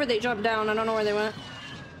cluster, but they jumped down. I don't know where they went.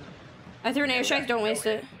 I threw an airstrike. Don't waste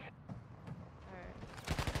it. Alright.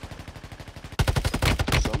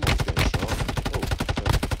 Someone's getting shot. Oh,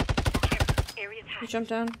 okay. You jump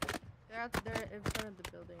down. They're in front of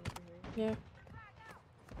the building over here. Yeah.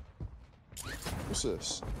 What's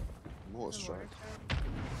this? Mortar The strike. mortar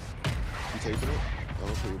You taking it? I'll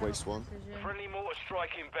put your waste one. precision. Friendly mortar strike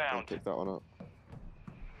I'll inbound. pick that one up.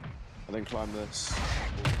 And then climb this.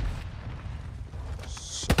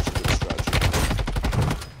 Such a good strategy.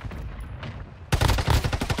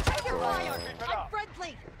 Take your fire! Keep it I'm up.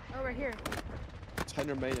 friendly! Oh, we're here. 10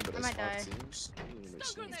 remaining, but there's might 5 die. teams.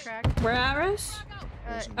 He's cracked. Where at, Rose? Uh,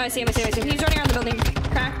 Oh, I see him, I see him, I see him. He's running around the building.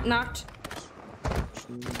 Cracked, knocked. Take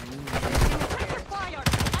your fire!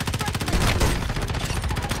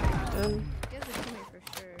 he has a teammate for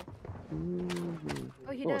sure.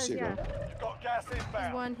 Oh, he Oh, I does, see a yeah. guy. You've got gas He's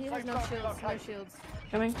inbound. one. He has Safe no zone shields. No relocated. shields.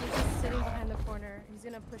 Coming. He's just sitting behind the corner. He's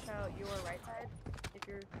gonna push out your right side. If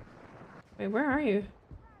you're. Wait, where are you?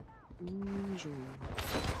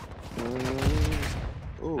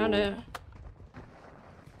 Oh. Found it.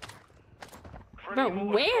 Friendly Bro,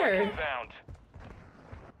 mortar where? strike inbound.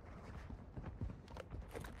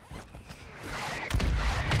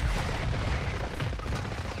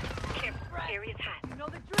 Area's hot. You know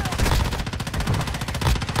the drill.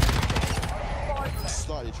 I'm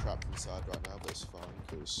slightly trapped inside right now, but it's fine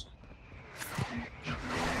because.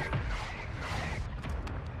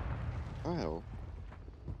 Oh hell.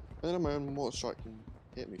 I don't know, my own mortar strike can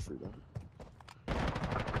hit me through that.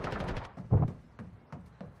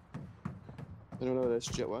 I don't know where this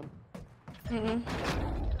jet went. Mm-mm.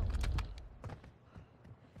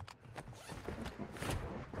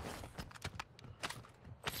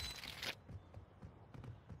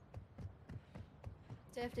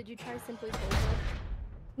 Steph, did you try Simply Soldier?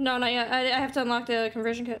 No, not yet. I have to unlock the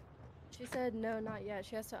conversion kit. She said no, not yet.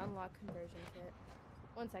 She has to unlock conversion kit.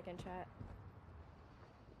 1 second, chat.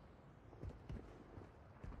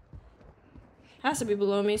 Has to be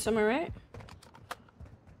below me somewhere, right?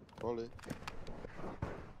 Probably.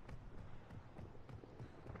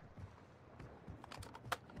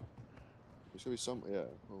 There should be some, yeah.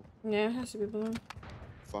 Well, Yeah, it has to be below.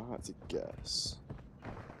 if I had to guess,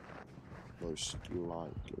 most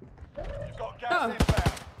likely. You've got gas Oh. inbound.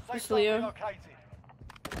 Safe It's zone Leo. relocated.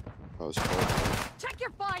 That was cool. Check your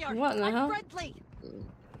fire! What in the I'm hell? friendly!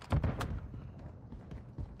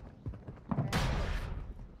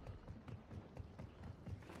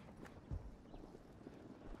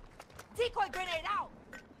 Decoy grenade out.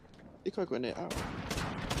 Eco grenade out.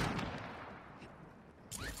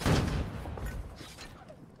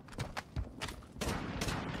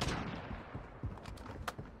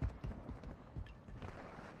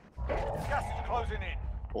 Gas is closing in.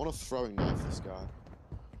 I want a throwing knife this guy.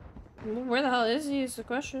 Where the hell is he? Is the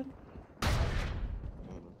question. I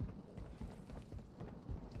don't know.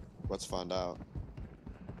 Let's find out.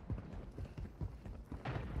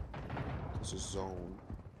 This is zone.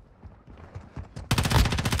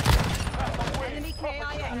 Enemy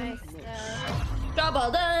KIA! Nice. Job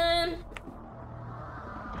well done.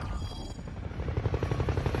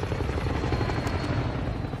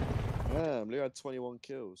 Damn, Leo had 21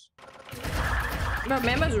 kills. Bro,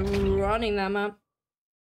 Mama's running that map.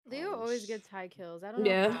 Leo always gets high kills. I don't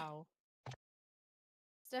Yeah. know how.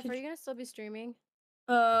 Steph, are you gonna still be streaming?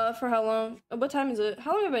 For how long? What time is it?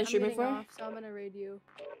 How long have I been I'm streaming getting for? off, so I'm gonna raid you.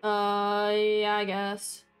 Yeah, I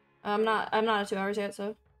guess. I'm not at 2 hours yet,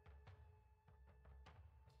 so.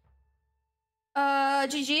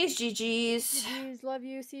 GG's. GG's, love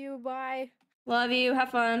you, see you, bye. Love you, have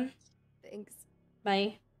fun. Thanks.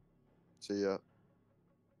 Bye. See ya.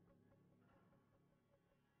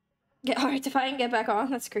 Get hard to find, get back on.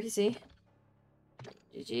 That's crazy.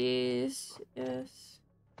 GG's. Yes.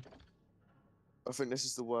 I think this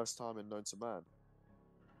is the worst time in known to man.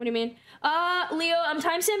 What do you mean? Leo, I'm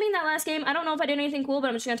timestamping that last game. I don't know if I did anything cool, but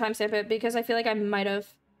I'm just gonna timestamp it because I feel like I might have.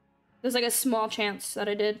 There's like a small chance that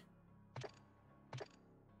I did.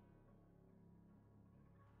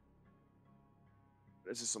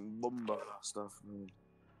 This is some lumber stuff.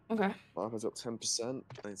 Okay. Marker's up 10%.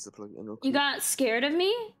 I need to plug it in real quick. You got scared of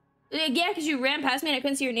me? Yeah, because you ran past me and I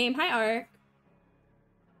couldn't see your name. Hi, Ark.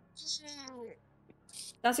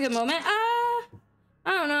 That's a good moment. I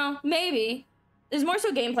don't know. Maybe. There's more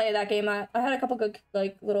so gameplay of that game. I had a couple good,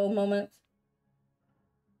 like, little moments.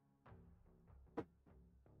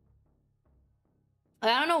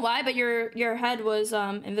 I don't know why, but your head was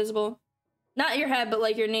invisible. Not your head, but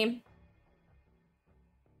like your name.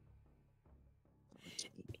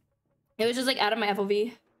 It was just like out of my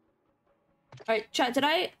FOV. Alright, chat, did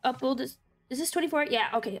I upload this? Is this 24? Yeah,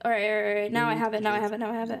 okay. Alright. Now I have it. Now I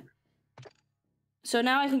have it. So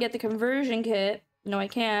now I can get the conversion kit. No, I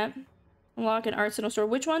can't. Unlock an arsenal store.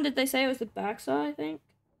 Which one did they say? It was the backsaw, I think.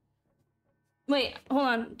 Wait, hold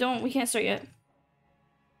on. We can't start yet.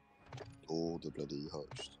 all the bloody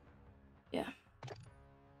host. Yeah.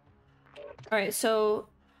 All right, so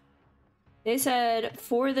they said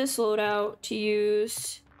for this loadout to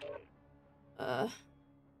use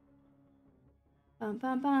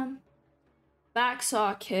back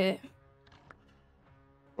socket.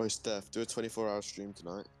 Oh, Steph, do a 24-hour stream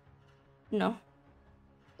tonight. No.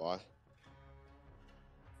 Why?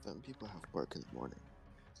 Certain people have work in the morning.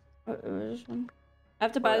 I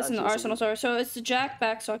have to buy this in the actually, Arsenal store. So it's the jack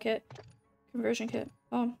back socket conversion kit.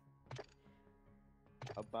 Oh.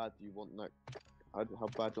 How bad do you want that? How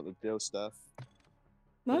bad do you want the deal, Steph?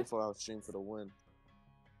 What? 24-hour stream for the win.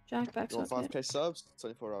 Jack back You want socket. 5k subs?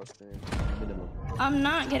 24-hour stream minimum. I'm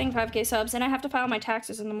not getting 5k subs, and I have to file my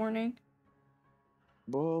taxes in the morning.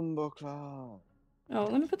 Bombocla. Oh,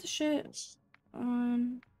 let me put the shit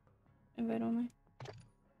on invite only.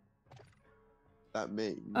 That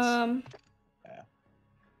means.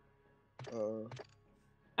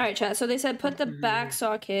 Alright, chat. So they said put the back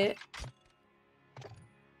socket.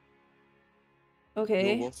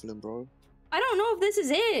 Okay. You're waffling, bro. I don't know if this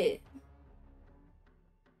is it.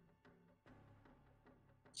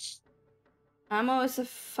 Ammo is a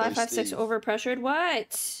 5.56 overpressured.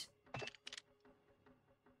 What?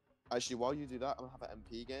 Actually, while you do that, I'm gonna have an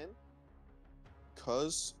MP game.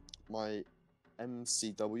 Cause my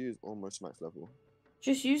MCW is almost max level.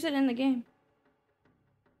 Just use it in the game.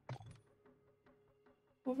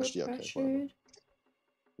 Actually, okay, Overpressured.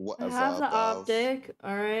 Whatever. I have the bruv. optic.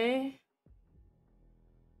 Alright.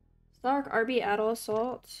 Stark RB Adult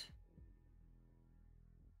Assault.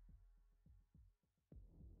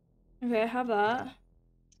 Okay, I have that.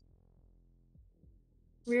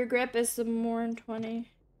 Rear grip is the more than 20.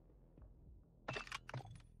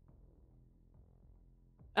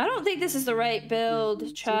 I don't think this is the right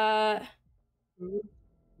build, chat. Give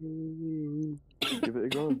it a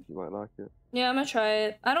go. You might like it. Yeah, I'm gonna try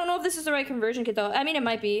it. I don't know if this is the right conversion kit though. I mean, it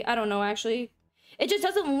might be. I don't know actually. It just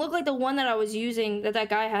doesn't look like the one that I was using that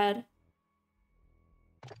guy had.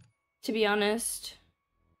 To be honest.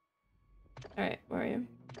 Alright, where are you?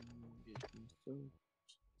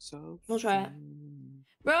 We'll try it.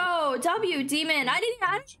 Bro, W, Demon. I didn't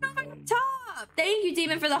know if I could top. Thank you,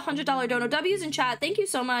 Demon, for the $100 dono. W's in chat. Thank you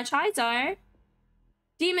so much. Hi, Zar.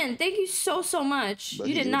 Demon, thank you so much. But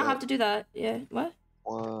you did do not that. have to do that. Yeah, what?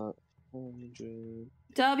 100.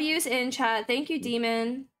 W's in chat. Thank you,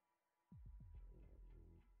 Demon.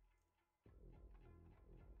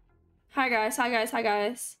 Hi, guys. Hi, guys. Hi,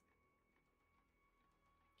 guys.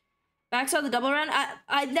 Backsaw the double run.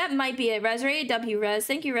 That might be it. Res Raid. W Res.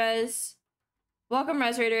 Thank you, Res. Welcome,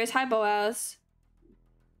 Res Raiders. Hi, Boaz.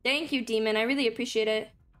 Thank you, Demon. I really appreciate it.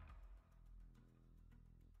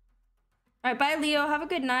 Alright, bye, Leo. Have a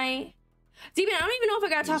good night. Demon, I don't even know if I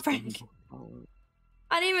got top rank.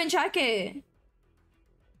 I didn't even check it.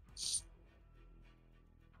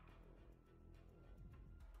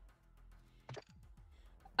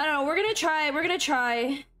 I don't know. We're gonna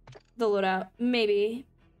try the loadout. Maybe.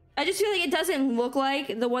 I just feel like it doesn't look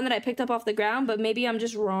like the one that I picked up off the ground, but maybe I'm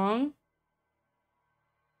just wrong.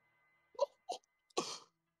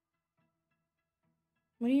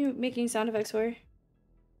 What are you making sound effects for?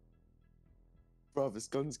 Bro, this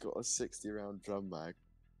gun's got a 60-round drum mag.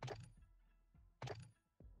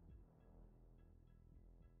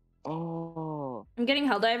 Oh. I'm getting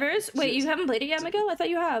Helldivers. Wait, you haven't played it yet, Miguel? I thought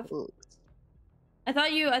you have. I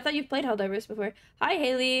thought you've played Helldivers before. Hi,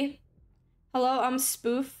 Haley. Hello, I'm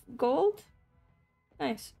Spoof Gold.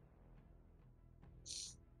 Nice.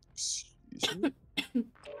 Excuse me?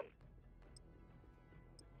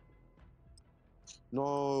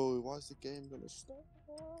 No, why is the game gonna stop?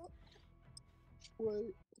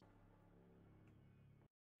 Wait.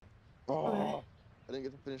 Oh, I didn't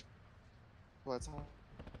get to finish my time.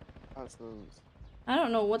 I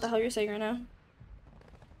don't know what the hell you're saying right now.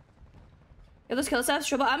 Get those kill stats,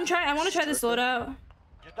 triple. I want to try this loadout.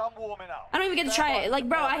 You're done warming up. I don't even get to try it. Like,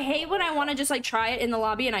 bro, I hate when I want to just like try it in the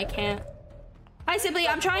lobby and I can't. Hi, Simply.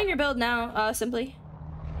 I'm trying your build now. Simply.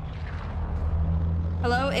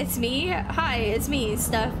 Hello, it's me. Hi, it's me,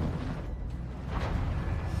 Steph.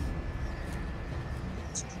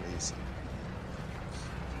 It's crazy.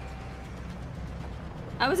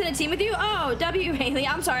 I was in a team with you? Oh, W, Haley.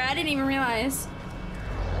 I'm sorry. I didn't even realize.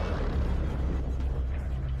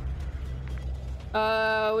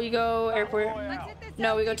 We go airport.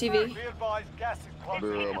 No, we go TV. Be advised, gas is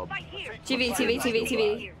closing.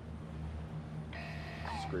 TV.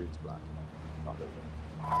 Screen's black. Not there.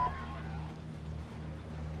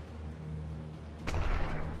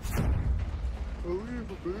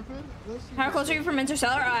 How close are you from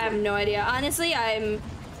Interstellar? I have no idea. Honestly, I'm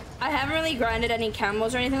I haven't really grinded any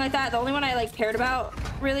camos or anything like that. The only one I like cared about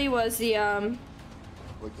really was the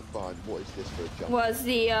Like define what is this for a jump? was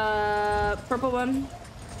the purple one.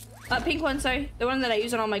 Pink one, sorry. The one that I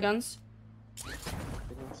use on all my guns. I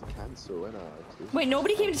think I have to cancel, innit? Wait,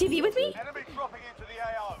 nobody came to TV with me? Enemy dropping into the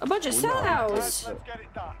AO. A bunch of sellouts. Let's get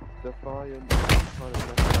it done. Define trying to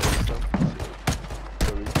mess up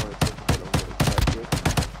so we trying to take a bit on what expected.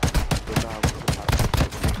 But now I'm gonna have to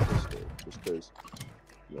twist it just because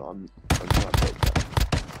you know I'm trying to take that.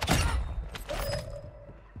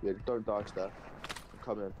 Yeah, don't dodge that.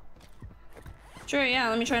 Come in. Sure, yeah,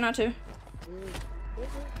 let me try not to.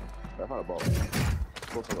 I found a ball. Of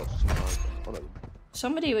course I got some time. Oh no.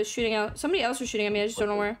 Somebody was shooting out. Somebody else was shooting at me. I just don't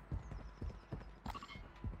know where.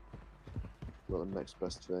 Got the next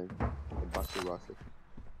best thing. A battle rifle.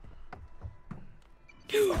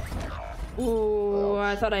 Ooh,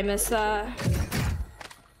 I thought I missed that.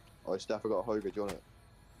 Oh, it's definitely got a Hoga, do you want it?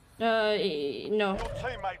 No. Your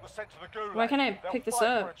teammate was sent to the gulag. Why can't I They'll pick this fight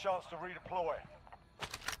up? for a chance to redeploy.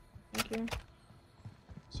 Thank you.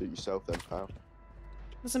 Suit yourself then, pal.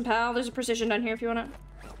 Listen, pal, there's a precision down here if you want it.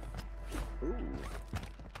 Ooh.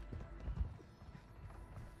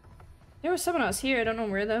 There was someone else here. I don't know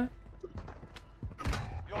where though.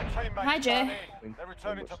 Your teammates Hi, Jay. done in. They're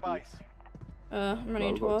returning to base. I'm running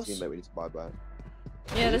into Well, walls. teammate we need to buy back.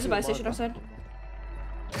 Yeah, there's a buy station outside.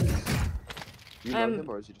 You know him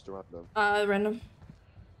or is he just a random? Random.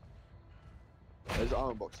 There's an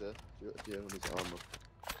armor box here. Do you have his armor?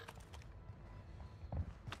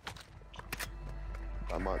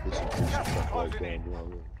 That might be some cool stuff like that.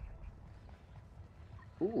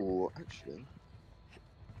 Ooh, actually.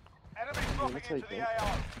 Enemy dropping take into the it.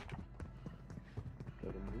 AO.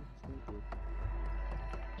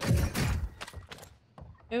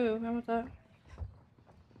 Ooh, how about that?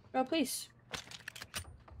 Oh, please.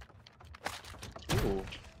 Ooh.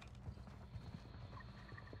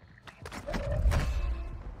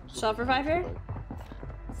 Self-revive here?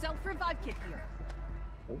 Self-revive kit here.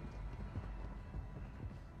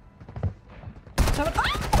 Someone.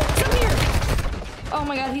 Ah! Someone here! Oh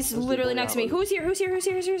my god, he's literally next to me. Who's here? Who's here? Who's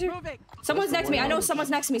here? Who's here? Who's here? Moving. Someone's next to me. I know someone's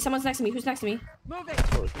next to me. Someone's next to me. Who's next to me? Moving.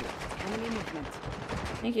 Enemy movement.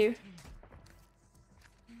 Thank you.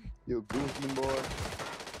 You a goofy boy.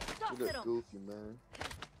 Stop You look fiddle. goofy, man.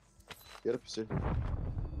 Get a position.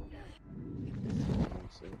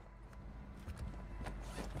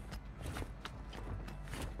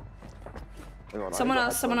 Hang on, Someone I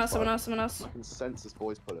else, someone else, someone else, someone else. I can sense this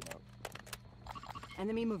voice pulling out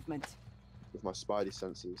Enemy movement. with my spidey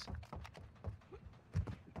senses.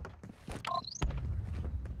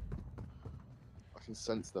 I can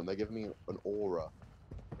sense them. They give me an aura of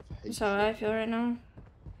hate. That's how I feel right now.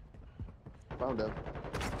 Found him.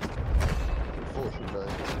 Unfortunately.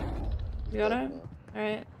 he's You got dead it? now.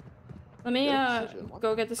 Alright. Let me, Get a precision. Why-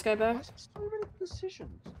 go get this guy Why back. is there so many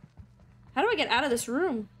positions? How do I get out of this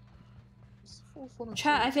room? It's the fourth one I've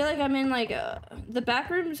Chat, I seen. feel like I'm in, like, the back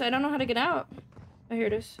rooms. I don't know how to get out. Oh, here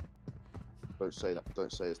it is. Don't say that.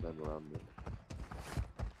 Don't say his name around me.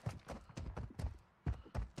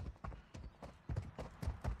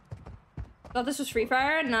 Thought this was Free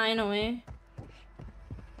Fire? Nah, no way.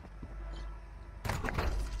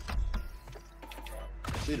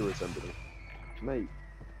 See the resemblance. Mate.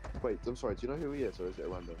 Wait, I'm sorry, do you know who he is, or is it a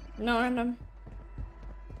random? No, random.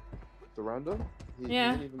 It's a random? He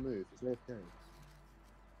Yeah. didn't even move. He's AFK.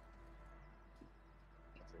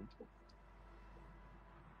 I think.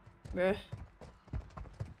 Bruh.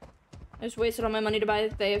 I just wasted all my money to buy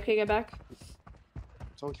the AFK guy back. I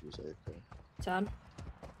told you he was AFK. Sad.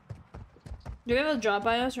 Do we have a drop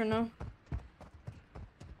by us or no?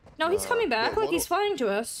 No, he's coming back. no, Like, he's flying to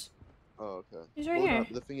us. Oh, okay. He's right No, here.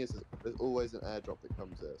 but the thing is, there's always an airdrop that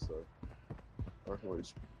comes there, so I reckon we'll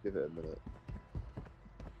just give it a minute.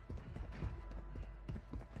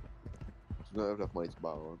 We don't have enough money to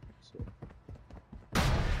buy one, so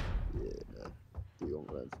yeah, do you want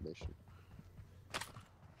that information?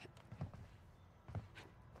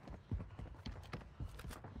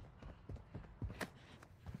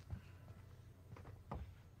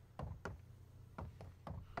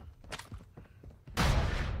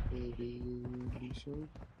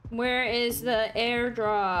 Where is the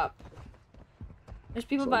airdrop? There's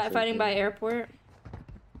people Sorry, fighting thinking. by airport.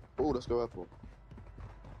 Oh, let's go airport.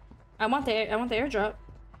 I want the airdrop.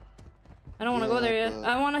 I don't want to go Yeah, there yet. but-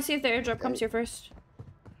 I want to see if the airdrop comes here first.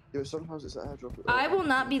 Yeah, but sometimes it's an airdrop. I will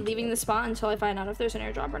not be leaving the spot until I find out if there's an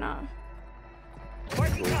airdrop or not.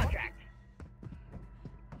 Working contract.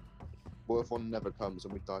 What if one never comes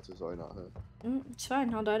and we die to zone out here? It's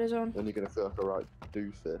fine. I'll die to zone. Then you're gonna feel like a right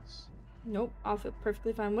doofus. Nope. I'll feel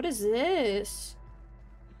perfectly fine. What is this?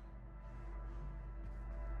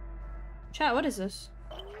 Chat, what is this?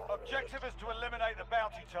 Objective is to eliminate the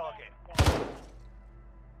bounty target.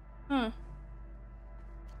 Huh.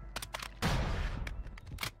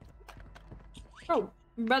 Oh,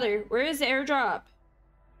 brother, where is the airdrop?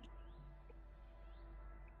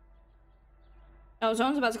 Oh,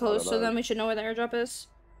 zone's about to close, so then we should know where the airdrop is.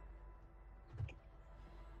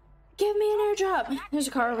 Give me an airdrop! There's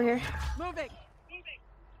a car over here. Moving.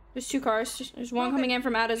 There's two cars. There's one coming in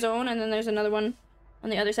from out of zone, and then there's another one on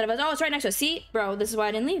the other side of us. Oh, it's right next to us. See? Bro, this is why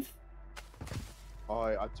I didn't leave. Oh,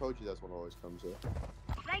 I told you that's one always comes here.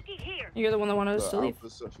 Safety here. You're the one that wanted us to leave.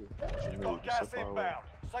 Such a You've move, got gas so far away. inbound.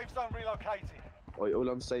 Safe zone relocated. Wait, all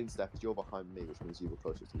I'm saying, Steph, is you're behind me, which means you were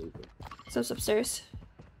closer to leaving. So it's upstairs.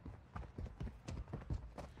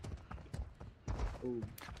 Ooh.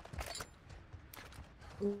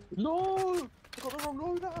 No! I got the wrong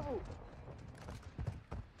load out!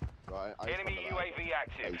 Right, I Enemy UAV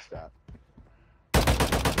active. ASAP.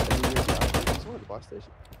 Enemy UAV active. It's one at the buy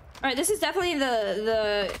station. Alright, this is definitely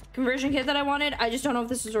the conversion kit that I wanted. I just don't know if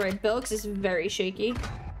this is the right build because it's very shaky.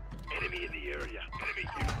 Enemy in the area. Enemy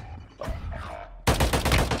here.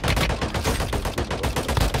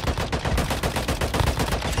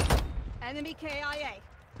 Enemy KIA.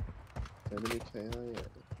 Enemy KIA.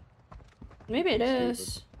 Maybe it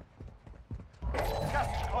is.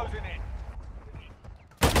 Gas is closing in.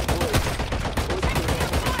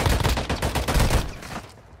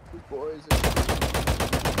 Boys.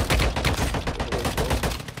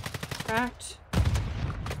 Cracked.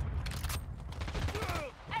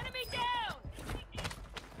 Enemy down!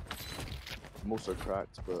 I'm also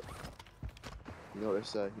cracked, but you know what they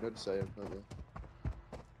say. You know what they say, don't you?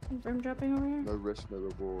 Confirm dropping over here. No risk, no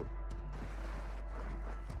reward.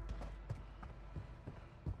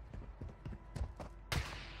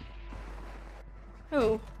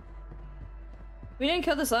 Oh. We didn't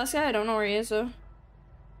kill this last guy. I don't know where he is though.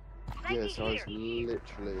 Yeah, so I was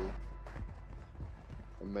literally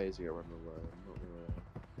amazing at running away. I'm not gonna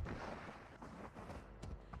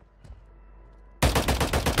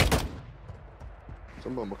lie.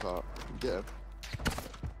 Someone my car. Get him.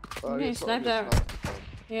 Oh, Okay, yeah, sniped yeah, out.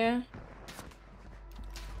 Yeah.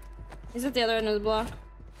 He's at the other end of the block.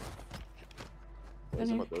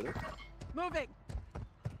 Is Mhm. my building? Moving.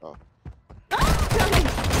 Oh,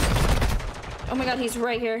 Oh my god, he's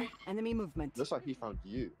right here. Enemy movement. looks like he found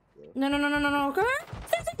you. Yeah. No, no, no, no, no, no. Come on.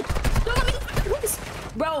 Don't let me lose.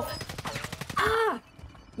 Bro. Ah.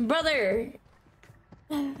 Brother.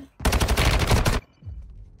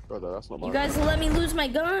 Brother, that's not my. You guys let me lose my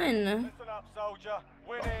gun. Listen up, soldier.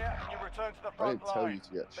 Win here and you return to the I front didn't tell line. you to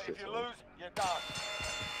get But shit. if you lose, you're done.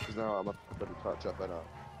 Because now I'm a bloody catch up and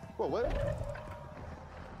Whoa, where?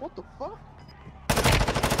 What the fuck?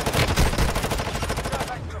 Go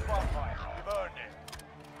back to the front line. You've earned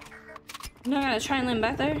it. No, I gotta try and land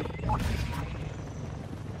back there.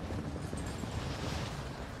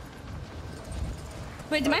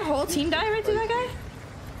 Wait, did my whole team die right to that guy?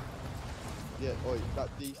 Yeah, oi, that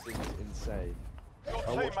D thing is insane. Your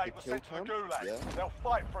I watched the teammate was kill sent to the cam, gulag. yeah. They'll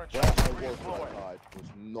fight for a Where chance I to was when redeploy. I died was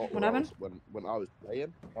not What where I happened? was when I was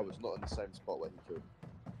playing. I was not in the same spot where he killed me.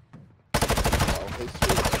 His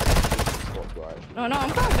spot, right? No, no, I'm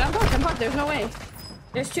fucked. I'm fucked. I'm fucked. There's no way.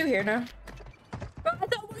 There's two here now. Bro, I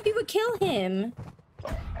thought one of you would kill him.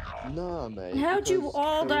 Nah, mate. How'd you because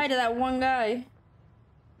all there die was- to that one guy?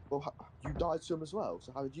 Well, you died to him as well.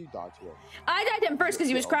 So how did you die to him? I died to him first because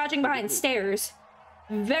he was crouching behind stairs.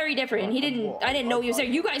 Very different. He didn't. I didn't know he was there.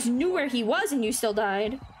 You guys knew where he was, and you still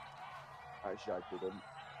died. Actually, I didn't.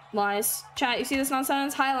 Lies. Chat. You see this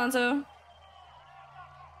nonsense? Hi, Alonso.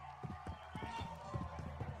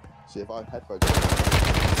 See, if I had headphones,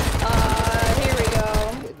 Here we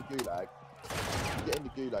go. get in the gulag. You get in the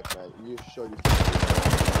gulag, mate, and you show your.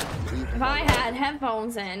 If I had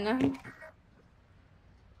headphones in.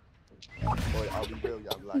 Boy, I'll be real,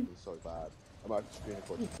 yeah, I'm lagging so bad. I'm out of screen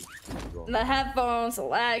recording. The headphones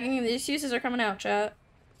lagging. The excuses are coming out, chat.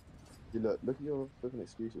 You look at your fucking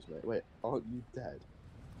excuses, mate. Wait, aren't you dead?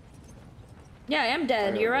 Yeah, I am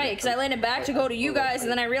dead. You're right. Because I landed back to go to you guys,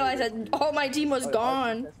 and then I realized that all my team was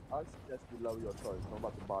gone. I suggest you lower your tone. I'm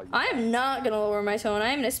about to buy you. I am not gonna lower my tone. I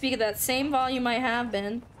am gonna speak at that same volume I have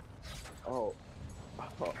been. Oh.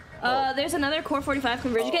 There's another Core 45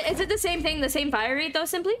 conversion kit. Is it the same thing, the same fire rate though,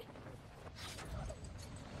 simply?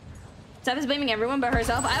 Steph is blaming everyone but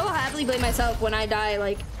herself. I will happily blame myself when I die.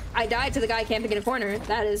 Like, I died to the guy camping in a corner.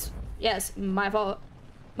 That is, yes, my fault.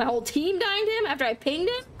 My whole team dying to him after I pinged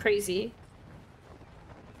him? Crazy.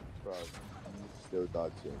 Bro, you still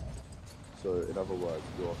died to him. So, in other words,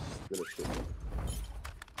 you're still a shit.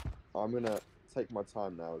 I'm gonna take my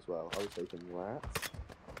time now as well. I was taking that.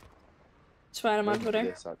 It's fine, I'm on Maybe Twitter.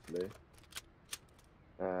 This, actually.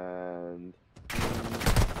 And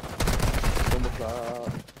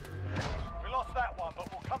We lost that one,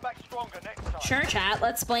 but we'll come back stronger next time. Sure, chat.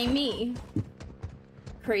 Let's blame me.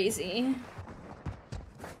 Crazy.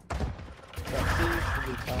 that seems to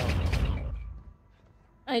be tough.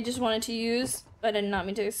 I just wanted to use. I did not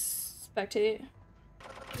mean to spectate.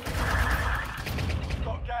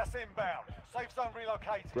 Got gas inbound. Safe zone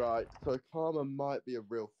relocated. Right, so karma might be a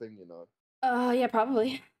real thing, you know. Yeah,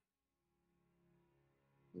 probably.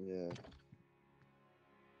 Yeah.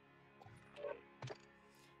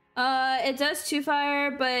 It does two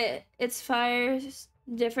fire, but its fire's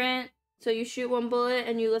different. So you shoot one bullet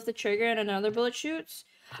and you lift the trigger and another bullet shoots.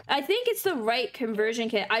 I think it's the right conversion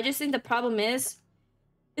kit. I just think the problem is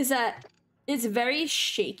that it's very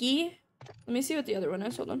shaky. Let me see what the other one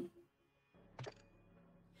is. Hold on.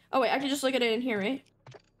 Oh wait, I can just look at it in here, right?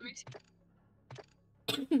 Let me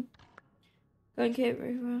see. Gun kit.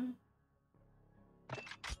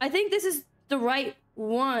 I think this is the right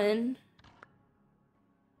one.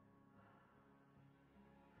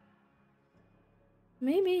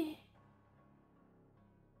 Maybe.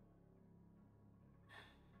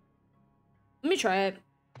 Let me try it.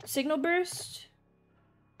 Signal burst.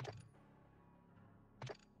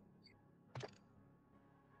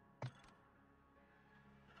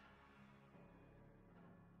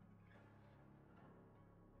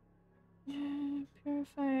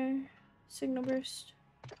 Purifier. Signal burst.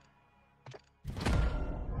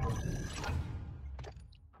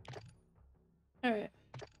 Alright.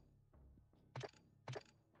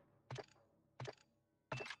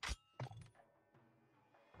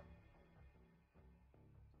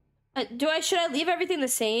 Should I leave everything the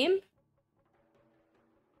same?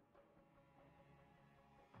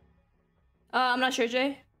 I'm not sure,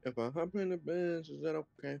 Jay. If I hop in the bench, is that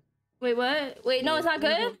okay? Wait, what? Wait, no, it's not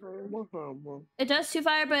good? It does two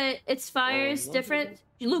fire, but its fire's different.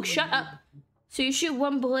 Luke, shut up. So you shoot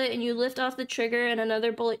one bullet and you lift off the trigger and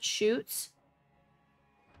another bullet shoots.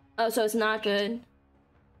 Oh, so it's not good.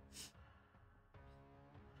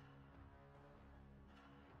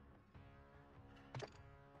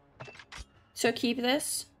 So keep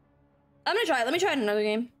this. I'm gonna try it. Let me try it in another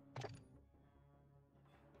game.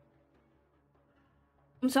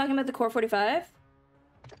 I'm talking about the Core 45.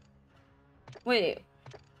 Wait.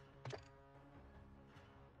 What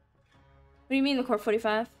do you mean the Core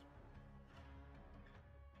 45?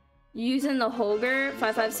 Using the Holger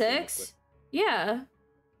 556? Yeah.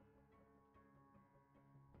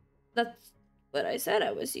 That's what I said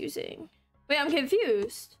I was using. Wait, I'm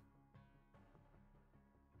confused.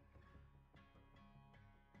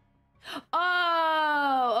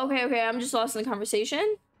 Oh, okay. I'm just lost in the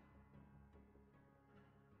conversation.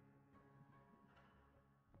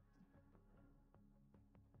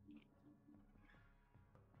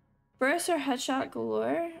 Burst or headshot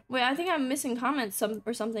galore? Wait, I think I'm missing comments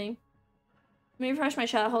or something. Let me refresh my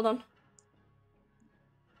chat. Hold on.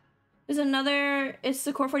 There's another. It's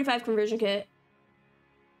the Core 45 conversion kit.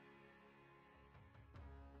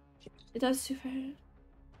 It does too far.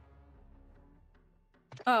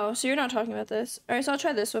 Oh, so you're not talking about this. Alright, so I'll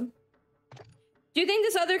try this one. Do you think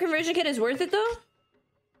this other conversion kit is worth it though?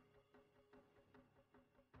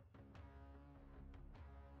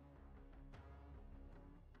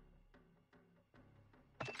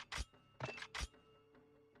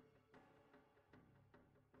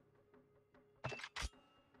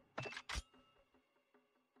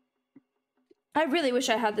 I really wish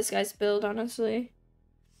I had this guy's build, honestly.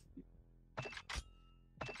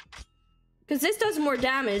 Because this does more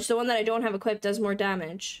damage. The one that I don't have equipped does more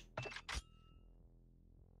damage.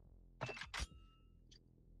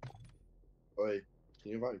 Oi,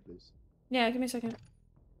 can you invite me, please? Yeah, give me a second.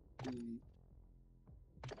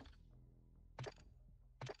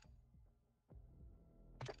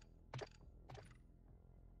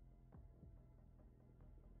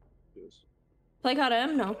 Yes. Play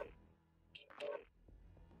CODM? No.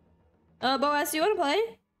 Boaz, do you want to play?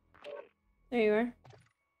 There you are.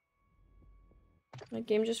 My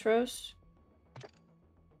game just froze.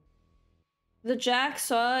 The Jack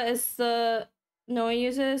Saw is the no one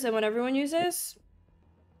uses and what everyone uses.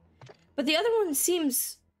 But the other one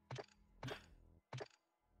seems...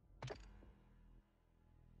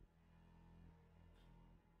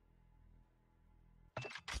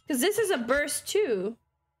 Because this is a burst too.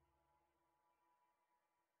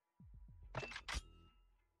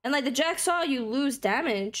 And like the Jack Saw, you lose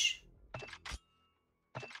damage.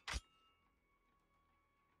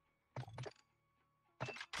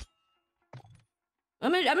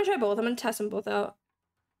 I'm gonna try both. I'm gonna test them both out.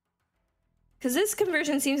 Cause this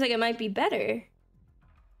conversion seems like it might be better.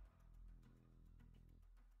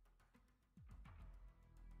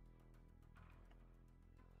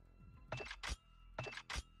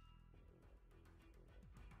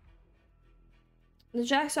 The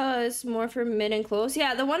Jacksaw is more for mid and close.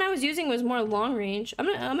 Yeah, the one I was using was more long range. I'm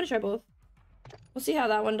gonna try both. We'll see how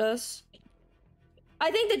that one does. I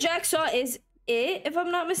think the Jacksaw is it, if I'm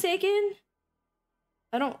not mistaken.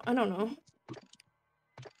 I don't know.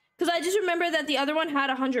 Because I just remember that the other one had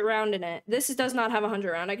 100 round in it. This does not have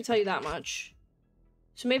 100 round, I can tell you that much.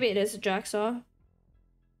 So maybe it is a Jacksaw.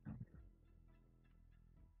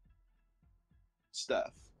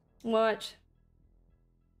 Steph, What?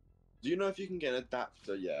 do you know if you can get an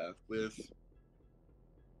adapter, yeah, with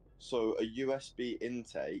so a USB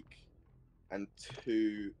intake and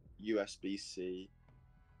 2 USB-C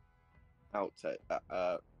outlets?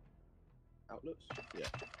 Yeah.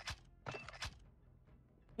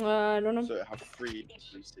 I don't know. So it have 3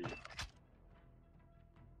 USB-C.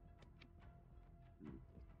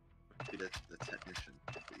 Be the technician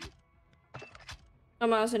for you.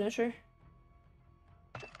 I'm honestly not sure.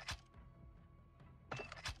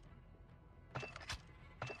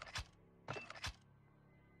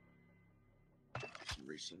 Do some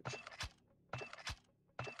research.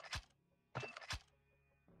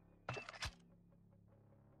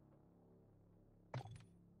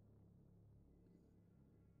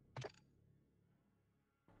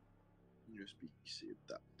 USB-C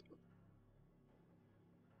adapter.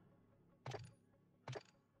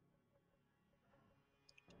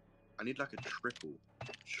 I need like a triple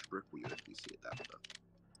USB-C adapter.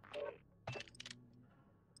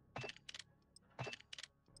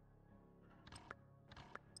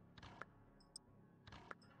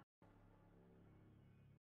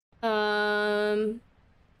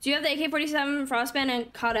 Do you have the AK-47 Frostband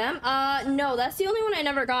and CODM? No, that's the only one I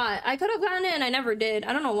never got. I could have gotten it and I never did.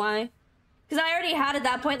 I don't know why. Because I already had at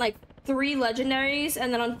that point like 3 legendaries,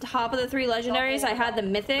 and then on top of the 3 legendaries, I had the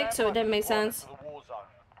mythic, so it didn't make sense.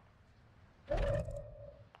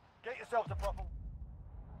 Get yourself to proper.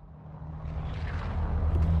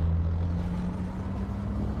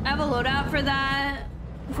 I have a loadout for that,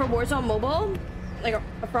 for Warzone Mobile, like a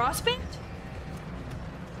Frostband.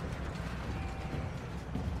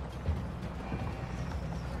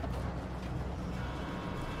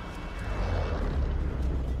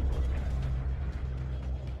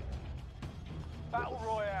 Battle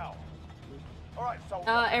Royale. Alright, so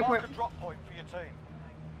airport. mark a drop point for your team.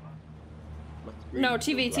 No,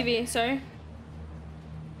 TV, sorry.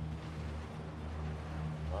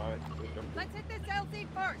 Alright, Let's hit this LZ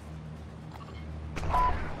first.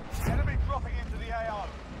 Enemy dropping into the AO.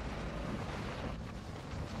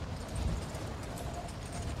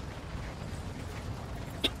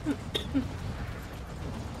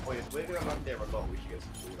 wait, if we're gonna land there a lot, we should get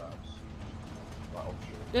some cool outs. Like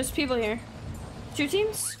optional. There's people here. 2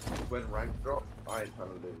 teams? When rank drop, I ain't trying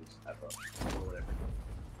to lose ever. Or whatever.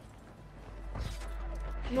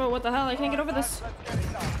 Whoa, what the hell? I can't get over this. Let's get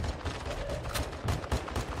it done.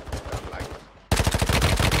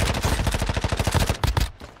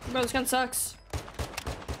 Bro, this gun sucks.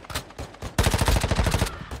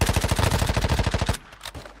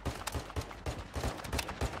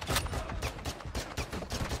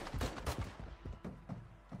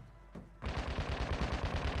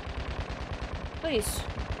 Please.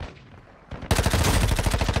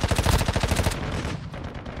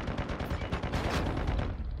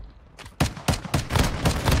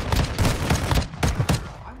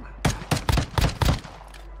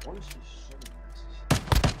 Honestly, so nice.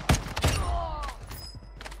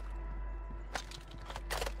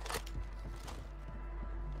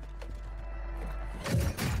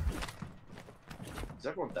 Is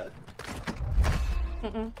everyone dead?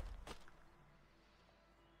 Mm-mm.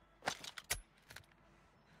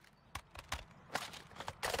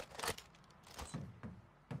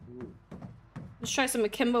 Let's try some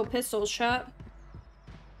akimbo pistols, chat.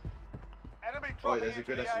 Enemy Oh, dropping there's a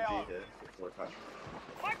into good the AO. SMG here. For attachment.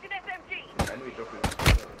 Marked an SMG. Enemy dropping.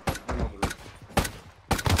 I'm on the roof.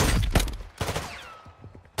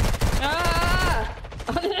 Ah!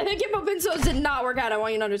 Akimbo pistols did not work out. I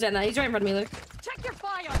want you to understand that. He's right in front of me, Luke. Check your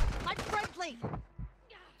fire. I'm friendly.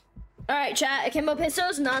 Alright, chat. Akimbo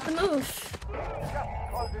pistols, not the move.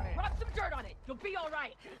 Closing in. Drop some dirt on it. You'll be all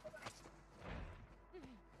right.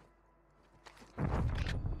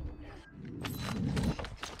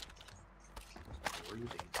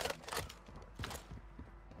 Breathing.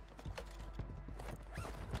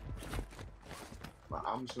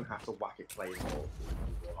 I'm just gonna have to whack a claymore through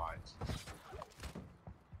the lines.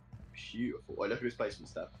 Beautiful. Oh, look at his basement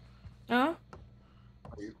step. Oh?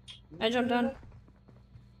 I jumped down.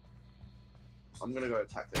 I'm gonna go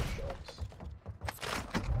attack those shops.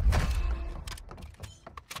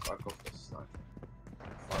 Back off this sniper.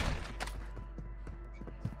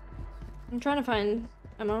 I'm trying to find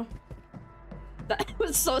ammo. That was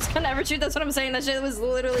the slowest gun to ever shoot. That's what I'm saying. That shit was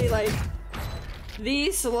literally like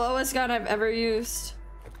the slowest gun I've ever used.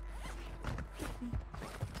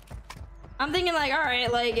 I'm thinking like, all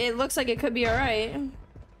right, like it looks like it could be all right.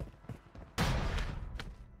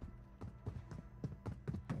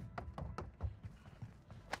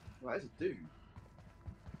 What does it do?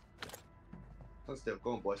 Stand still.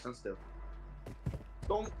 Go on, boy. Stand still.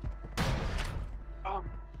 Don't.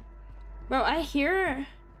 Bro, I hear.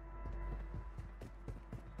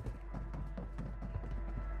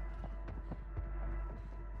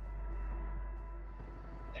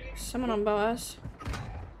 Someone on boss.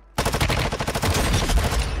 I'm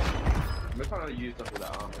trying to use stuff with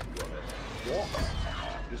that armor, to be honest. What?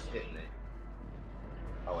 Just hit me.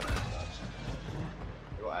 Oh, I know.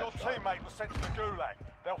 Your teammate was sent to the gulag.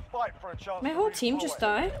 They'll fight for a chance. My whole team just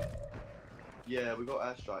died. Yeah, we got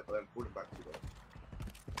airstrike, but then pulled it back to them.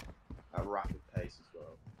 At a rapid pace as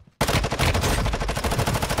well.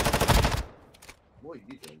 What are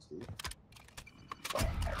you doing, Steve?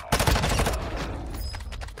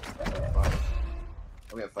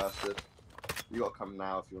 I'm getting faster. You gotta come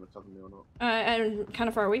now if you want to cover me or not. I'm kind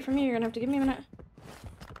of far away from you. You're gonna have to give me a minute.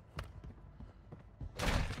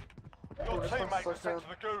 Your teammate was sent to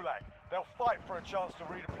the gulag. They'll fight for a chance to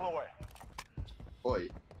redeploy. Boy,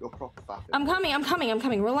 you're proper fapping. I'm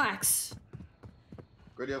coming. Relax.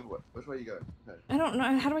 Go the other way. Which way are you going? Okay. I don't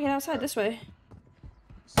know. How do I get outside? This way.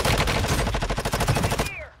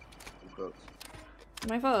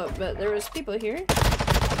 My fault, but there was people here.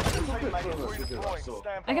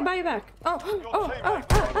 I can buy you back. Oh.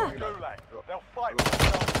 They'll fight for a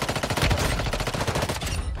chance.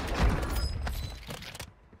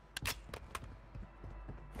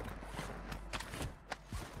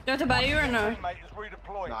 Do I have to buy you or no? Teammate is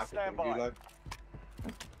redeploying. Nah, Stand you by. low.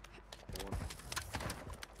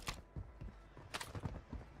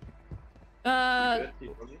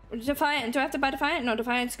 Defiant. Do I have to buy Defiant? No,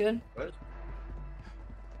 Defiant's good.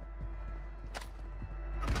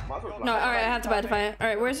 No, alright, I have to buy Defiant.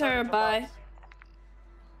 Alright, where's our buy?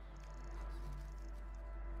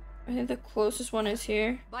 I think the closest one is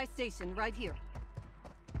here. Buy station right here.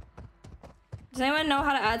 Does anyone know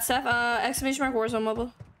how to add stuff? Exclamation mark Warzone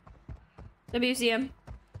Mobile. WCM.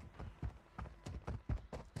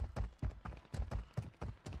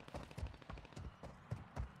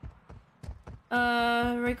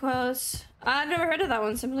 Recoils. I've never heard of that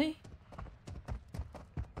one, simply.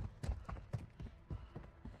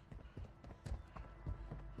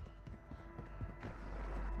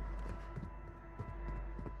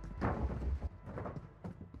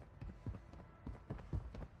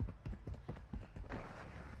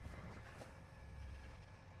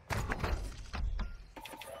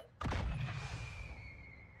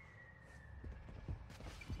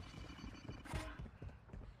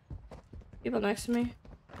 People next to me.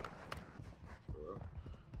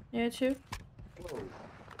 Yeah, too. Whoa.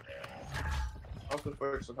 I was gonna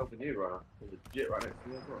focus on helping you, Ryan. There's a jet right next to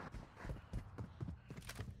me as well.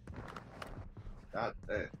 God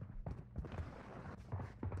damn.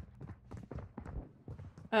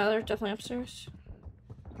 They're definitely upstairs.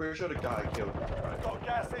 I'm pretty sure the guy killed him. Right? Got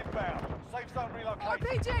gas inbound. Safe zone relocated.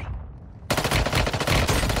 RPG!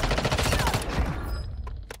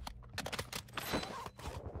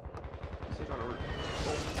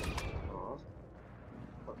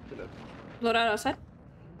 Load out outside.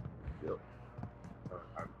 Yep.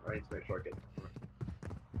 I need to make sure I get.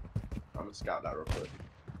 I'm gonna scout that real quick.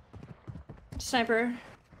 Sniper.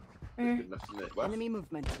 Right here. Enemy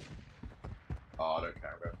movement. Oh, I don't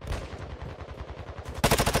care, bro.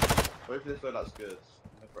 Wait for this way, that's good.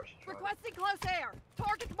 No pressure. Requesting close air.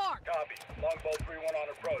 Target marked. Copy. Longbow 3-1 on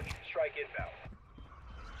approach. Strike inbound.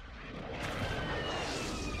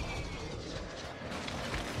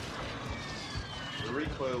 The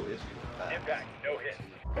recoil is bad. Impact. No hit.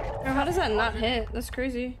 Bro, how does that not hit? That's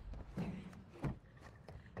crazy.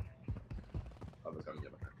 Oh, there's only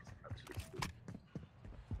other hands. Absolutely.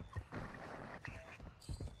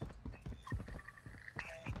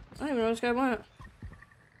 I don't even know what this guy wants.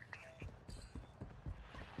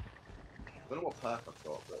 I don't know what perk I've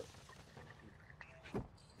got, but.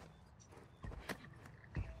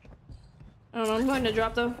 I don't know, I'm going to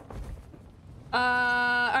drop though.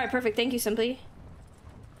 Alright, perfect. Thank you, Simply.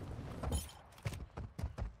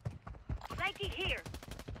 Nike here.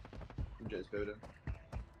 Jet's building.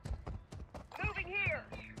 Moving here.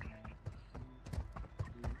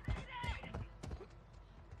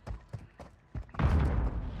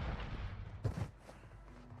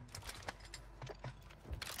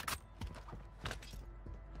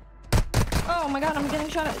 Oh my god, I'm getting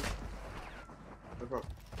shot at. No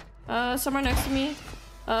problem. Somewhere next to me.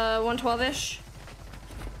 112-ish.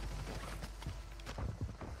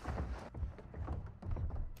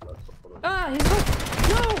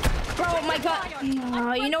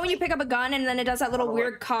 gun. You know when you pick up a gun and then it does that little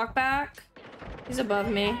weird cock back? He's above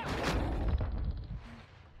me.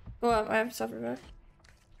 Go up. I have to suffer back.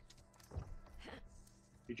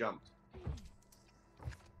 He jumped.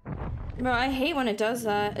 Bro, I hate when it does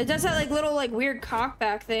that. It does that like little like weird cock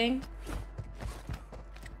back thing.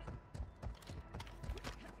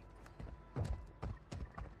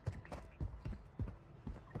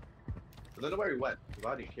 I don't know where he went, because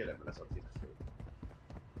I didn't kill him unless I've seen this.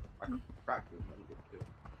 I cracked him and he didn't kill him.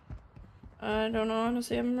 I don't know,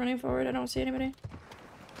 honestly. I'm running forward. I don't see anybody.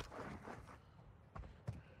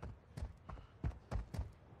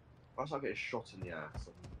 I was like getting shot in the ass.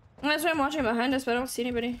 That's why I'm watching behind us, but I don't see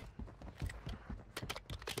anybody.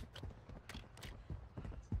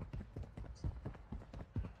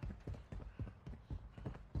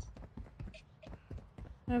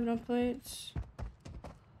 I have no plates.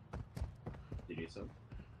 Do you need some?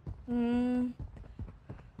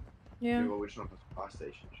 Yeah. Well, we're just not at the fire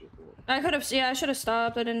station. I could have, yeah, I should have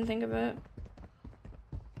stopped. I didn't think of it.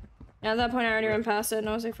 Yeah, at that point I already ran past it and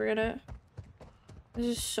I was like, forget it. It's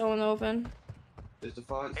just so in the open. There's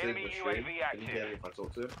Defiance in the stream. Can you hear me if I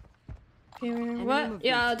talk to him? Okay, what?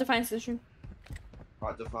 Yeah, Defiance in the stream.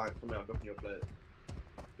 Alright, Defiant, come here, I'm dropping your plate.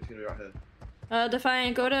 It's gonna be right here.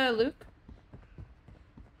 Defiant, go to Luke.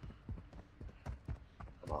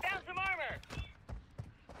 I'm up. Down some armor.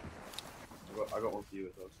 I got one for you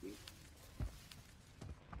as well, Steve.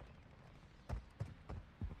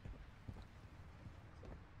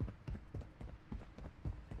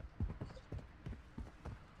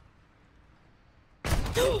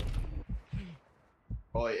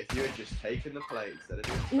 Boy, if you had just taken the plate instead of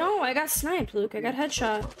doing No, I got sniped, Luke. I got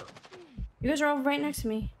headshot. You guys are all right next to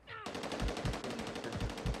me.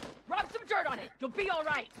 Rub some dirt on it. You'll be all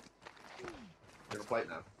right. you have a plate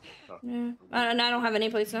now. Oh, Yeah. I don't have any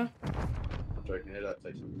plates now. I'm joking, here,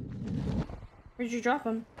 take some. Where'd you drop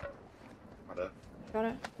them? I don't. Got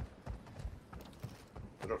it.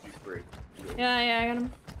 I dropped you 3. Yeah, I got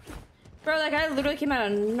them. Bro, that guy literally came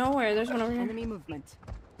out of nowhere. There's one over here. Enemy movement.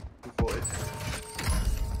 240.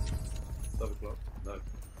 7 o'clock. No,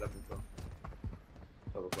 11 o'clock.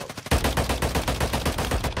 12 o'clock.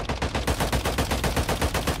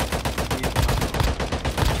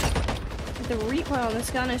 The recoil on this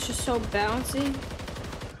gun is just so bouncy.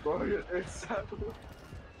 Bro, it's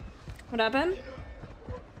What happened?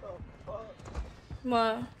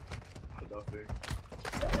 What? nothing.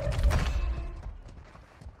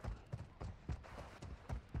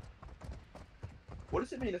 What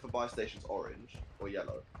does it mean if a buy station's orange or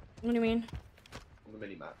yellow What do you mean? on the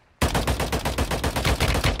mini-map?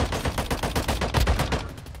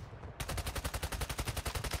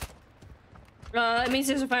 It means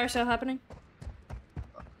there's a fire sale happening.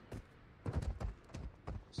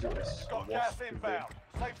 Got gas inbound.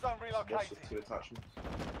 Safe zone relocated. 2 attachments.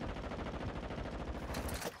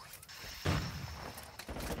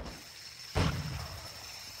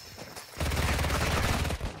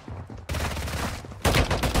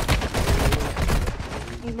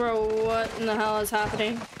 Bro, what in the hell is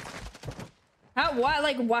happening? How? What?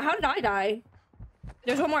 Like, what? How did I die?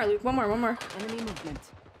 There's one more, Luke. One more. Enemy movement.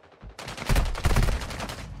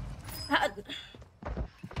 How?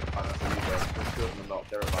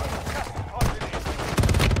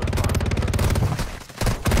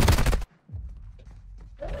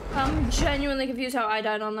 I'm genuinely confused how I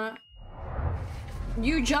died on that.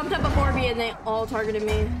 You jumped up before me and they all targeted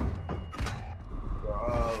me.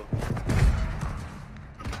 Bro.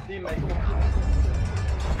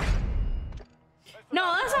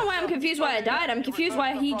 No, that's not why I'm confused why I died. I'm confused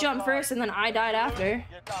why he jumped first and then I died after.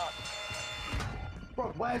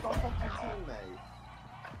 Bro, where's our fucking teammate?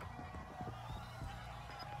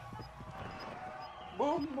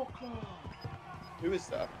 Who is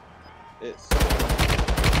that? It's... Go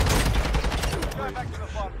back to the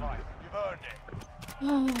front line. You've earned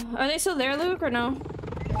it. Are they still there, Luke, or no?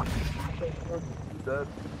 Dead.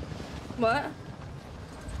 What?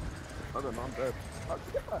 I don't know, I'm dead. How'd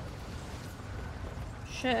you get back?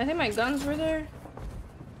 Shit, I think my guns were there.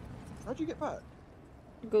 How'd you get back?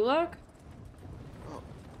 Gulag? Oh.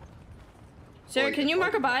 Sarah, Wait, can you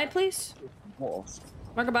mark a buy, please? What?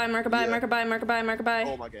 Mark a buy, mark a buy, Yeah. mark a buy, mark a buy, mark a buy.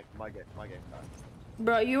 Oh, my game.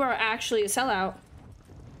 Bro, you are actually a sellout.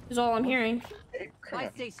 Is all I'm hearing. Buy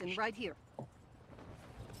station right here.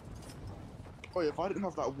 Oh, yeah, if I didn't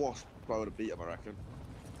have that wasp, I would have beat him, I reckon.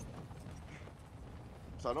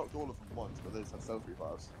 So I knocked all of them once, but they just had self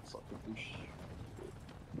revives. Such a douche.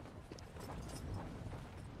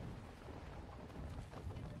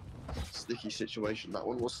 Sticky situation that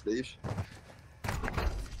one was, Steve.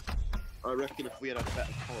 I reckon if we had a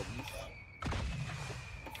better comms,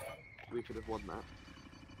 we could have won that.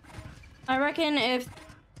 I reckon if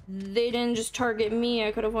they didn't just target me,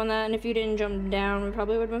 I could have won that, and if you didn't jump down, we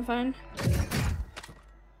probably would have been fine.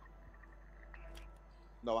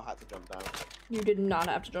 No, I had to jump down. You did not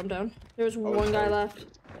have to jump down. There was one guy left.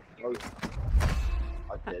 I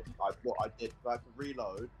did. I did. I had to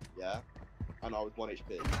reload, yeah, and I was 1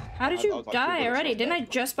 HP. How did you like, die already? Didn't I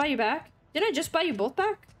just buy you back? Didn't I just buy you both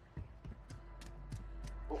back?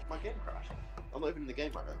 Oh, my game crashed. I'm not even in the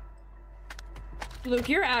game right now. Luke,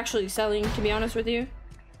 you're actually selling, to be honest with you.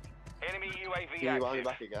 Enemy UAV Can you buy me active.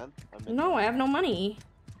 back again? No, I have no money.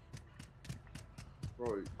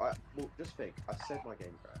 Bro, well, just think. I said my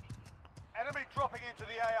game crashed. Enemy dropping into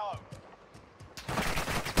the AO.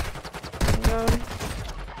 Oh God.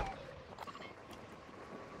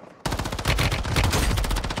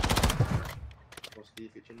 Well,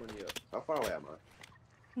 Steve, get your money up. How far away am I?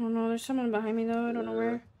 Oh no, there's someone behind me though. I don't know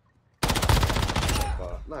where.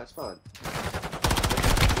 No, it's fine.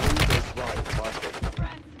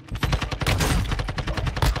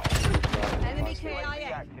 Enemy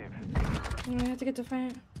KIA. Active. I have to get the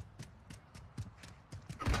fight.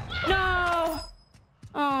 No!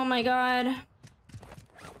 Oh my God.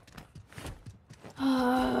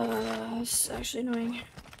 It's actually annoying.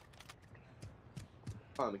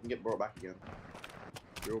 Fine, we can get brought back again.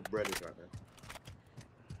 You're all breaded right now.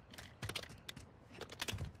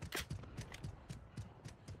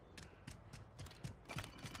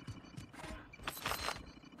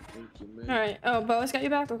 Thank you, man. Alright. Oh, Boa's got you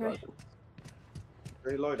back? Okay.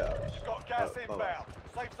 Reload out. Got gas Oh, inbound.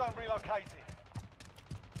 Safe zone relocated.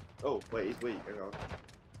 Oh, wait, he's weak. Hang on.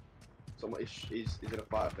 Someone, he's in a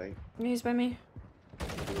fight, I think. He's by me.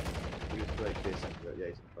 He was playing this, yeah,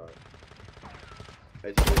 he's in a fight. Hey,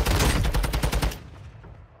 it's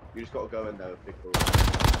you just gotta go in there with big balls.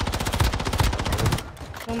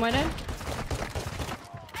 One more dead.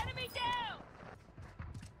 Enemy down!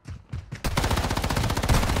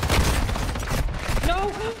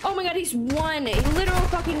 No! Oh my God, he's one! A literal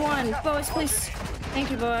fucking one! Boas, please.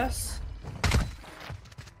 Thank you, Boas.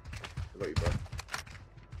 I got you, bro.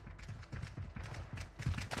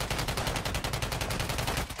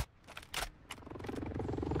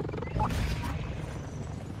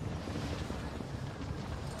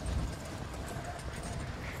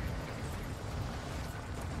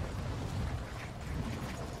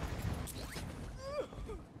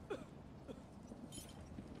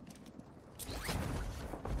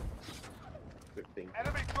 Good thing.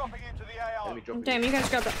 Enemy dropping into the AO. Enemy dropping. Damn, you guys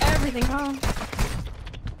grabbed everything, huh?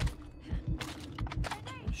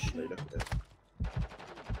 Straight up there.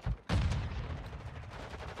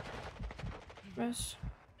 Rest.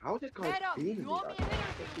 How did guys Head up. beam You me want that? me in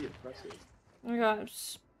That's actually impressive. I got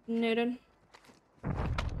snooted.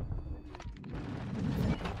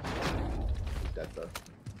 He's dead though.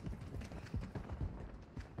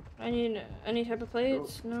 I need any type of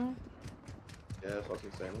plates? No. Yeah, that's what I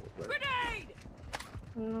was gonna say. I'm not Grenade!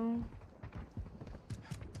 No.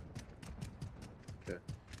 Okay.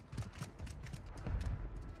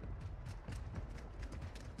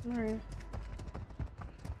 Alright.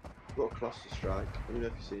 Got a cluster strike. Let me know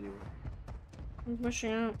if you see anyone. I'm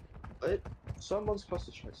pushing out. Someone's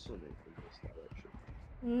cluster strike swimming in this direction.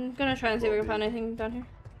 I'm gonna try and see if we can find anything down here.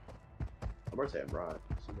 I'm rotating right.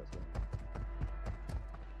 So that's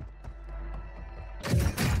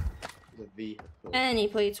There's a vehicle. Any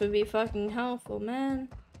plates would be fucking helpful, man.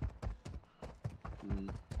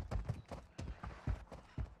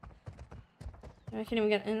 I can't even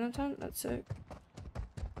get in that tent? That's sick.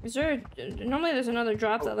 Is there normally there's another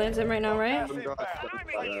drop that lands in right now, right?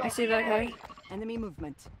 I see that guy. Enemy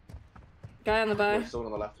movement. Guy on the buy. There's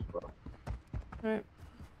someone on the left as well. Alright.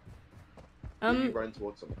 You run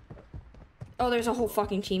towards someone. Oh, there's a whole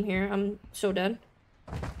fucking team here. I'm so dead.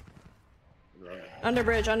 Right. Under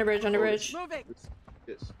bridge, under bridge, under bridge. Moving.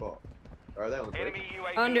 Good spot. Are they on the bridge? Enemy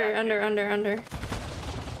UAV Under. active.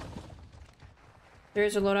 There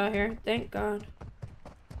is a loadout here. Thank God.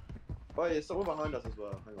 Oh yeah, someone behind us as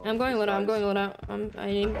well. Hang on. I'm going This loadout. I'm guy's going loadout. I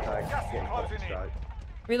need tagged, getting cluster strike.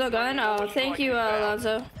 reload gun. Oh, thank you,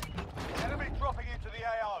 Alonzo. Enemy dropping into the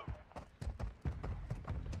AO.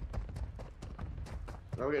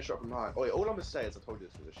 Now we get shot from behind. Oh yeah, all I'm gonna say is I told you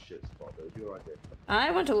this was a shit spot, but you were right there.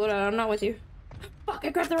 I went to loadout. I'm not with you. Fuck! I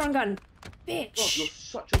grabbed the wrong gun. Bro, you're Bitch.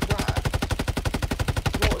 such a rat.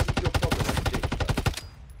 What is your problem with dick, though?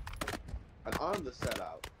 And I'm the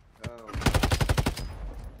sellout.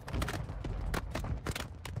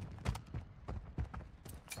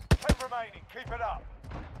 10 remaining. Keep it up.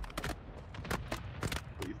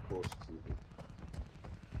 But you've caused something.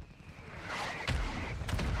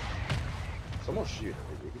 Someone's shooting at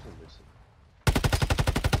me. Because I'm missing.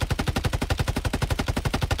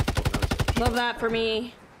 Love that for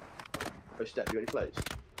me. Oh, Steph, you got any plates?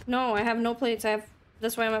 No, I have no plates.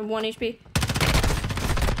 That's why I'm at 1 HP.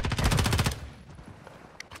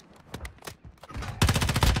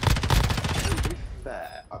 To be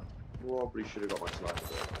fair, I probably should have got my sniper.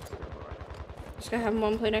 Just gonna have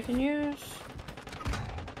 1 plate I can use.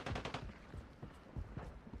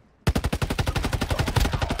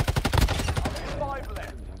 Only 5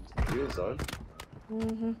 left. You in zone?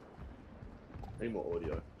 Mm-hmm. Any more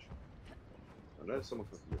audio? I know someone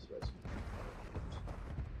comes from this way.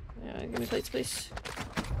 Yeah, give me plates, please.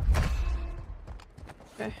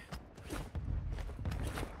 Okay.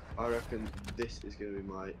 I reckon this is going to be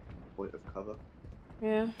my point of cover.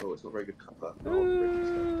 Yeah. Oh, it's not very good cover. No,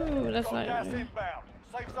 Ooh, that's Got not gas good. inbound.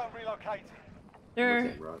 Safe zone relocated.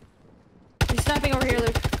 There. Right. He's sniping over here,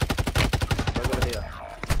 Luke. Over here.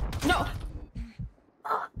 No!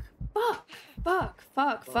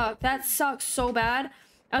 Fuck. That sucks so bad.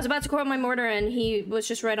 I was about to call my mortar and he was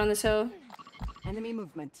just right on this hill. Enemy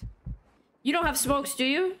movement. You don't have smokes, do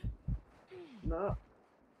you? No.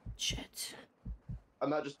 Shit.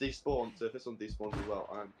 And that just despawned, so if this one despawns as well,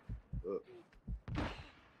 I'm...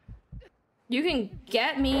 You can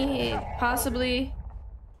get me, possibly.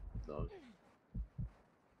 No.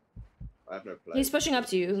 I have no play. He's pushing up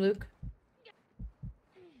to you, Luke.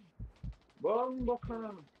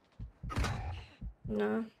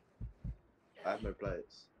 No. I have no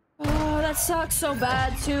plates. Oh, that sucks so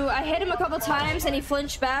bad, too. I hit him a couple times and he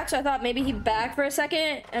flinched back, so I thought maybe he'd back for a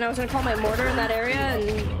second, and I was gonna call my mortar in that area,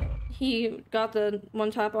 and he got the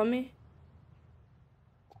 1 tap on me.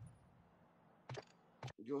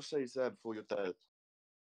 You'll say he's there before you're dead.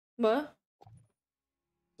 What?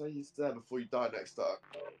 Say he's there before you die next time.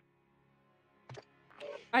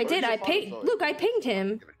 I did, I he's pinged. fine, Luke, I pinged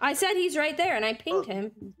him. I said he's right there, and I pinged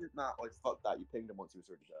him. Nah, like, fuck that. You pinged him once he was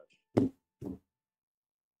already dead.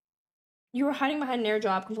 You were hiding behind an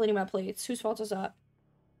airdrop, complaining about plates. Whose fault is that?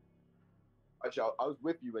 Actually, I was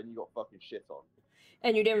with you when you got fucking shit on.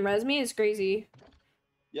 And you didn't res me? It's crazy.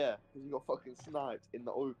 Yeah, because you got fucking sniped in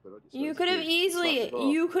the open. You could have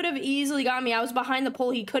easily got me. I was behind the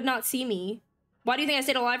pole. He could not see me. Why do you think I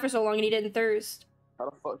stayed alive for so long and he didn't thirst? How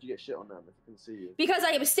the fuck did you get shit on them if he couldn't see you? Because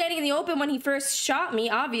I was standing in the open when he first shot me,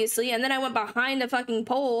 obviously, and then I went behind the fucking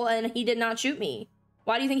pole and he did not shoot me.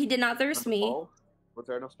 Why do you think he did not thirst me? Pole? Was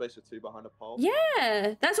there enough space for 2 behind a pole?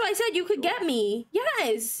 Yeah, that's why I said you could get me.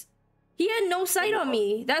 Yes. He had no sight on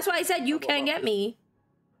me. That's why I said you can get me.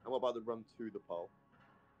 And what about the run to the pole?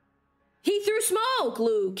 He threw smoke,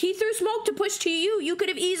 Luke. He threw smoke to push to you. You could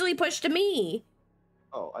have easily pushed to me.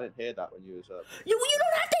 Oh, I didn't hear that when you was You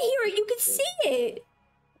don't have to hear it. You can see it.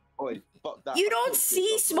 Oh, wait, fuck that. You don't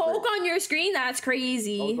see smoke on your screen? That's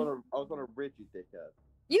crazy. I was on a ridge, you dickhead.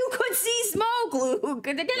 You could see smoke, Luke.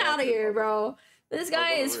 Get out of here, bro. This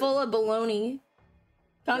guy is full of baloney.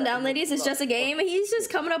 Calm down, ladies. It's just a game. He's just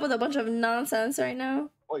coming up with a bunch of nonsense right now.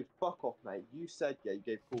 Oi, fuck off, mate. You said, yeah, you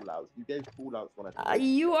gave call-outs. You gave call-outs when I...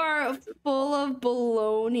 You are full of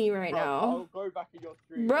baloney right now. I'll go back in your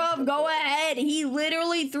stream. Bruv, go ahead. He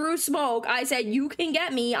literally threw smoke. I said, you can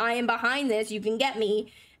get me. I am behind this. You can get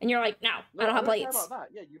me. And you're like, no, I don't have plates. Care about that.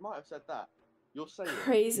 Yeah, you might have said that. You're saying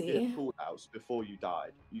crazy. You gave call-outs before you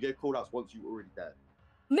died. You gave call-outs once you were already dead.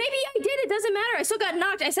 Maybe I did. It doesn't matter. I still got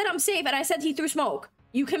knocked. I said I'm safe, and I said he threw smoke.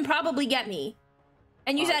 You can probably get me.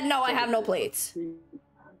 And you said, no, I have no plates.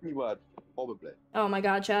 Keyword, probably. Oh my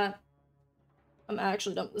god, chat. I'm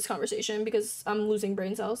actually done with this conversation because I'm losing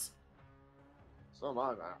brain cells. So am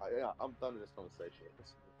I, man. Yeah, I'm done with this conversation.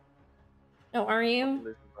 Oh, are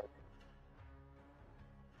you?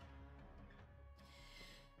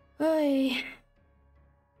 Hey.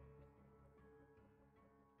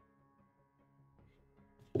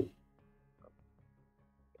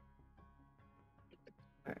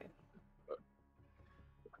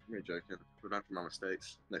 You're joking. Learn from my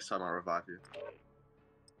mistakes. Next time I'll revive you.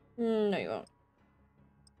 No, you won't.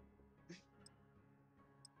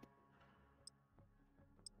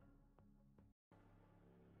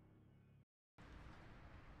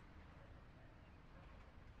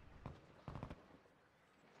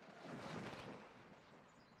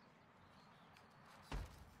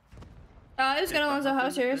 It was good, Alonso.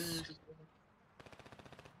 How's yours?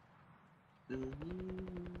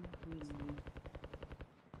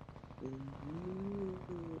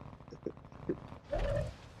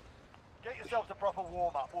 Get yourself a proper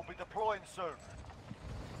warm-up. We'll be deploying soon.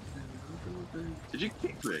 Did you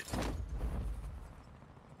kick me?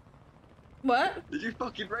 What? Did you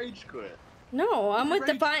fucking rage quit? No, I'm with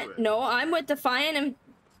Defiant. No, I'm with Defiant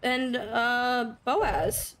and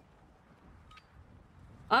Boaz.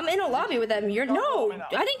 I'm in a lobby with them. You're no,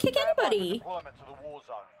 I didn't kick anybody. Deployment to the war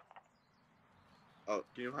zone. Oh,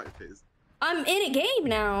 can you invite me, please? I'm in a game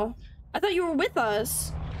now. I thought you were with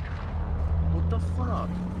us. What the fuck?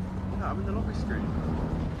 Yeah, I'm in the lobby screen.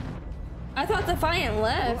 I thought Defiant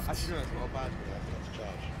left. Actually, no, it's not a bad thing. I think that's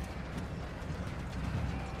charged.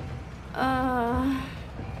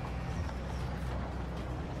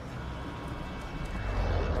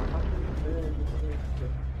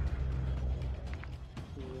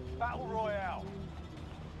 Battle Royale.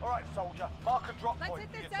 Alright, soldier. Mark a drop Let's point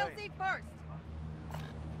hit for this your team. LZ first.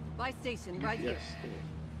 Buy station right here.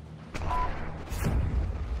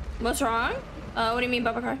 What's wrong? What do you mean,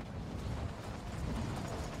 Babacar?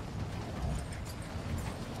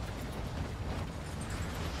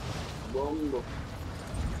 Bongo.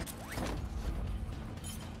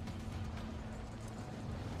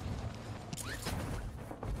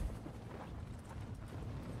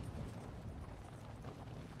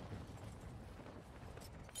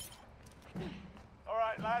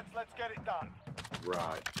 Alright, lads, let's get it done.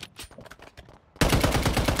 Right.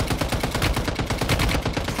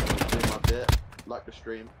 Do my bit. Like the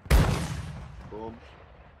stream. Boom.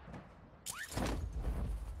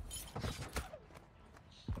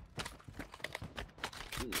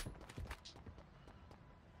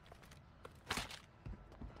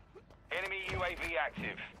 Enemy UAV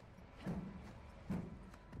active.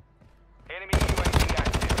 Enemy UAV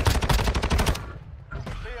active.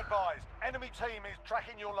 Be advised, enemy team is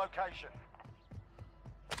tracking your location.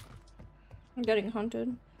 I'm getting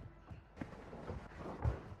hunted.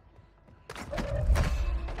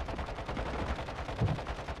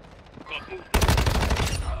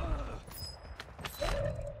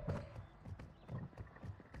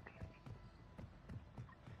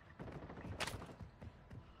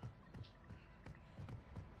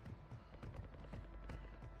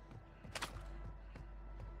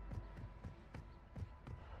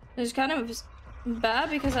 It's kind of bad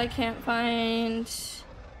because I can't find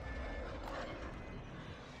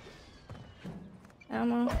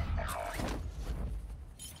ammo.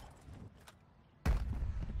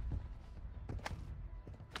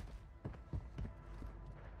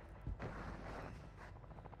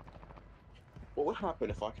 What would happen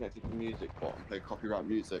if I connected the music bot and played copyright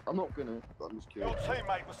music? I'm not gonna, but I'm just Your curious.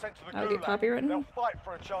 teammate was sent to the I'll get gulag. copywritten. They'll fight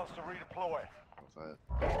for a chance to redeploy.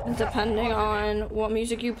 And depending on what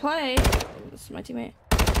music you play, this is my teammate.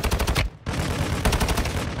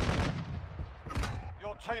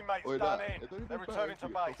 Your teammate's Wait, done that, in. it's only They're been returning to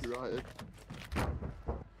better base. if you get copyrighted.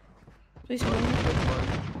 Please kill him.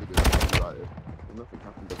 Copyrighted, and nothing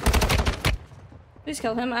happened to me. Please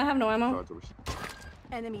kill him. I have no ammo.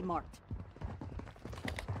 Enemy marked.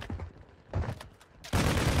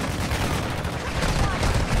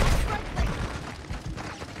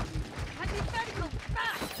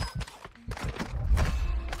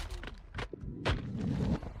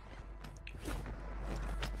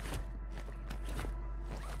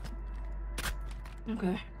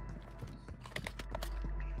 Okay.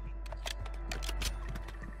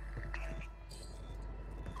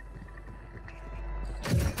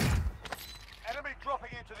 Enemy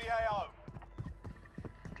dropping into the AO.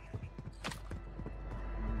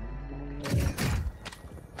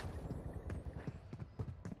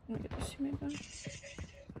 Let me get this teammate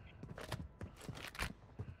back.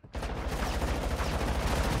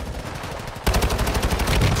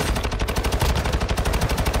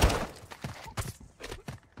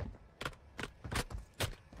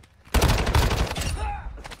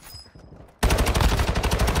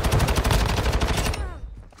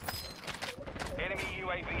 Enemy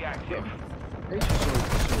UAV active.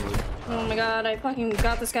 Oh my god, I fucking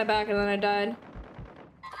got this guy back and then I died.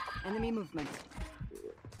 Enemy movement.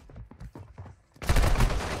 There's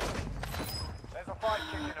a fight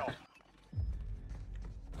kicking off.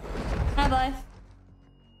 Hi, Blythe.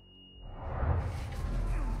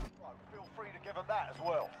 Right, feel free to give them that as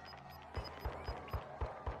well.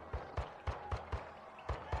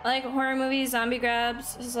 I like horror movies, zombie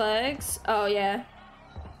grabs his legs. Oh, yeah.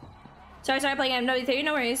 Sorry, playing MW3.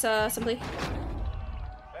 No worries, simply.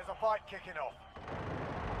 There's a fight kicking off.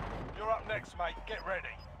 You're up next, mate. Get ready.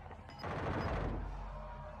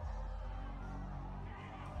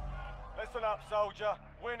 Listen up, soldier.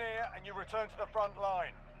 Win here and you return to the front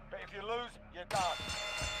line. But if you lose, you're done.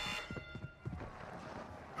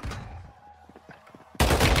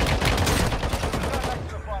 Return back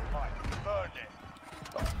to the front line. You burned it.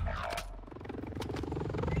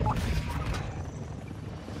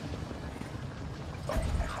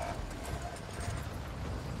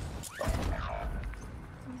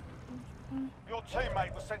 Your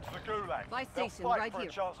teammate was sent to the gulag. Buy They'll station fight right for here.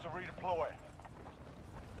 a chance to redeploy.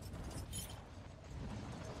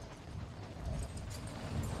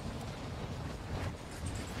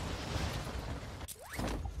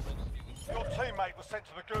 sent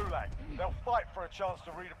to the gulag. They'll fight for a chance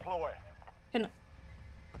to redeploy. Can...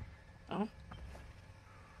 Oh.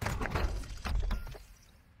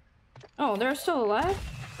 Oh, they're still alive?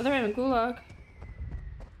 Oh, they're in gulag.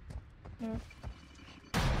 Yeah.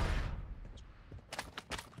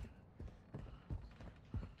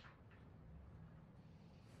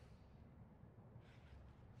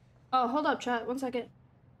 Oh, hold up, chat. 1 second.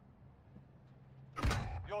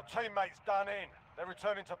 Your teammate's done in. They're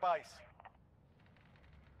returning to base.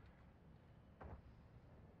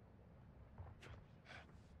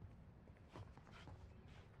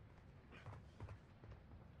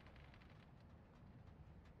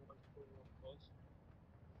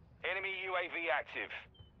 Enemy UAV active.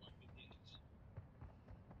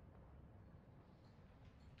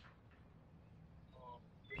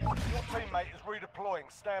 Your teammate is redeploying.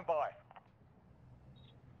 Stand by.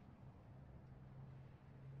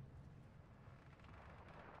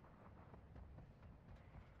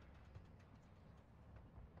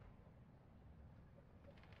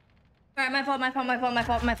 Alright, my fault.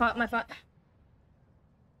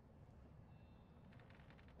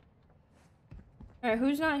 Alright,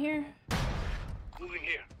 who's not here? Moving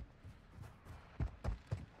here.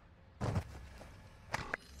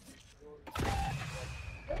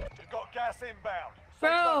 You've got gas inbound.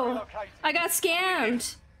 Safe zone Bro, relocated. I got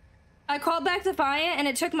scammed. I called back Defiant and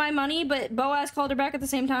it took my money, but Boaz called her back at the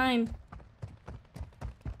same time.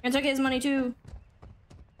 And took his money too.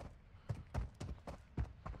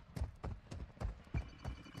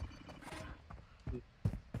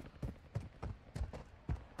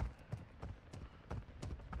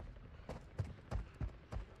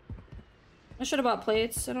 I should have bought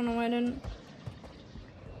plates. I don't know why I didn't.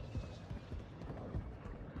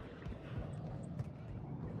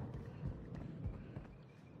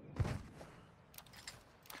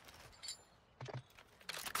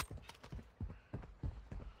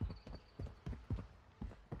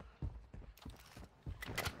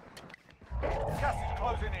 Gas is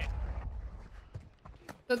closing in.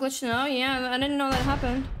 Good glitch to know? Yeah, I didn't know that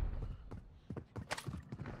happened.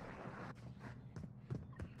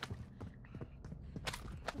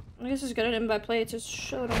 I guess it's good I didn't buy plates, just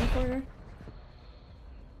showed on the corner.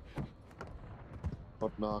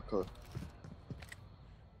 Hot narco.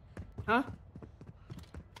 Huh?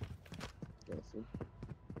 Nothing.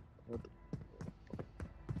 Hot.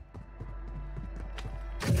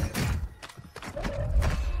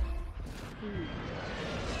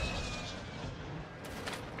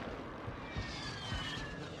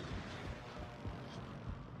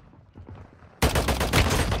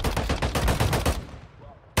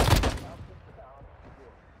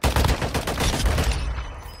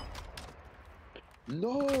 No!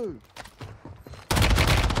 Our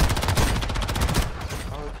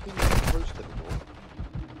team isn't close anymore.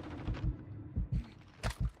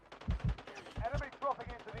 Enemy dropping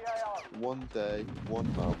into the AO. 1 day,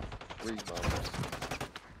 1 month, 3 months.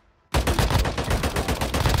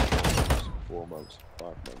 4 months, 5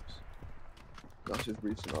 months. That's just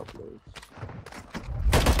recent uploads.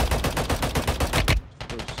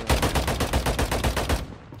 So sad.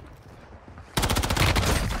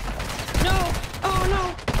 No! Oh no!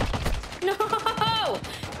 No!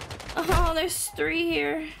 Oh, there's 3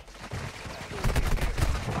 here.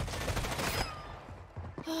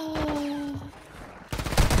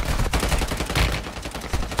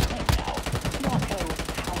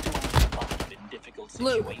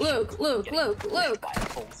 Luke!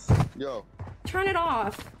 Yo, Turn it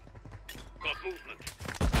off. Got movement.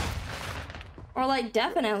 Or like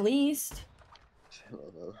deafen at least. I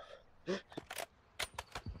don't know.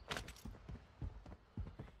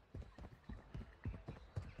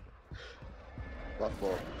 That's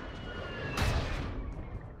what.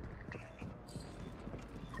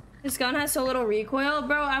 This gun has so little recoil.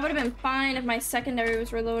 Bro, I would have been fine if my secondary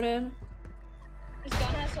was reloaded. This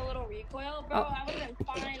gun has so little recoil. Bro, I would have been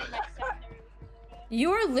fine if my secondary was reloaded.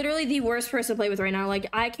 You are literally the worst person to play with right now. Like,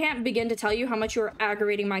 I can't begin to tell you how much you are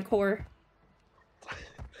aggravating my core.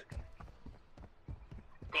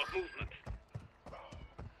 Got movement.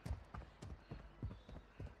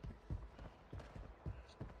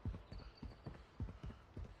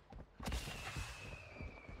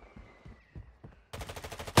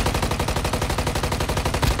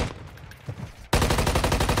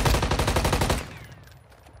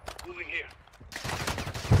 Moving here.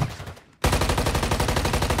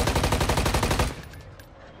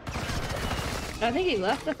 I think he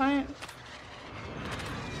left Defiant.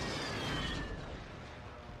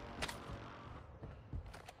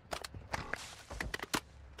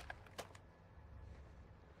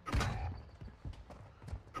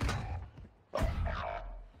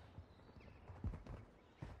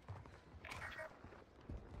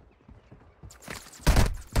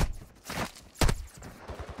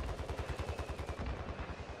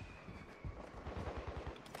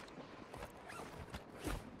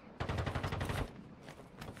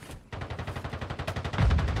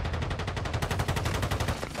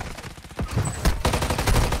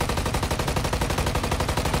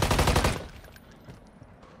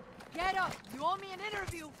 me an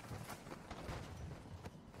interview.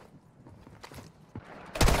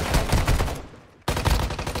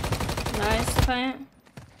 Nice, Defiant.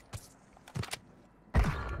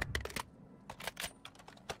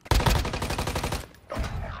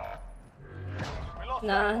 We lost Nah,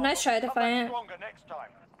 that one, nice try, but come back Defiant. stronger next time.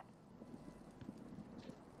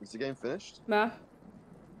 Is the game finished? Yeah.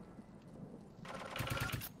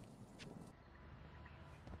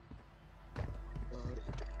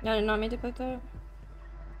 I did not mean to put that.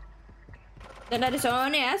 Then that is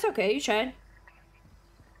on. Yeah, that's okay. You tried.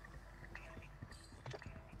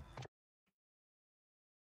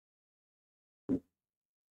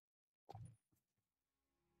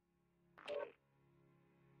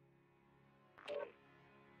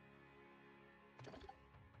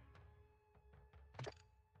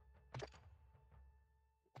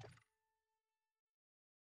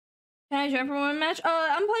 Can I join for one match?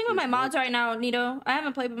 I'm playing with my mods right now, Nito. I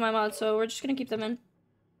haven't played with my mods, so we're just gonna keep them in.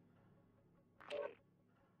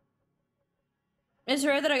 It's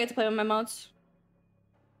rare that I get to play with my mods.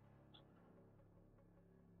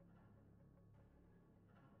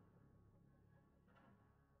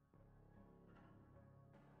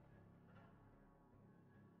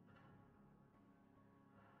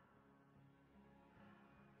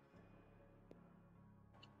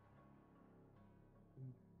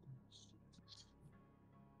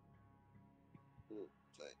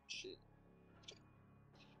 Shit.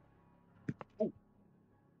 Oh,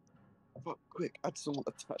 fuck! Quick, add some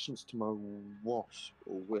attachments to my wasp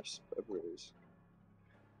or wisp, whatever it is.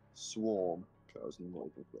 Swarm. Okay, I was not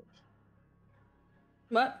even close.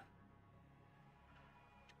 What?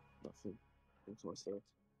 Nothing. What's my stuff?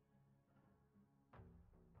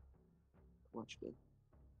 Watch me.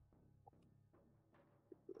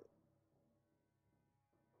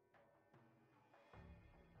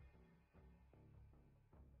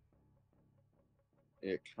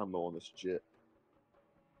 Yeah, camo on this jet.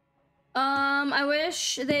 I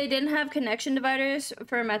wish they didn't have connection dividers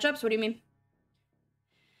for matchups. What do you mean?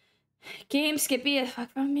 Game Skippy as fuck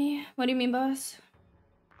from me. What do you mean, boss?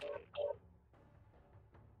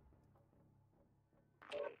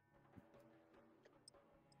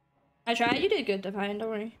 I tried. You did good, Defiant. Don't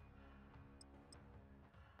worry.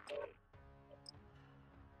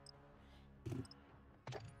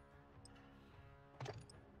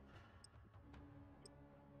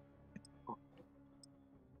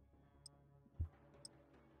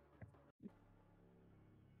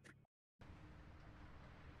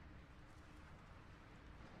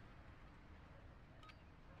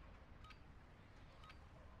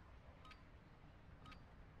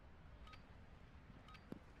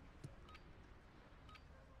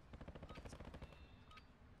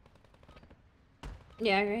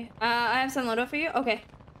 Yeah, I agree. I have some loadout for you. Okay.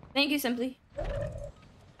 Thank you, Simply.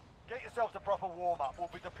 Get yourselves a proper warm-up. We'll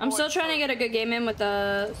be deployed I'm still trying to soon. get a good game in with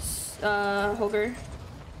the Hoger.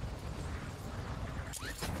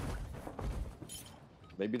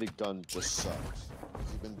 Maybe the gun just sucks.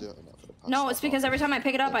 You've been doing that for the past. No, it's because every time I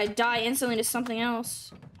pick it up, I die instantly to something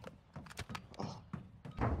else. Oh.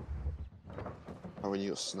 How when you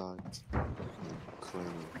got sniped?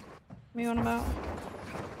 Cranium. What are you on about?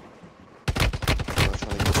 I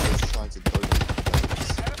was trying to go in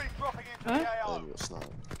place. Enemy dropping into Huh? the AO. And you got sniped.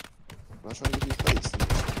 I was trying to give you face. And you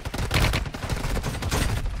got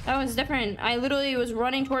That was different. I literally was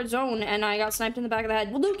running towards zone and I got sniped in the back of the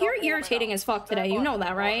head. Well, Luke, you're irritating as fuck today. You know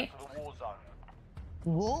that, right? To the war zone.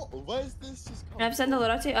 what? Where's this just coming I've sent the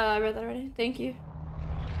loadout to you. I read that already. Thank you.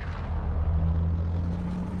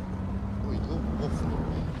 Wait, you're waffling.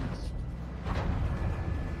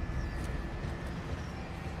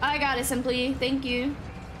 I got it, Simply. Thank you.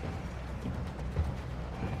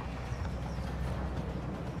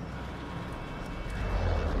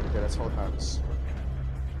 Okay, let's hold hands.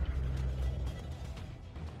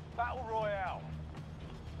 Battle Royale.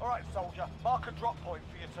 Alright, soldier. Mark a drop point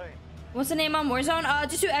for your team. What's the name on Warzone?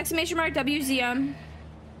 Just do exclamation mark WZM.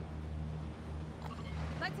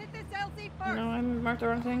 Let's hit this LZ first. No, I marked the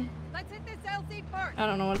wrong thing. Let's hit this LZ first. I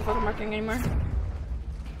don't know what the fuck I'm marking anymore.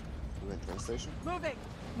 We went train station. Moving.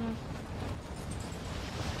 No.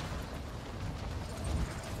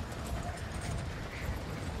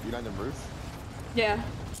 You land on roof. Yeah.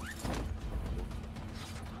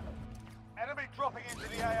 Enemy dropping into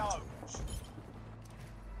the AO.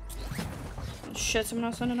 Shit, someone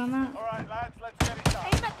else landed on that. Alright, lads, let's get it done.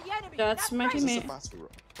 Aim at the enemy. That's my right. This is a teammate. battle royale.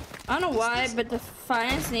 I don't know why, but the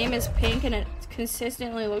Defiant's name is pink and it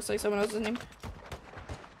consistently looks like someone else's name.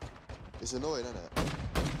 It's annoying, isn't it?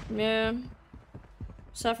 Yeah.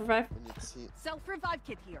 Self revive. When your team. Self-revive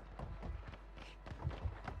kit here.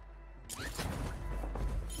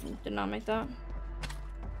 Did not make that.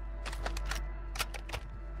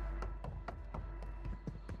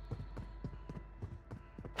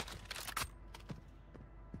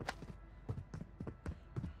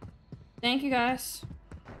 Thank you guys.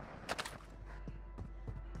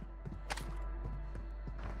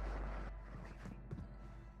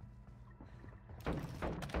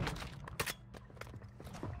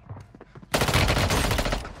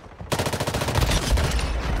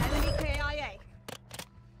 Enemy KIA.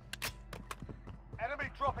 Enemy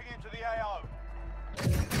dropping into the AO.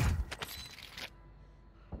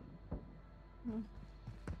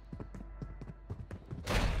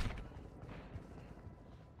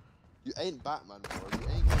 You ain't Batman, bro. You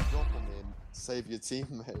ain't gonna drop on me and save your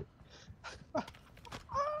teammate.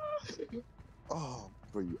 Oh,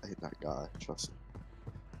 bro, you ain't that guy. Trust me.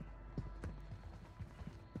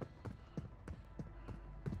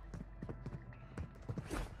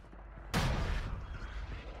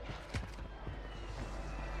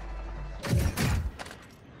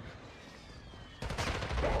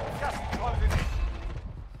 Gas is closing in.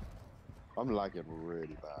 I'm lagging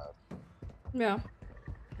really bad. Yeah.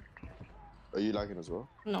 Are you lagging as well?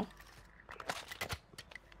 No.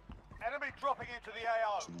 Enemy dropping into the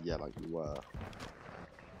AO. Yeah, like you were.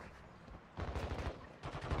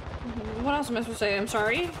 What else am I supposed to say? I'm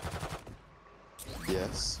sorry?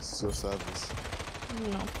 Yes, it's your service.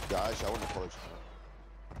 No. Yeah, actually, I want to apologize.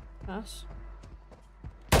 Pass.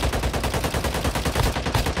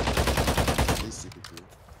 He's super cool.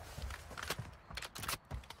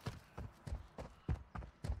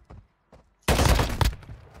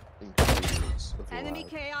 Inconvenience of Enemy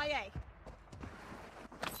lag. KIA.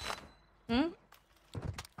 Hmm?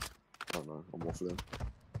 I don't know, I'm waffling.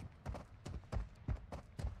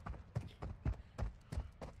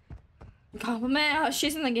 Compliment.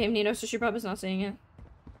 She's in the game, Nito, so she probably's not seeing it.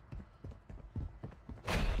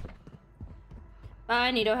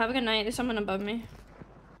 Bye, Nito. Have a good night. There's someone above me.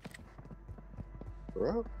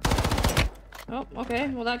 Bro? Oh, okay.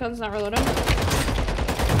 Well, that gun's not reloading.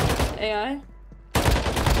 AI.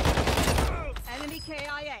 Enemy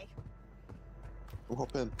KIA. I'll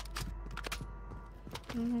hop in.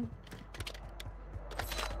 Trying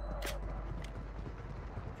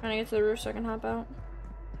to get to the roof so I can hop out.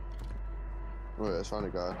 Wait, let's find a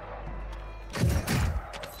guy.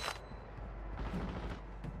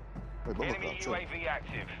 Wait, bomber Enemy club, chill. UAV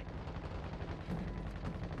active.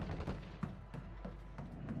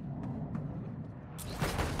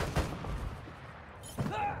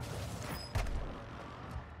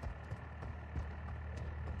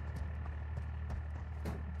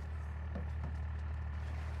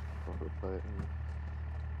 Bomber plate.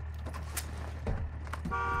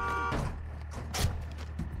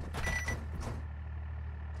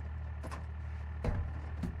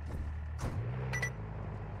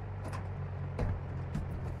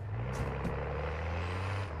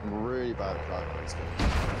 I'm really bad at driving this game.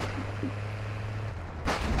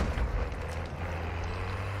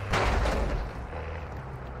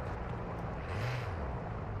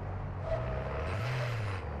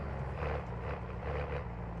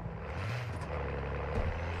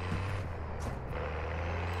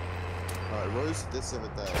 Alright, Rose did this the other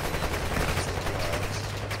day.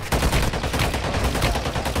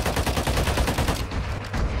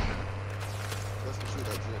 Let's go shoot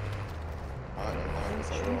that shit. Alright,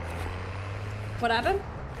 it's like off. What happened?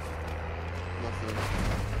 Nothing.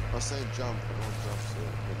 I was saying jump, but no one jumps, so...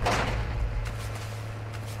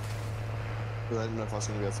 But I didn't know if I was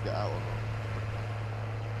going to be able to get out or not.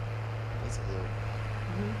 That's a hill.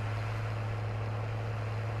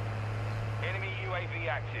 Enemy UAV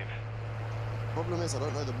active. Problem is, I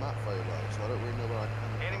don't know the map very well, so I don't really know where I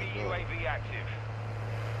can Enemy go. UAV active.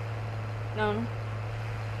 No.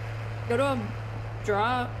 Go to a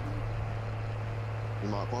drop. You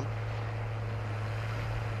mark one?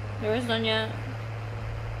 There is none yet.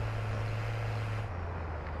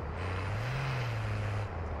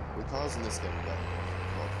 The cars in this game are better.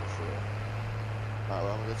 Not for sure. Alright,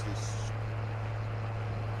 well, I'm gonna go to this.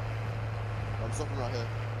 I'm stopping right here.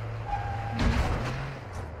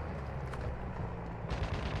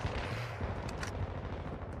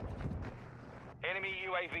 Enemy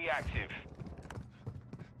UAV active.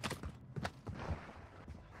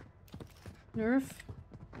 Nerf.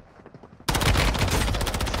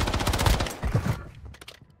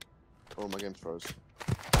 Oh, my game's froze.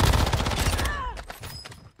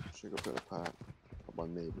 Should go put a pack. Not by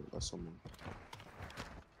me, but by someone.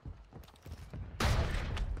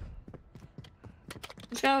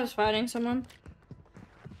 This guy was fighting someone.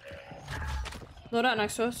 Load out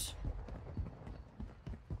next to us.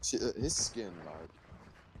 See, his skin, like...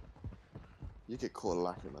 You get caught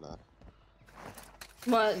lacking with that.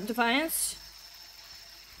 What, Defiance?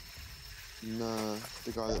 Nah,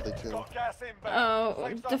 the guy that they killed. Got gas inbound. Oh,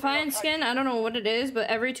 Safe zone Defiance relocated. skin? I don't know what it is, but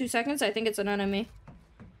every 2 seconds I think it's an enemy.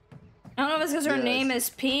 know if it's because her Yeah, name is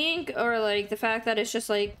pink or like the fact that it's just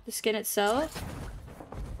like the skin itself.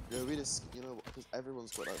 Yeah, we just, you know, because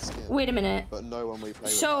everyone's got that skin. Wait a minute. But no one we play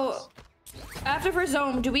with. So, has. after first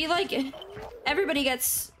zone, do we like everybody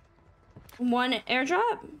gets one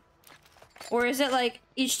airdrop? Or is it like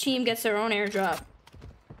each team gets their own airdrop?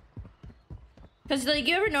 Because like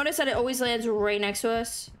you ever notice that it always lands right next to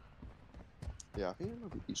us? Yeah, I think it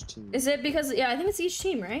might be each team. Is it because yeah, I think it's each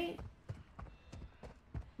team, right?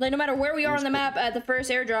 Like no matter where we are on the map at the first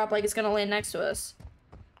airdrop, like it's gonna land next to us.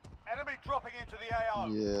 Enemy dropping into the AO.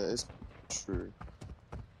 Yeah, it's true.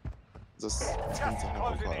 This tends to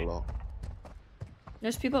happen quite a lot.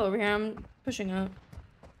 There's people over here. I'm pushing up.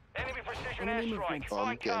 Enemy precision airstrike. Oh, I'm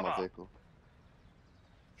Find getting my cover. vehicle.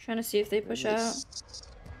 Trying to see if they push out. It's-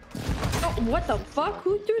 Oh, what the fuck?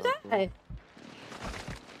 Who threw that?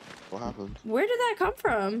 What happened? Where did that come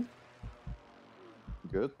from?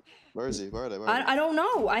 Good? Where is he? Where are they? Where are I don't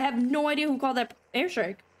know. I have no idea who called that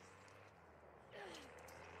airstrike.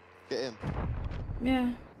 they? Get in.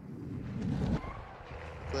 Yeah.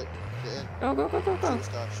 Quick, get in. Go, go, go, go, Shoot go. this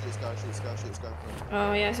guy, shoot this guy, shoot this guy, shoot this guy.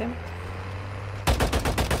 Oh, yeah, I see him.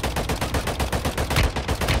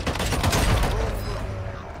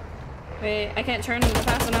 Wait, I can't turn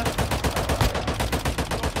fast enough.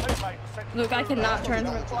 Luke, I cannot turn.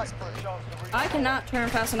 I cannot turn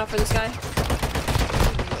fast enough for this guy.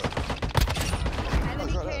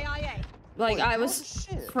 Enemy KIA. Like, Wait, I what was the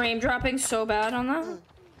shit? frame dropping so bad on that.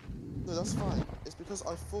 No, that's fine. It's because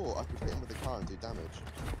I thought I could hit him with the car and do damage.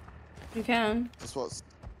 You can. That's what's...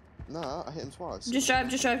 Nah, I hit him twice. Just drive,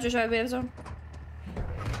 just drive, just drive. We have zone.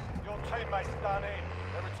 Your teammates done in.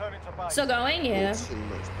 They're returning to base. Still going? Yeah. Too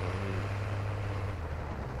much, bro.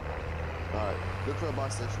 Alright, look for a buy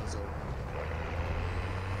station zone.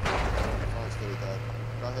 Oh, it's really dead.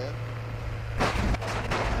 Right here.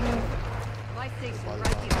 Light station Body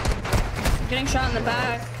right here. I'm getting shot in the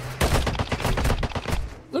back.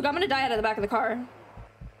 Look, I'm gonna die out of the back of the car.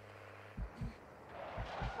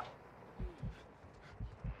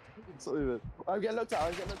 It's not even. I'm getting looked at,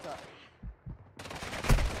 I'm getting looked at.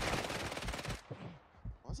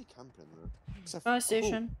 Why is he camping though? Except Buy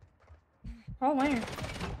station. Oh, where?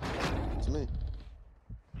 To me.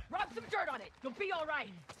 Rub some dirt on it. You'll be all right.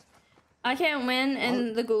 I can't win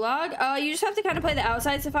in the gulag. You just have to kind of play the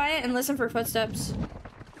outside Sophia and listen for footsteps.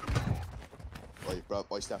 Wait, bro,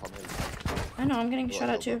 wait, Steph, I'm hitting. I know, I'm getting shot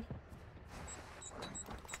at too.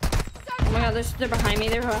 Oh my god, they're behind me,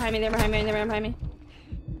 they're behind me, they're behind me, they're behind me.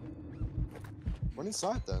 Run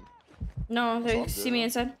inside then. No, they That's see me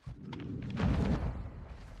obvious. inside.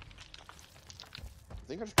 I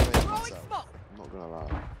think I just grenaded Throwing myself. smoke. I'm not gonna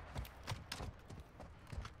lie.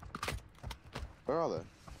 Where are they?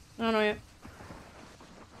 I don't know yet.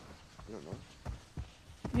 You don't know.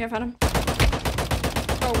 Yeah, I found him.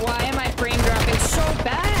 Oh, why am I frame dropping so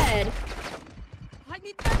bad? I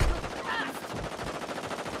need medical fast.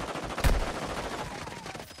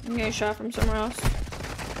 I'm getting shot from somewhere else.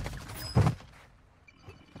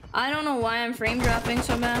 I don't know why I'm frame dropping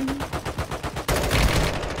so bad. I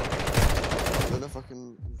don't know if I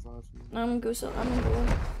can revive you. I'm goose. I'm in blue.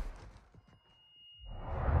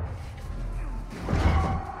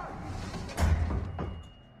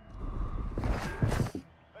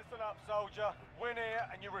 Listen up, soldier. Win here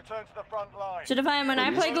and you return to the front line. So define when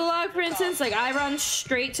I play gulag, for instance, like I run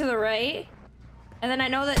straight to the right, and then I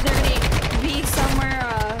know that they're gonna be somewhere.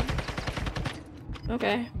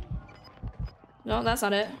 Okay. No, that's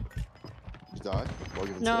not it. You died? Or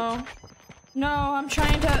give it No. tips? No, I'm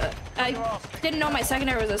trying to. I didn't know my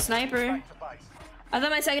secondary was a sniper. Back to base. I thought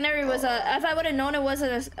my secondary was a. If I would have known it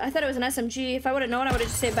wasn't a. I thought it was an SMG. If I would have known, I would have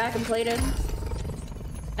just stayed back and played it.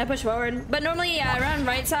 I push forward, but normally, yeah, I run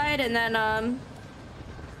right side and then I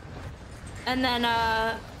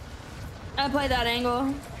play that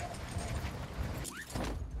angle.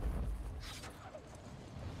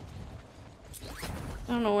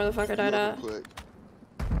 I don't know where the fuck I died Real at. quick.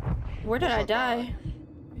 Where did I What's that die?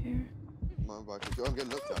 Here. My bike. I'm getting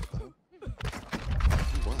looked at though.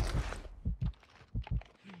 Wow.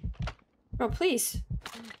 Bro, please.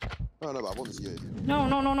 Oh no, but I want this you. No,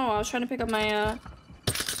 no, no, no. I was trying to pick up my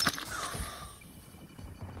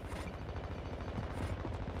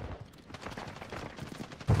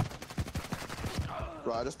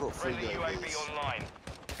Right, I just brought 3 Friendly UAV games. online.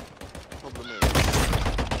 Problem is,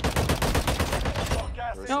 Got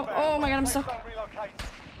gas No, inbound. oh my god, I'm Please stuck. don't relocate.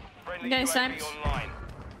 Friendly Getting UAV sniped. online.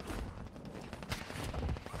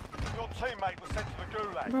 Your teammate was sent to the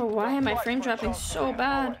gulag. Bro, why am I Fight frame for a dropping chance to so win.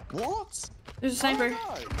 bad? what? There's a sniper.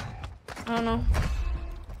 How did I die? I don't know.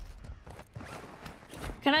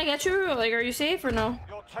 Can I get you? Like, are you safe or no?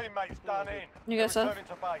 Your teammate's done in. You They're got stuff? returning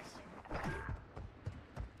to base.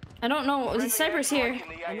 I don't know. The sniper's here.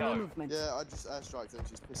 Strike in the Enemy AO. movement. Yeah, I just airstriked him.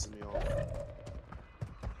 She's pissing me off.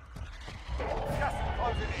 Gas is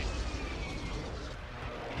closing in.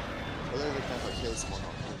 I don't even care if I kill someone.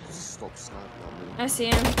 I'll just stop sniping at me. I see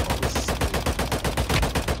him.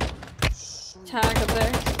 Tag up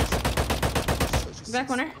there. Back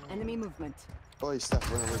corner. Enemy movement. Oh, Steph,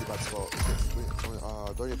 we're in a really bad spot.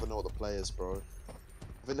 I don't even know what the play is, bro.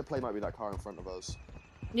 I think the play might be that car in front of us.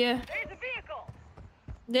 Yeah. There's a vehicle.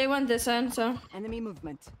 They went this end, so. Enemy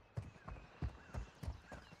movement.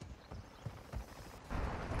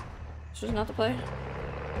 This was not the play.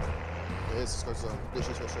 It is, let's go zone.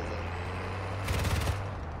 Literally, let's go zone.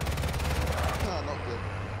 Nah, not good.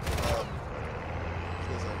 Let's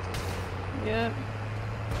go zone. Yeah.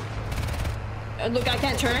 Look, I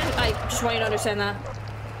can't turn. I just want you to understand that.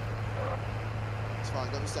 It's fine,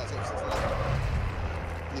 go for stats,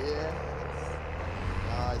 Yeah.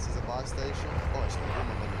 Nice, there's a buy station. Oh, it's not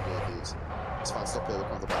my money to these. It's fine, stop here, we'll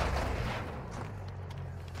come to the back.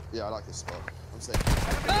 Yeah, I like this spot. I'm safe.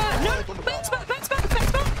 No! Back spot! Back spot! Back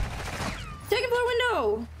spot! Second floor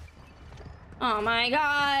window! Oh my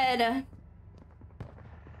god!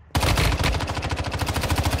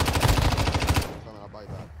 I'll buy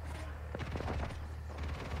that.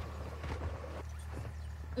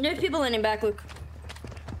 There's people in back, Luke.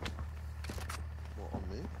 What, on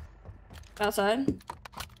me? Outside.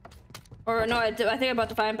 Or no, I think I'm about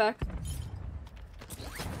to find back.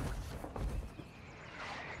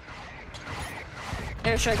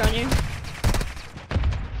 Airstrike on you.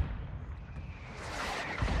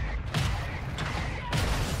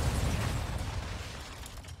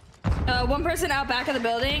 One person out back of the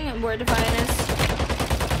building where Defiant is.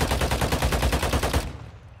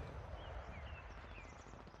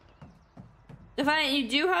 Defiant, you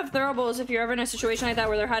do have throwables if you're ever in a situation like that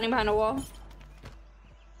where they're hiding behind a wall.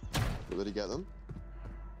 Did he get them?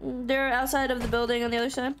 They're outside of the building on the other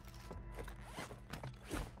side.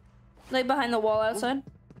 Like behind the wall outside.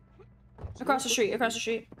 Across the street, across the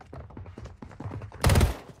street.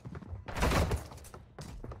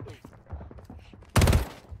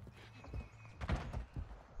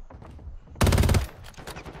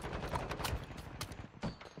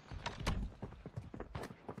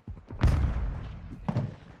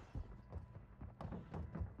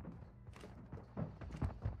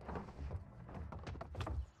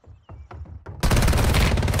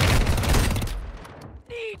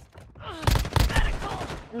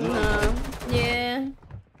 No. Yeah.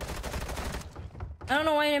 I don't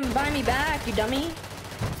know why you didn't buy me back, you dummy.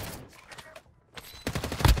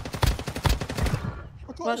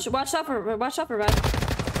 Watch out for bad.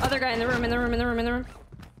 Other guy in the room, in the room, in the room, in the room.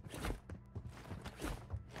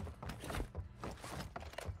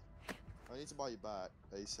 I need to buy you back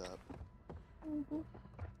ASAP.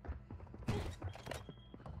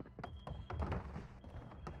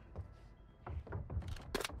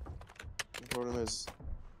 The problem is,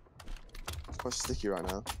 it's quite sticky right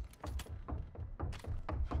now.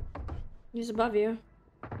 He's above you.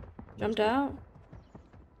 Jumped out.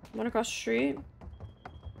 Went across the street.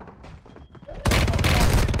 Start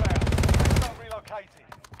relocating.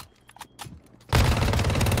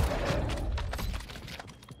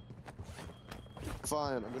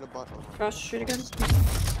 Fine, I'm gonna buy. Across the street again.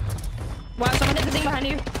 Wow, someone hit the thing behind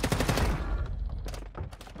you.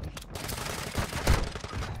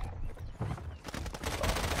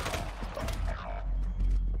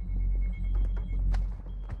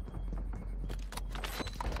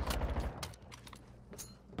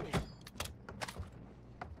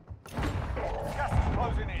 Gas is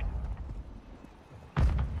closing in.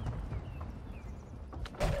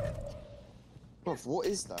 Bruv, what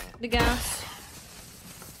is that? The gas.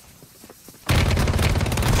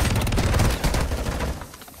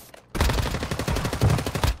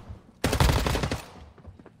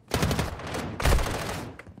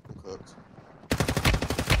 I'm cooked.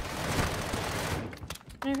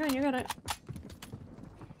 You're good, you got it.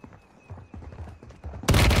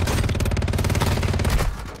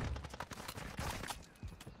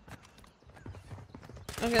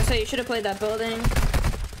 I was gonna say, you should have played that building.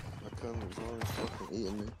 I couldn't, it was always fucking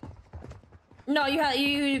eating me. No,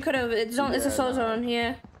 you could have. It's a Yeah, slow nah. zone,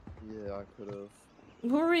 yeah. Yeah, I could have.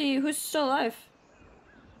 Who are you? Who's still alive?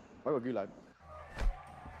 I got Gulag.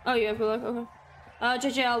 Oh, you have Gulag, okay.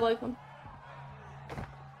 JJ, I'll like one.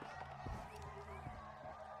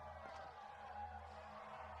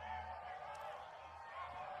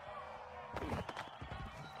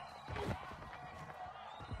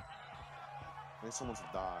 I need someone to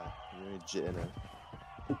die. You need jit in it.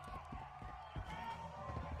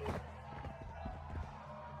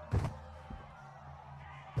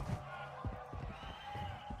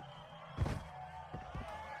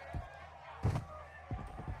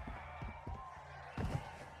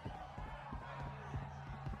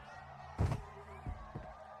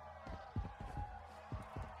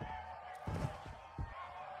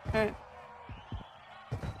 Alright.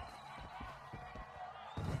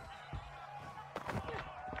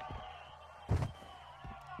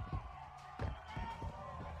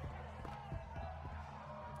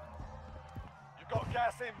 You've got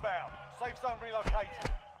gas inbound. Safe zone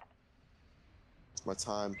relocated. It's my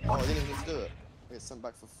time. Oh, I didn't even need to do it. I get sent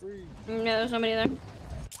back for free. Yeah, there's nobody there.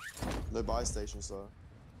 No buy stations, though.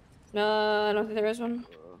 No, I don't think there is one.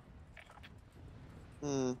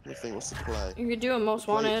 Let me think, what's the play? You could do a most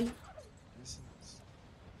Play- wanted.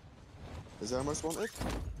 Is there a most wanted?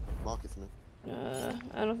 Mark it for me.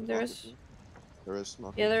 I don't think there Mark it is. for me. There is.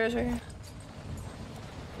 Mark Yeah, it. there is right here.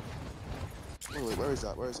 Oh, wait, where is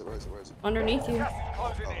that? Where is it? Where is it? Where is it? Underneath you. Gas is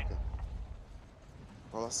closing Oh, in. okay.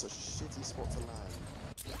 Oh, that's such a shitty spot to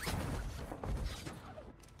land.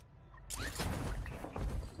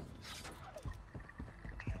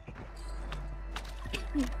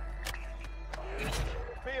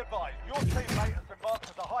 Be advised, your teammate has been marked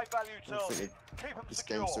as a high-value I don't target. think Keep them this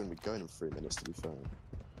secure. game's going to be going in 3 minutes, to be fair.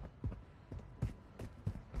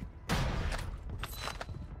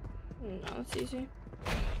 No, it's easy.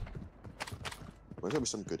 There's gonna be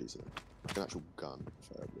some goodies in it. Like an actual gun,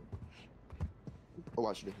 preferably. Oh,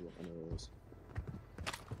 actually, yeah, I know there is.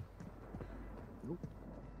 Nope.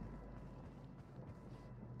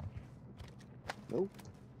 Nope.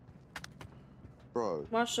 Bro,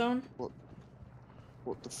 Watch zone. what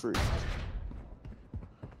the fruit?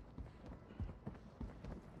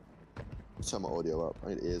 Turn my audio up. I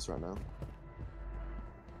need ears right now.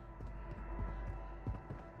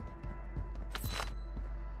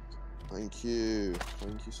 Thank you.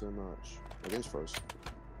 Thank you so much. My game's froze.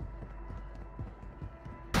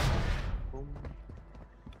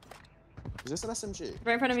 Is this an SMG?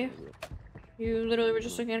 Right in front of you. You literally were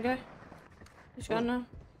just looking at a guy. He's gone now.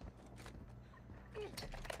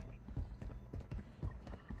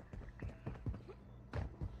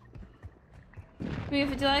 We have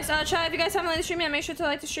 50 likes. Try if you guys haven't liked the stream yet, make sure to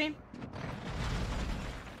like the stream.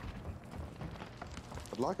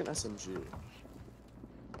 I'd like an SMG.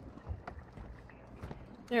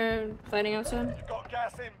 They're fighting outside. You've got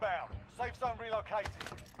gas inbound. Safe zone relocated.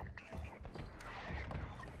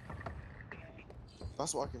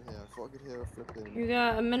 That's what I can hear. I thought I could hear a flipping. You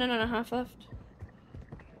got a minute and a half left.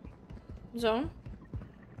 Zone?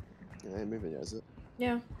 Yeah, ain't moving yet, is it?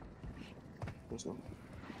 Yeah. No, it's not.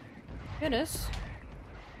 It is.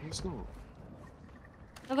 No, it's not.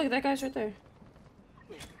 Oh, look, that guy's right there.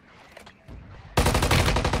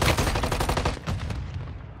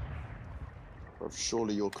 Bro,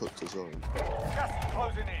 surely you're cooked as well. Gas is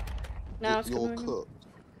closing in. Now it's You're coming. cooked.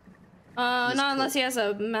 Not He's unless cooked. he has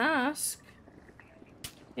a mask.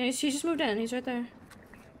 Yeah, he just moved in. He's right there.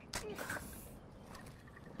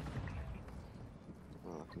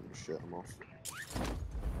 Oh, I can shit, I'm off.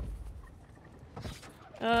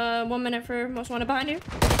 1 minute for most wanted behind you.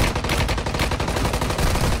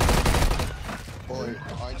 Boy,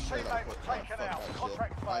 I'd show Teammate that was fuck taken that out. shit.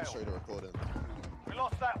 Contract I'd failed. show the recording. We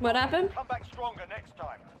lost that. What one. happened? Come back stronger next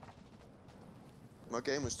time. My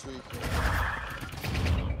game was tweaking.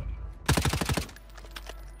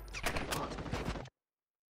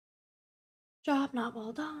 Job not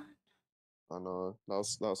well done. I know. That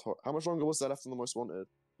was hot. How much longer was there left on the most wanted?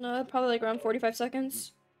 No, probably like around 45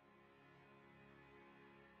 seconds.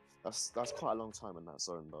 That's quite a long time in that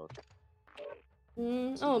zone, though. A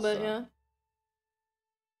little bit, yeah.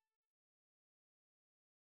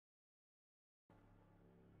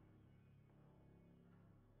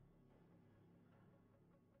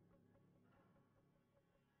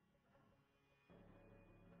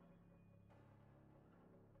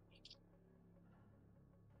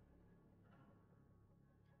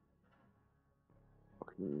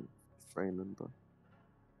 Fucking framing, bro.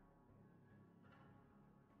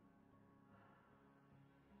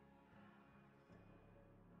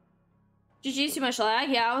 GG's too much lag.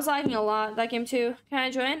 Yeah, I was lagging a lot that game too. Can I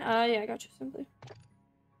join? Yeah, I got you, Simply.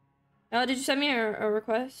 Did you send me a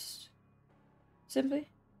request? Simply?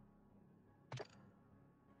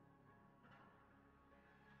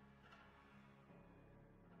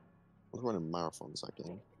 I was running marathons that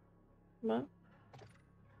game. What?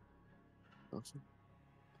 Nothing.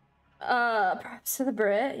 Perhaps to the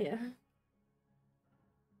Brit, yeah.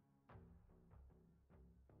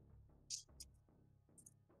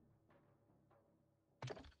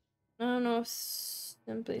 I don't know if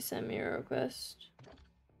Simply sent me a request.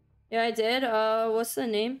 Yeah, I did. What's the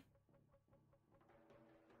name?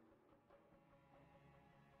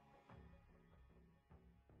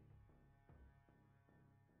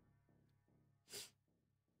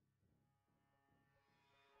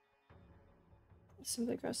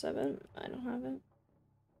 Simply Cross 7. I don't have it.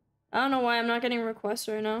 I don't know why I'm not getting requests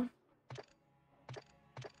right now.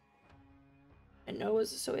 My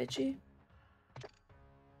nose is so itchy.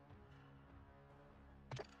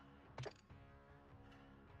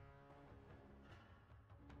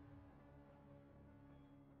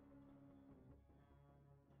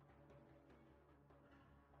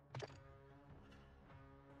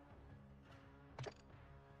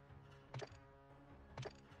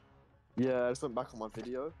 Yeah, I just went back on my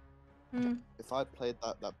video. Hmm. If I'd played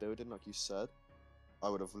that building like you said, I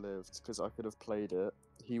would have lived because I could have played it.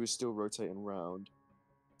 He was still rotating round.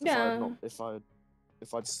 Yeah.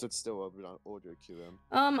 If I'd stood still, I would have audio queue him.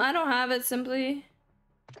 I don't have it simply.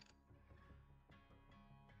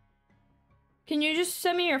 Can you just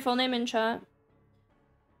send me your full name in chat?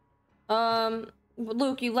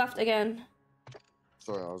 Luke, you left again.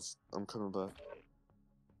 Sorry, I'm coming back.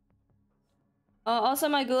 Also,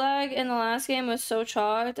 my gulag in the last game was so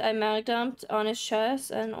chalked, I mag dumped on his chest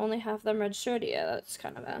and only half them registered. Yeah, that's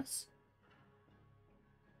kind of ass.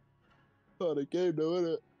 Oh, the game though,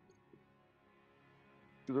 isn't it?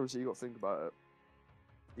 Because obviously you got to think about it.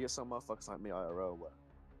 You get some motherfuckers like me IRL where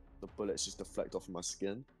the bullets just deflect off of my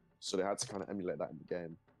skin, so they had to kind of emulate that in the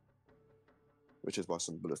game, which is why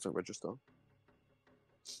some bullets don't register.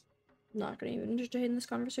 Not gonna even entertain this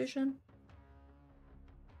conversation.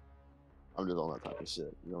 I'm just on that type of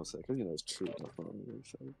shit, you know what I'm saying? Because you know it's true.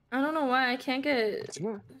 I don't know why I can't get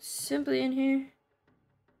simply in here.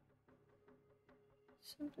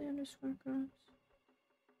 Simply underscore cross.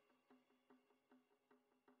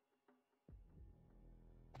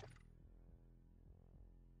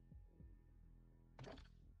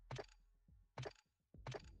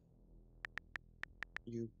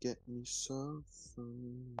 You get me so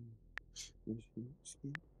fun. You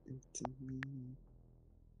speak into me.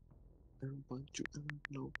 I want you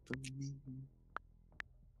all over me.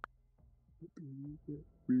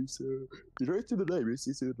 You don't see the name, you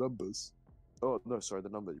see the numbers. Oh, no, sorry, the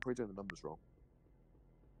number. You're probably doing the numbers wrong.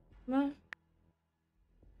 What?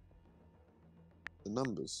 The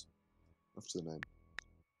numbers after the name.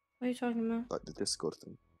 What are you talking about? Like the Discord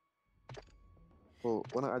thing. Well,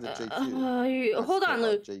 when I added JQ, hold on,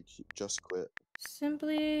 Luke. JQ just quit.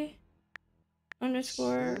 Simply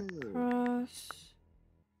underscore Shit. cross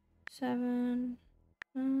 7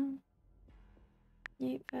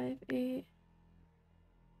 858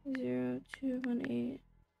 0218.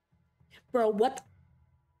 Bro, what?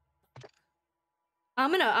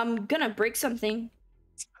 I'm gonna break something.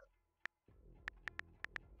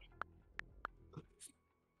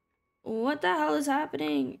 What the hell is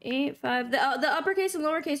happening? 85. The uppercase and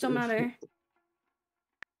lowercase don't matter.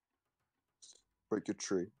 Break your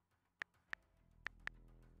tree.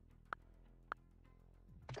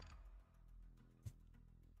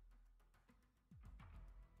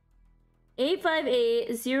 Eight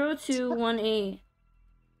 0218.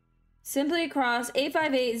 Simply cross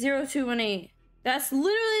 8580218. That's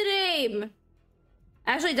literally the name.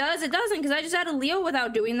 Actually, it doesn't, because I just added Leo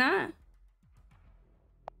without doing that.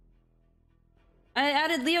 I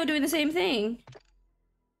added Leo doing the same thing.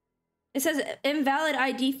 It says invalid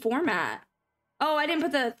ID format. Oh, I didn't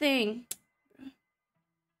put the thing.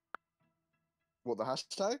 What, the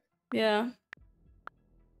hashtag? Yeah.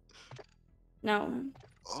 No.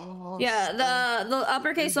 Oh, yeah, the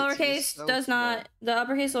uppercase lowercase does not. The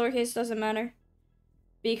uppercase lowercase doesn't matter,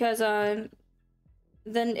 because then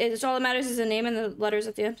it's all that matters is the name and the letters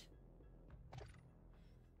at the end.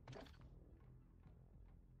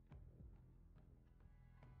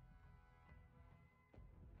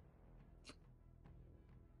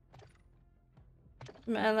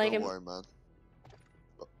 I like Don't him. worry, man.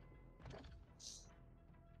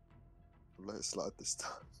 Let it slide this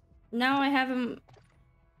time. Now I have him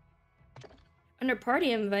under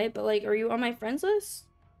party invite, but like, are you on my friends list?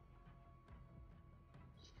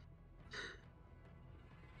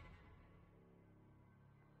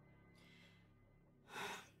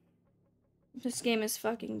 This game is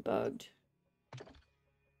fucking bugged.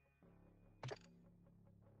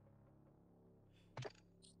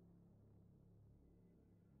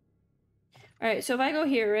 Alright, so if I go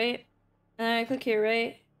here, right? And I click here,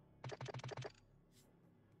 right?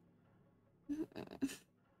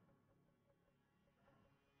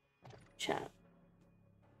 Chat.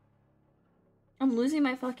 I'm losing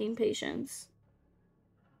my fucking patience.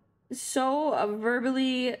 So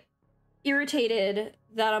verbally irritated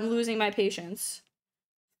that I'm losing my patience.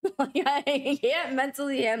 Like, I can't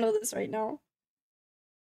mentally handle this right now.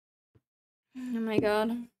 Oh my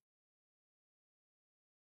god.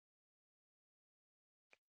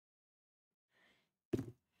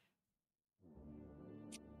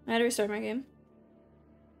 I had to restart my game.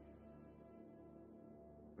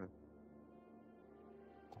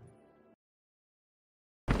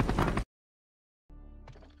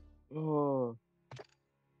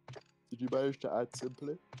 Did you manage to add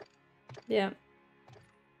Simply? Yeah.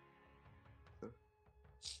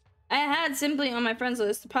 I had Simply on my friends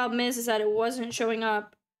list. The problem is that it wasn't showing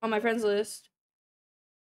up on my friends list.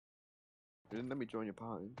 You didn't let me join your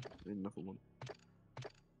party. I need another one.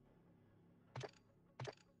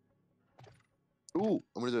 Ooh,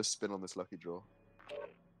 I'm gonna do a spin on this lucky draw.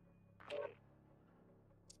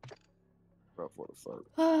 Bro, what the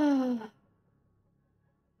fuck?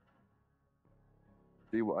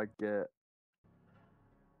 See what I get.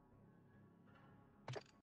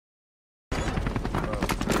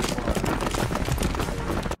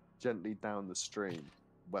 Gently down the stream,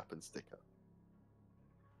 weapon sticker.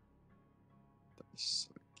 That is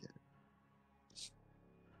so good.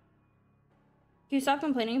 Can you stop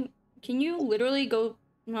complaining? Can you literally go?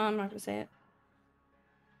 No, I'm not gonna say it.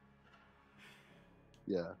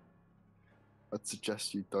 Yeah. I'd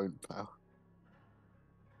suggest you don't, pal.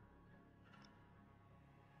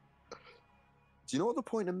 Do you know what the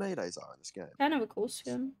point of melees are in this game? Kind of a cool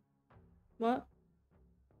skin. What?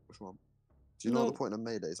 Which one? Do you know what the point of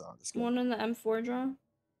melees are in this game? One in the M4 draw.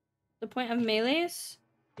 The point of melees?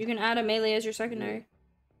 You can add a melee as your secondary. Yeah.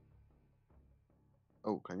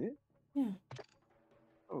 Oh, can you? Yeah.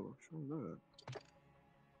 Oh, sure, no.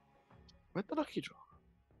 Where'd the lucky draw?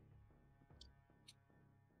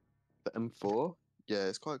 The M4? Yeah,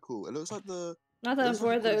 it's quite cool. It looks like the... Not the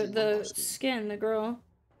M4, like the skin, the girl.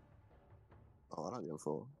 Oh, I like the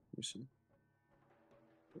M4. Let me see.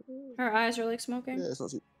 Her eyes are like smoking. Yeah, it's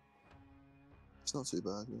not too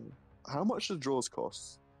bad, yeah. How much do draws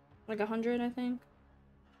cost? Like 100, I think.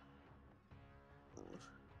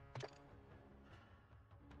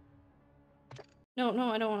 No,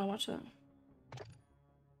 I don't want to watch that.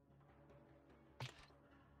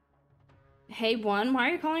 Hey, one? Why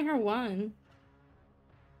are you calling her one?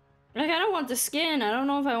 Like, I don't want the skin. I don't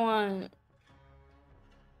know if I want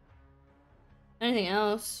anything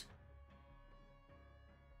else.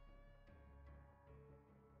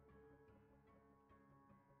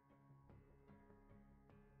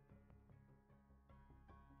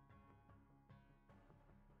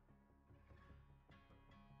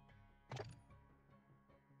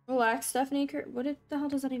 Relax, Stephanie. What the hell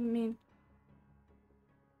does that even mean?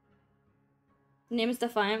 Name is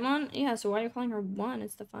Defiant one? Yeah, so why are you calling her one?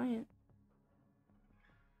 It's Defiant.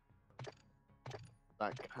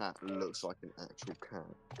 That cat looks like an actual cat.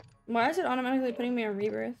 Why is it automatically putting me on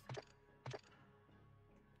Rebirth?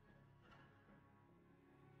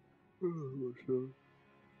 I'm not sure.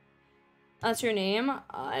 That's your name?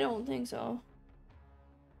 I don't think so.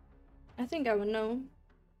 I think I would know.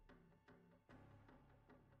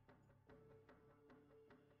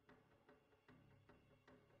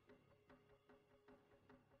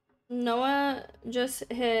 Noah just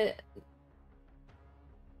hit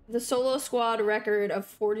the solo squad record of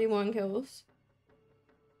 41 kills.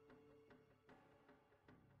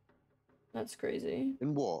 That's crazy.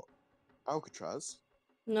 In what? Alcatraz?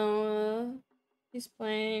 Noah, he's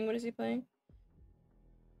playing. What is he playing?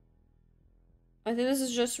 I think this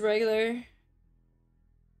is just regular.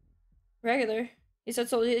 Regular. He said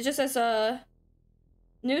so. It just says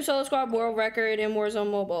new solo squad world record in Warzone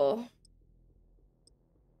Mobile.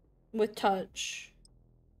 With touch.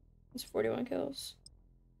 It's 41 kills.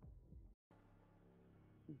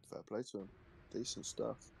 Fair play to him. Decent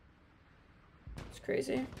stuff. It's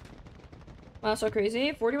crazy. Wow, so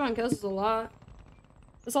crazy. 41 kills is a lot.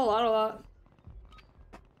 That's a lot.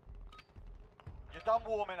 You're done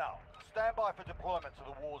warming up. Stand by for deployment to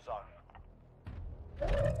the war zone.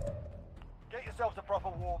 Get yourselves a proper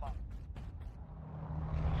warm-up.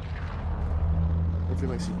 If he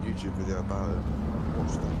makes a YouTube video about it,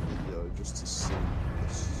 watch that video just to see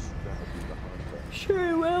the strategy behind that. Sure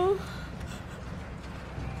I will.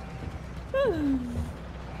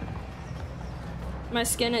 My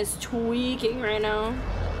skin is tweaking right now.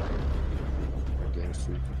 Game's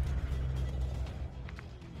tweaking.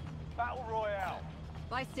 Battle Royale.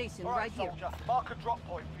 Buy station All right right, here. soldier. Mark a drop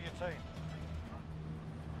point for your team.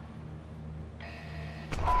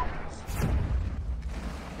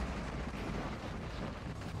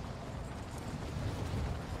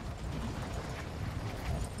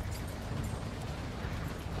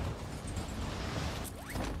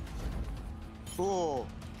 Oh,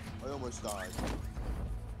 I almost died.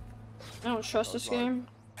 I don't trust this game.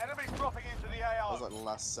 Enemies dropping into the I AR. was like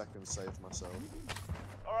last second saved myself.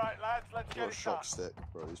 All right, lads, let's Got get a it shock done. stick,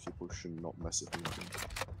 bro. These people should not mess with me.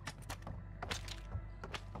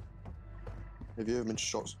 Have you ever been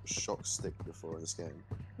shock stick before in this game?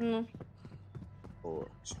 No. Oh,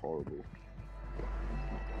 it's horrible.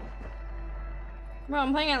 Bro,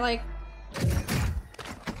 I'm playing at like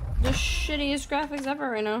the shittiest graphics ever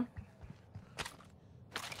right now.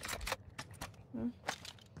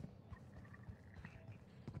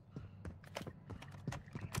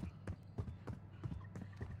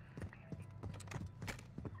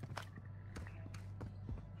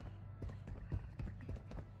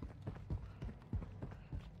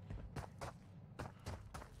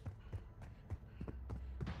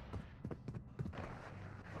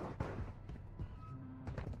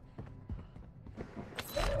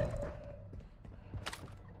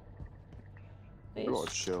 I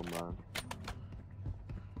gotta chill, man.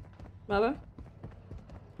 Baba?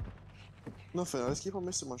 Nothing, I just keep on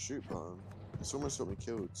missing my shoot button. It's almost got me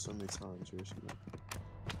killed so many times recently.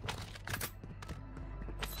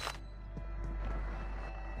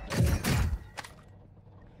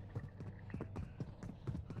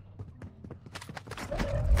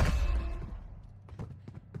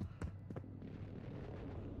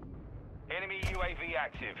 Enemy UAV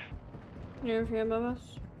active. You're here above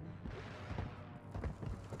us?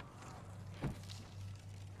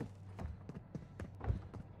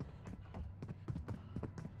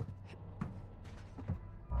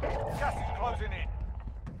 Gas is closing in.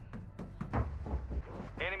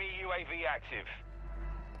 Enemy UAV active.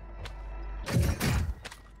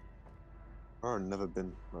 I've never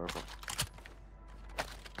been wherever. I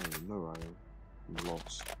don't even know where I am. I'm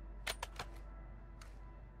lost.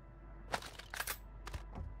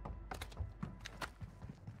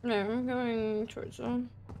 No, I'm going towards them.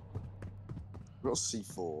 I've got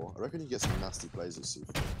C4. I reckon you get some nasty plays with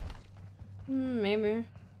C4. Maybe.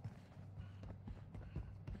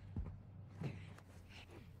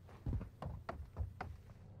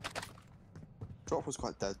 Drop was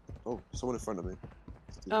quite dead. Oh, someone in front of me.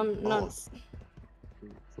 Not.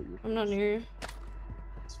 I'm not near you.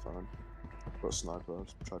 It's fine. I've got a sniper. I'll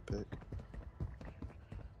just try to pick.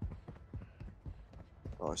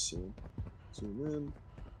 Oh, I see him. Zoom in.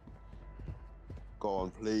 Go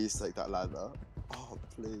on, please take that ladder. Oh,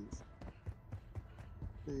 please.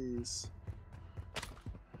 Please.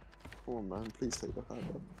 Come on, man. Please take that ladder.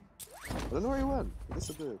 I don't know where he went. He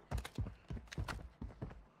disappeared.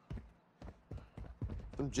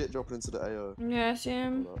 Some jit dropping into the AO. Yeah, I see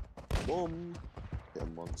him. Boom. Hit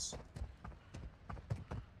him once.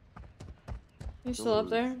 He's still up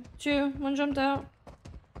there. Two. One jumped out.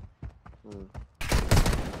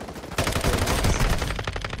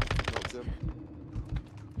 Knocked him.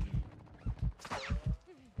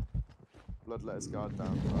 Blood let his guard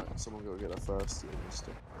down. Right, someone gotta get there first.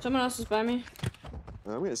 Someone else is by me.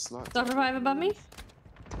 I'm getting sniped. Self revive above me?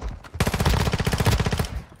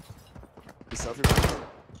 He's self revive?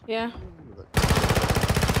 Yeah.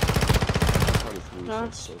 No.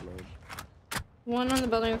 So lame. One on the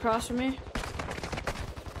building across from me.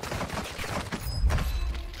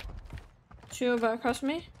 Two about across from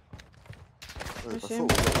me. Wait, I I see him.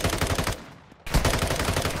 thought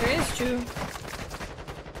There is two.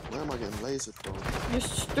 where am I getting lasered from?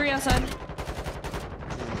 There's three outside.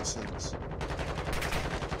 Doesn't make sense.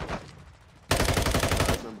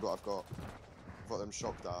 I remember what I've got. I've got them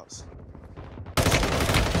shock darts.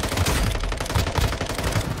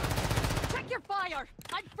 Check your fire!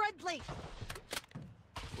 I'm friendly!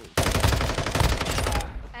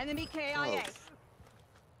 Enemy KIA. Oh.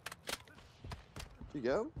 Did you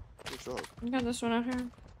get him? Good shot. I got this one out here.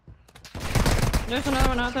 There's another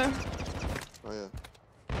one out there. Oh yeah.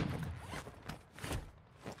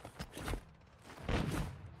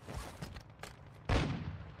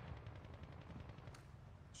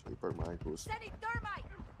 Shit, he broke my ankles. Sending thermite!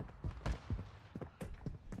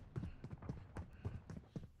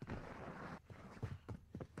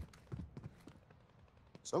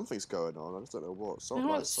 Something's going on. I just don't know what. I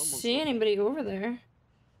don't see anybody over there.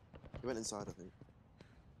 He went inside, I think.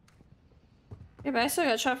 Yeah, but I still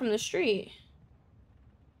got shot from the street.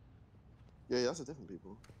 Yeah, that's a different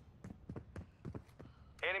people.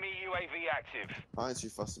 Enemy UAV active. I ain't too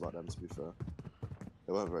fussed about them, to be fair.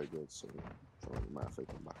 They weren't very good, so I might have to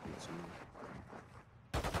come back into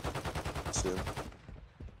see him.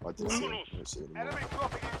 I did see him. I didn't see him anymore. Enemy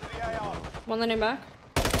dropping into the AO. One landing back.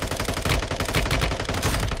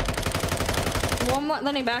 One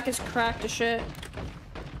landing back is cracked as shit.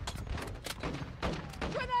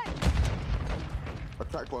 I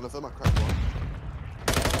cracked one of them, I cracked one.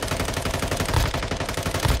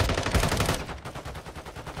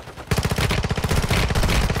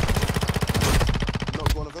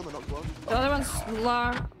 Knocked one of them, I knocked one. The other one's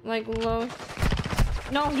low.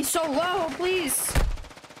 No, he's so low, please.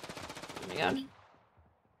 Oh my god.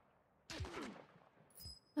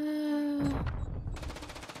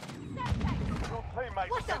 Your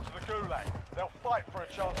teammates are sent to the gulag. They'll fight for a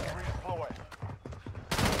chance to redeploy.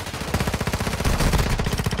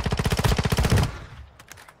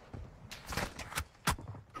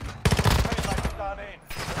 Teammates done in.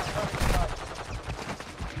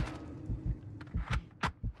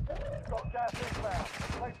 Got gas inbound.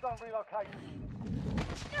 Please don't relocate.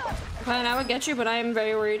 Fine, I would get you, but I am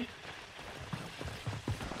very worried.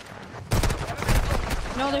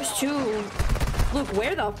 No, there's two. Luke,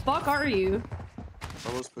 where the fuck are you?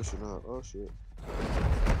 I was pushing out. Oh shit.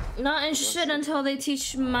 Not interested until they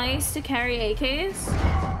teach mice to carry AKs?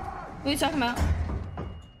 What are you talking about?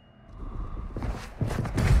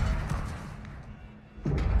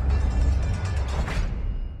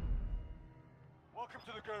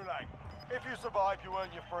 Welcome to the Gulag. If you survive, you earn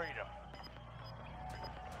your freedom.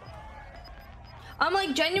 I'm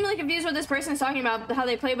like genuinely confused what this person's talking about, how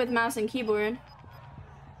they play with mouse and keyboard.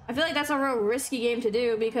 I feel like that's a real risky game to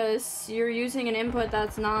do because you're using an input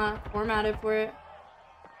that's not formatted for it.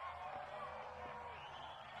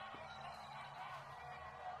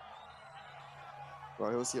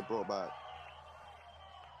 Right, let's get brought back.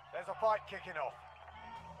 There's a fight kicking off.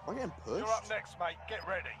 Am I getting pushed? You're up next, mate. Get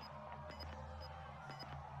ready.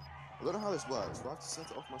 I don't know how this works. Do I have to set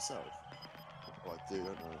it off myself? Oh, I do, don't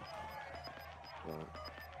I? Right.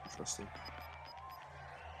 Interesting.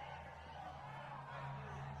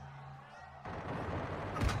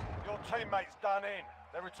 Your teammates done in.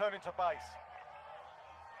 They're returning to base.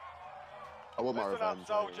 I want my Listen revenge. up,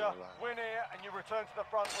 soldier. Win here and you return to the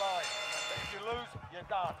front line. But if you lose, you're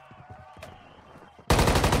done.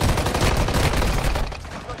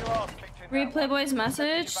 You got your ass kicked in Read that one. Playboy's message.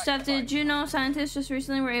 Take you back Steph, to did base. you know scientists just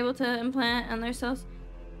recently were able to implant antler cells?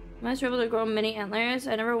 Mice were able to grow mini antlers.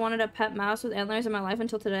 I never wanted a pet mouse with antlers in my life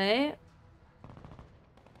until today.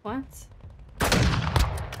 What?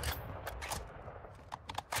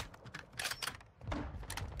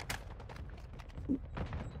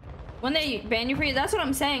 When they ban you for you, that's what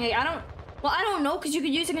I'm saying. Like, I don't know, because you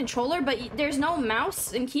could use a controller, but there's no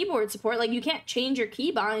mouse and keyboard support. Like, you can't change your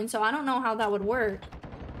keybind, so I don't know how that would work.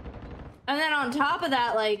 And then on top of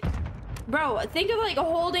that, like, bro, think of like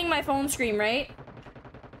holding my phone screen, right?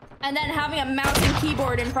 And then having a mouse and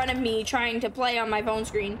keyboard in front of me trying to play on my phone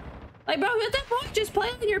screen. Like, bro, at that point, just play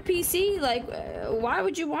on your PC. Like, why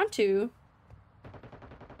would you want to?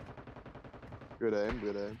 Good aim,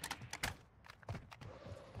 good aim.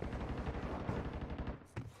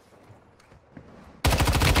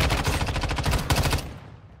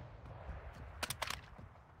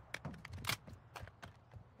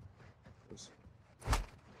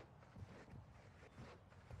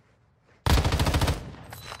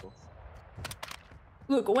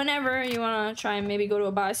 Look, whenever you want to try and maybe go to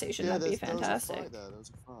a buy station, Yeah, that'd be there was a fantastic. fight there. There was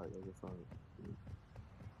a fight.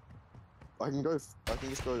 I can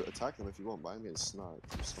just go attack them if you want, but I'm getting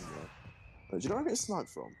sniped from somewhere. Do you know where I'm getting sniped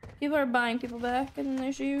from? People are buying people back, and then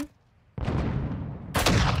there's you.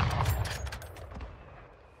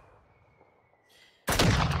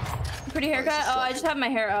 Pretty haircut? Oh, I just have my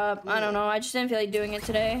hair up. I don't know. I just didn't feel like doing it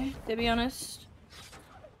today, to be honest.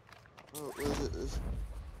 Oh, where is it?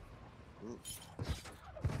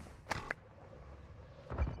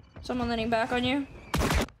 Someone leaning back on you?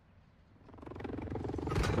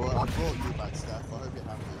 Well, I brought you back, Steph. I hope you're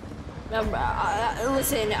happy.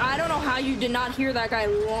 Listen, I don't know how you did not hear that guy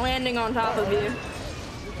landing on top of you. Your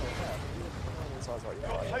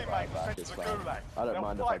teammates are sent to the Gulag. I don't They'll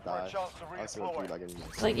mind if I fight for a die. chance to I still redeploy. do like anymore.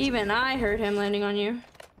 Like, even I heard him landing on you.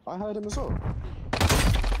 I heard him as well.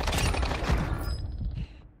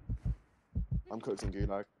 I'm cooked in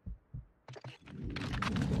Gulag.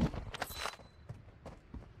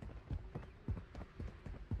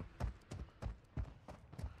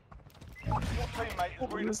 Your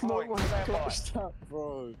teammate is It's not redeploying. my Stand by. clutch tap,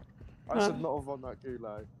 bro. I should not have won that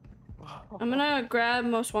Gulag. I'm gonna grab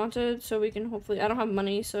Most Wanted so we can hopefully... I don't have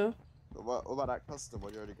money, so... What about that custom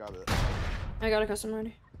when you already got it? I got a custom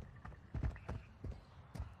already.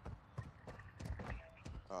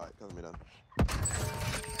 Alright, cover me down.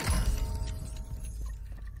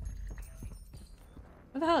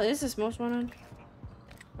 What the hell is this Most Wanted?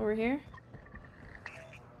 Over here?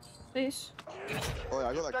 Please. Oh yeah,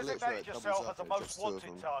 I got that glitch where Designate it doubles yourself up as a and most just two of them.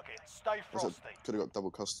 wanted target. Stay frosty. Could have got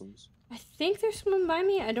double customs. I think there's someone by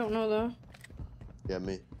me. I don't know, though. Yeah,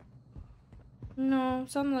 me. No,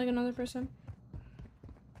 sounded like another person.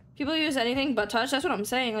 People use anything but touch. That's what I'm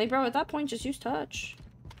saying. Like, bro, at that point, just use touch.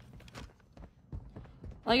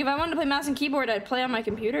 Like, if I wanted to play mouse and keyboard, I'd play on my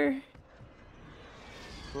computer.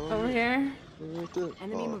 Over here.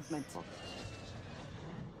 Enemy movement. Fuck.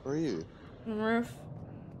 Where are you? On the roof.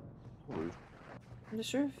 Rude. On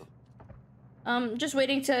this roof. Just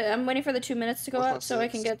waiting to... I'm waiting for the 2 minutes to go What's my up so I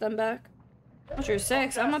can six? get them back. What's your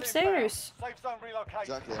 6? I'm upstairs. Safe zone relocation.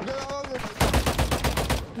 Exactly.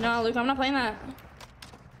 No, Luke, I'm not playing that.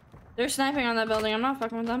 They're sniping on that building. I'm not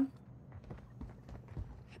fucking with them.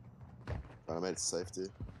 I made it to safety.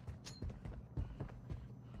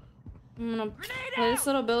 I'm gonna play this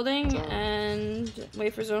little building and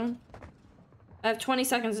wait for zone. I have 20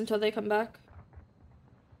 seconds until they come back.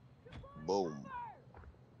 Boom.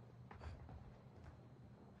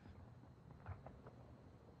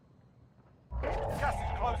 Gas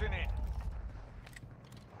is closing in.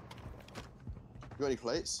 You got any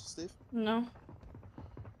plates, Steve? No.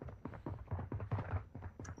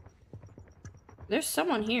 There's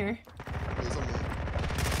someone here. He's on me.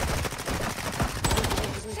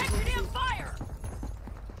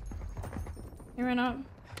 He ran out.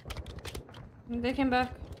 They came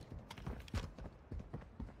back.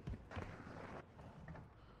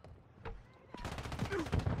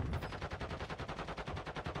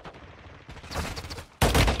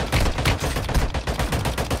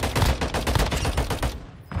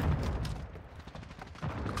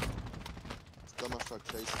 Dumbass tried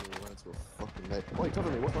chasing me, ran into a fucking net. Oh, he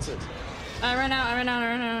covered me. What's my six? I ran out. I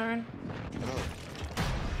ran.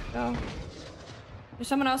 Go. There's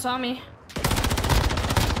someone else on me.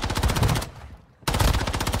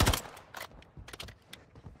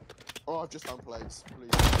 Oh, I've just found plates. Please.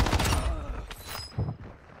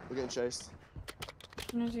 We're getting chased.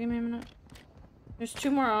 Just give me a minute. There's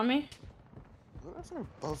 2 more on me. I don't know if they're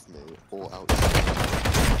above me or outside.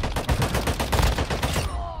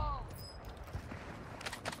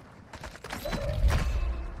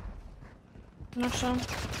 I'm not sure.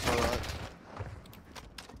 Alright.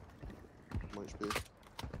 Might be.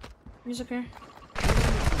 He's up here.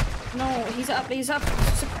 No, he's up. He's up. Your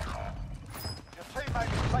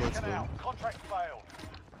teammate was taken out. Contract failed.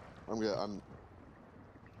 I'm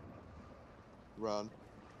run.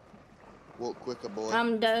 Walk quicker, boy.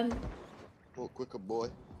 I'm dead. Walk quicker, boy.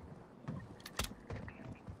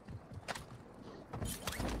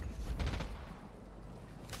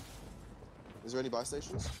 Is there any buy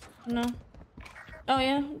stations? No. Oh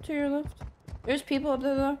yeah, to your left. There's people up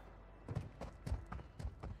there though.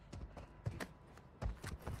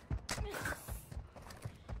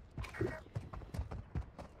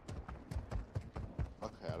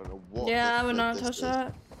 Okay, I don't know what. Yeah, I would not touch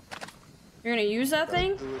that. You're gonna use that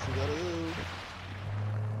thing? Do what you gotta do.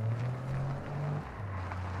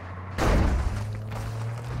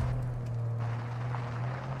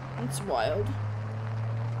 It's wild.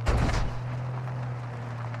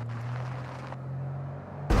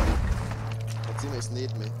 My teammates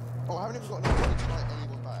need me. Oh, I haven't even got enough money to buy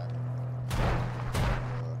anyone back.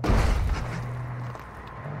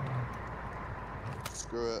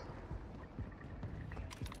 Screw it.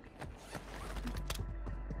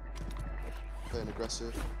 Playing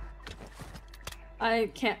aggressive. I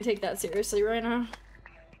can't take that seriously right now.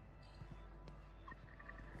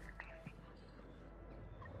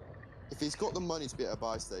 If he's got the money to be at a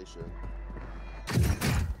buy station,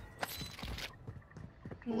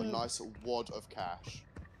 or a nice wad of cash.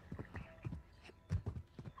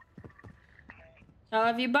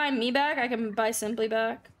 If you buy me back, I can buy Simply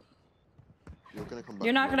back. You're gonna come back.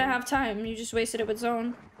 You're not gonna have time. You just wasted it with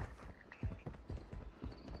Zone.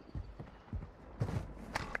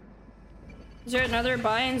 Is there another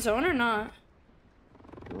buy in Zone or not?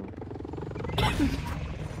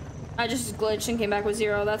 I just glitched and came back with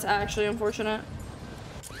 0. That's actually unfortunate.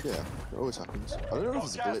 Yeah, it always happens. I don't know if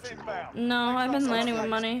it's a glitch anymore. No, I've been landing with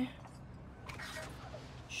money.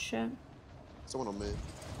 Shit. Someone on me.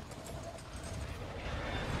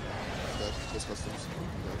 Dead. Just customs.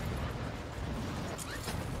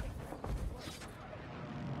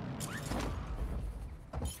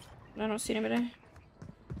 I don't see anybody.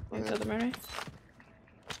 Right Kill them already.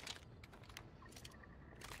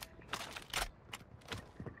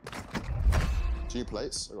 Do you need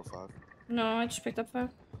plates? I got 5. No, I just picked up 5.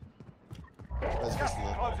 There's a custom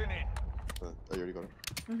there. Closing in. Oh, you already got it.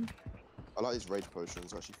 I like these rage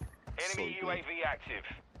potions, actually. Enemy So good. UAV active.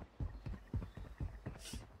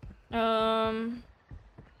 I'm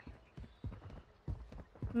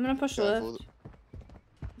gonna push Careful. left.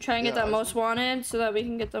 Try and get Yeah, that I most wanted so that we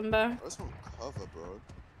can get them back. I just want cover, bro.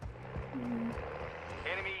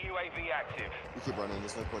 Enemy UAV active. You keep running,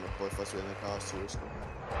 there's no point of both of us in the car, too risky.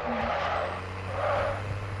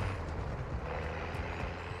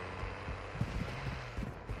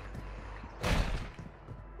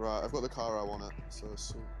 Right, I've got the car I want it, so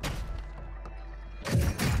sweet.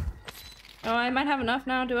 Oh, I might have enough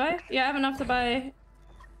now, do I? Yeah, I have enough to buy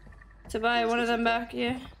one of them back,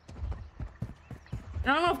 yeah. I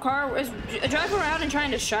don't know if car is drive around and try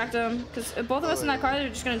and distract them, because if both of us in that car, they're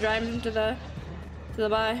just gonna drive into the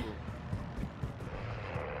buy.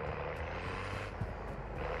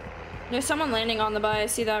 There's someone landing on the buy. I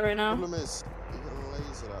see that right now. Problem is, you get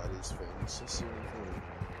lasered out of these things. That's the only thing.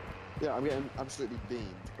 Yeah, I'm getting absolutely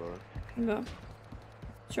beamed, bro. Okay.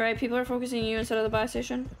 That's right. People are focusing on you instead of the buy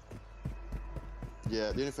station.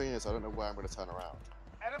 Yeah, the only thing is, I don't know where I'm gonna turn around.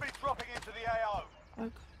 Enemy dropping into the AO.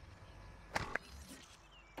 Fuck.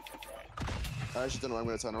 I actually don't know where I'm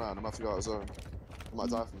gonna turn around. I'm gonna have to go out of zone. I might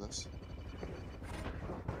die from this.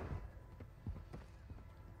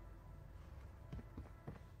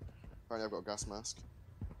 Apparently I've got a gas mask.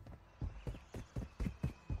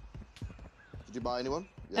 Did you buy anyone?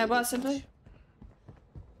 I you bought did. Simply.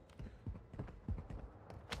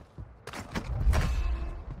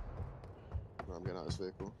 No, this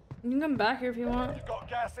vehicle. You can come back here if you want. You've got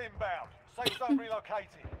gas inbound. Safe zone relocated.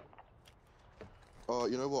 Oh,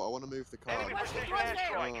 you know what? I want to move the car. Enemy precision close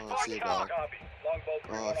airstrike. Oh, I Find see a car. guy. Copy. Longbow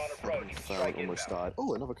 3-1 Oh, on fucking approach. failed. Strike Almost inbound. died.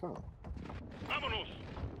 Oh, another car. Vámonos.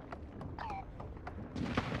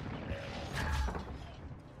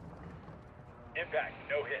 Impact.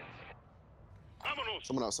 No hits. Vámonos.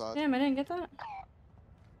 Someone outside. Damn, I didn't get that.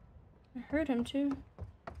 I heard him too.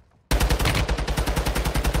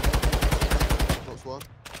 Knocked one.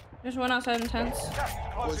 There's one outside in tents. Gas is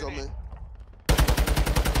Boys closing on me. in.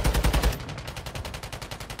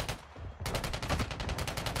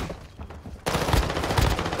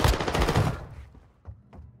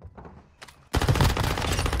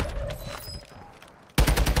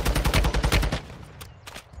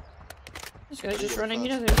 This guy's just Yeah, running. He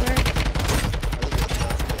fast. doesn't care. I think it's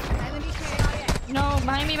fast. Enemy KIA. No,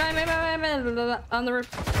 behind me, on the roof.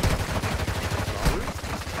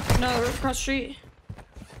 No, the roof across the street.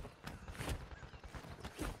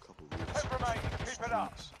 Couple roofs. 10 remaining. Keep it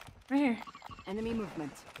up. Right here. Enemy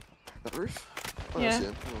movement. That roof? Oh, Yeah. I see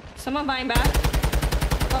him. Oh. Someone buying back.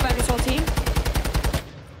 Bought back his whole team.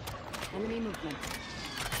 Enemy movement.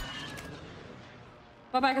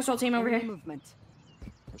 Bought back his whole team over Enemy here. movement.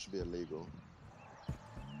 That should be illegal.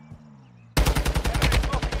 Enemy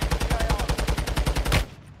blocking into the AR.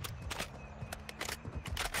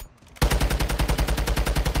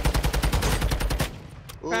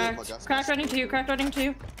 Oh, my gas Cracked. mask. Cracked running to you. Cracked running to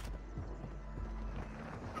you.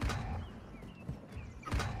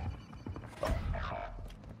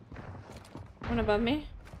 One above me.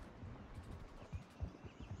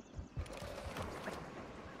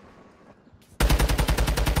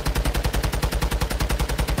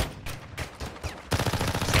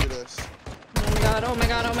 Let's do this. Oh my god, oh my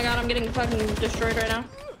god, oh my god, I'm getting fucking destroyed right now.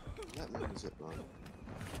 Let me zip line.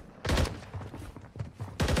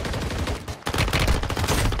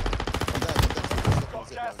 Got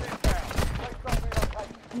gas inbound. Safe zone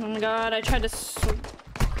relocated. Oh my god, I tried to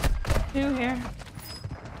do here.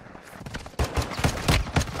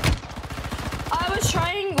 I was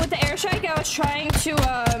trying with the airstrike,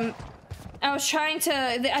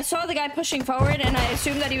 I saw the guy pushing forward and I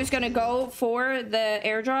assumed that he was gonna go for the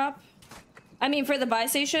airdrop. I mean for the buy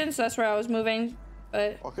station, so that's where I was moving.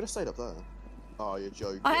 But Oh, I could have stayed up there. Oh, you're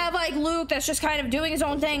joking. I have like Luke that's just kind of doing his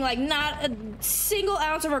own thing, like not a single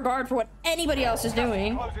ounce of regard for what anybody else is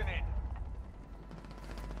doing. Closing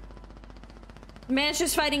in. Man's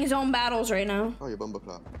just fighting his own battles right now. Oh, your bumper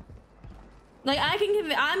clap. Like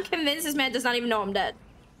I'm convinced this man does not even know I'm dead.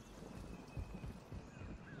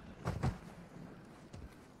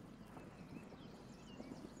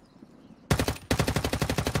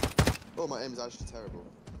 Oh, my aim is actually terrible.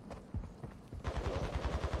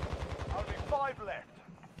 Only 5 left.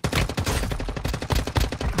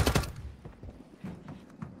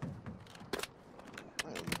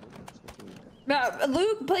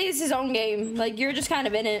 Luke plays his own game. Like you're just kind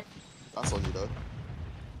of in it. That's on you though.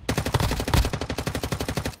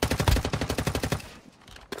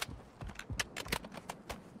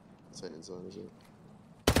 Satan's zone, is it?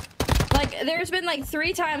 Like there's been like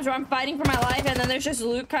 3 times where I'm fighting for my life and then there's just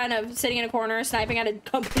Luke kind of sitting in a corner sniping at a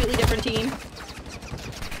completely different team.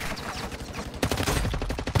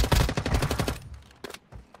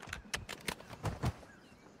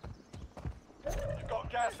 You've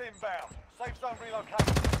got gas inbound. Safe zone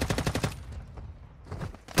relocated.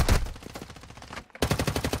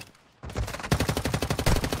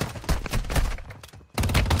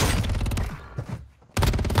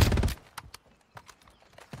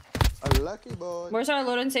 A lucky boy. Where's our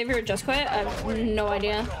load and savior just quit? I have no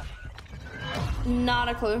idea. Not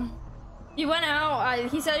a clue. He went out.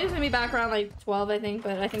 He said he was gonna be back around like 12, I think,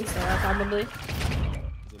 but I think so, probably.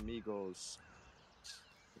 The Amigos.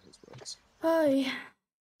 His words. Hi.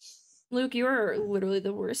 Luke, you are literally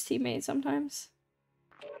the worst teammate sometimes.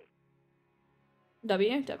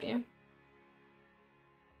 W.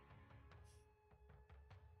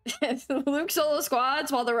 Luke solo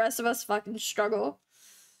squads while the rest of us fucking struggle.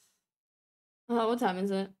 What time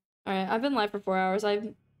is it? Alright, I've been live for 4 hours.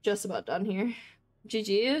 I'm just about done here.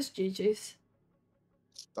 GG's.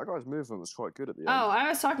 That guy's movement was quite good at the end. Oh, I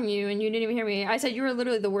was talking to you and you didn't even hear me. I said you were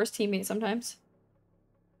literally the worst teammate sometimes.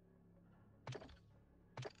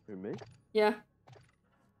 Who, me? Yeah.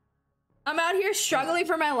 I'm out here struggling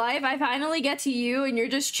for my life. I finally get to you and you're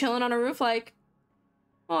just chilling on a roof like,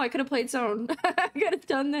 oh, I could have played zone. I could have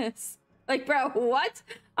done this. Like, bro, what?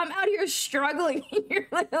 I'm out here struggling. You're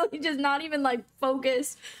literally just not even like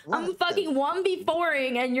focused. I'm What fucking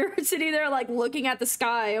 1v4ing and you're sitting there like looking at the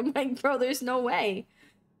sky. I'm like, bro, there's no way.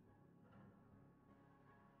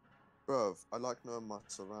 Bruv, I like knowing my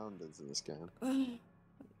surroundings in this game.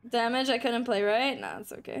 Damage, I couldn't play, right? Nah,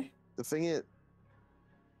 it's okay. The thing is,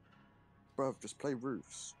 bruv, just play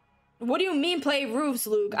roofs. What do you mean play roofs,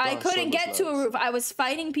 Luke? I Got so couldn't much get to a less. roof. I was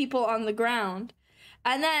fighting people on the ground.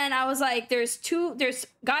 And then I was like, there's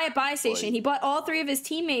guy at buy station. Wait. He bought all 3 of his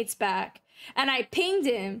teammates back. And I pinged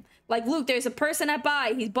him. Like, Luke, there's a person at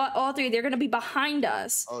buy. He's bought all 3. They're going to be behind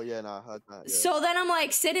us. Oh, yeah, no, I heard that. Yeah. So then I'm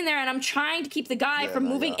like sitting there and I'm trying to keep the guy Yeah, from no,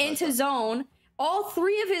 moving yeah, I heard into that. zone. All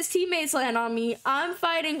 3 of his teammates land on me. I'm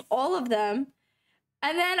fighting all of them.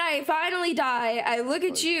 And then I finally die. I look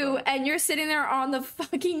at Oh, you crap. and you're sitting there on the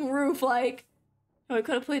fucking roof like, oh, I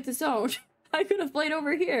could have played the zone. I could have played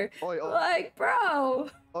over here. Oi, oh, Like, bro.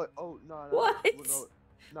 oh, no. What?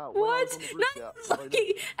 No, What? Not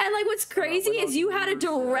looking. And like what's crazy is you had a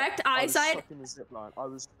direct eyesight. I was stuck in the zip line. I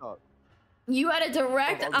was stuck. You had a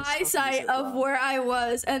direct I was stuck in the eyesight zip of line. where I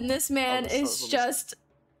was, and this man was stuck is on the just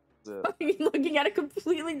Zip. fucking looking at a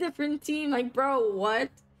completely different team. Like, bro, what?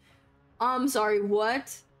 I'm sorry,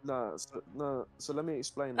 what? No, so let me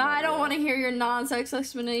explain. I don't want to hear your non-sex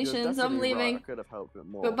explanations. I'm leaving. I could have helped it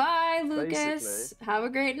more. Goodbye, Lucas. Basically, Have a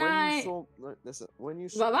great night. Listen, when you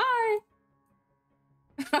saw, Bye-bye.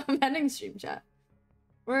 I'm ending stream chat.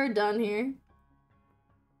 We're done here.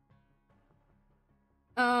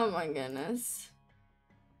 Oh my goodness.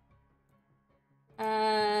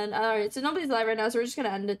 And alright, so nobody's live right now, so we're just gonna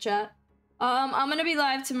end the chat. I'm gonna be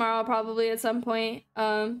live tomorrow probably at some point.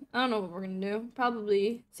 I don't know what we're gonna do.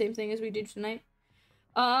 Probably same thing as we did tonight.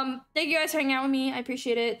 Thank you guys for hanging out with me. I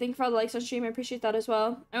appreciate it. Thank you for all the likes on stream. I appreciate that as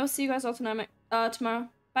well. I will see you guys all tonight, tomorrow.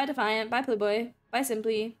 Bye Defiant. Bye Playboy. Bye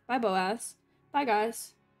Simply. Bye Boaz. Bye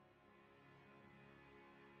guys.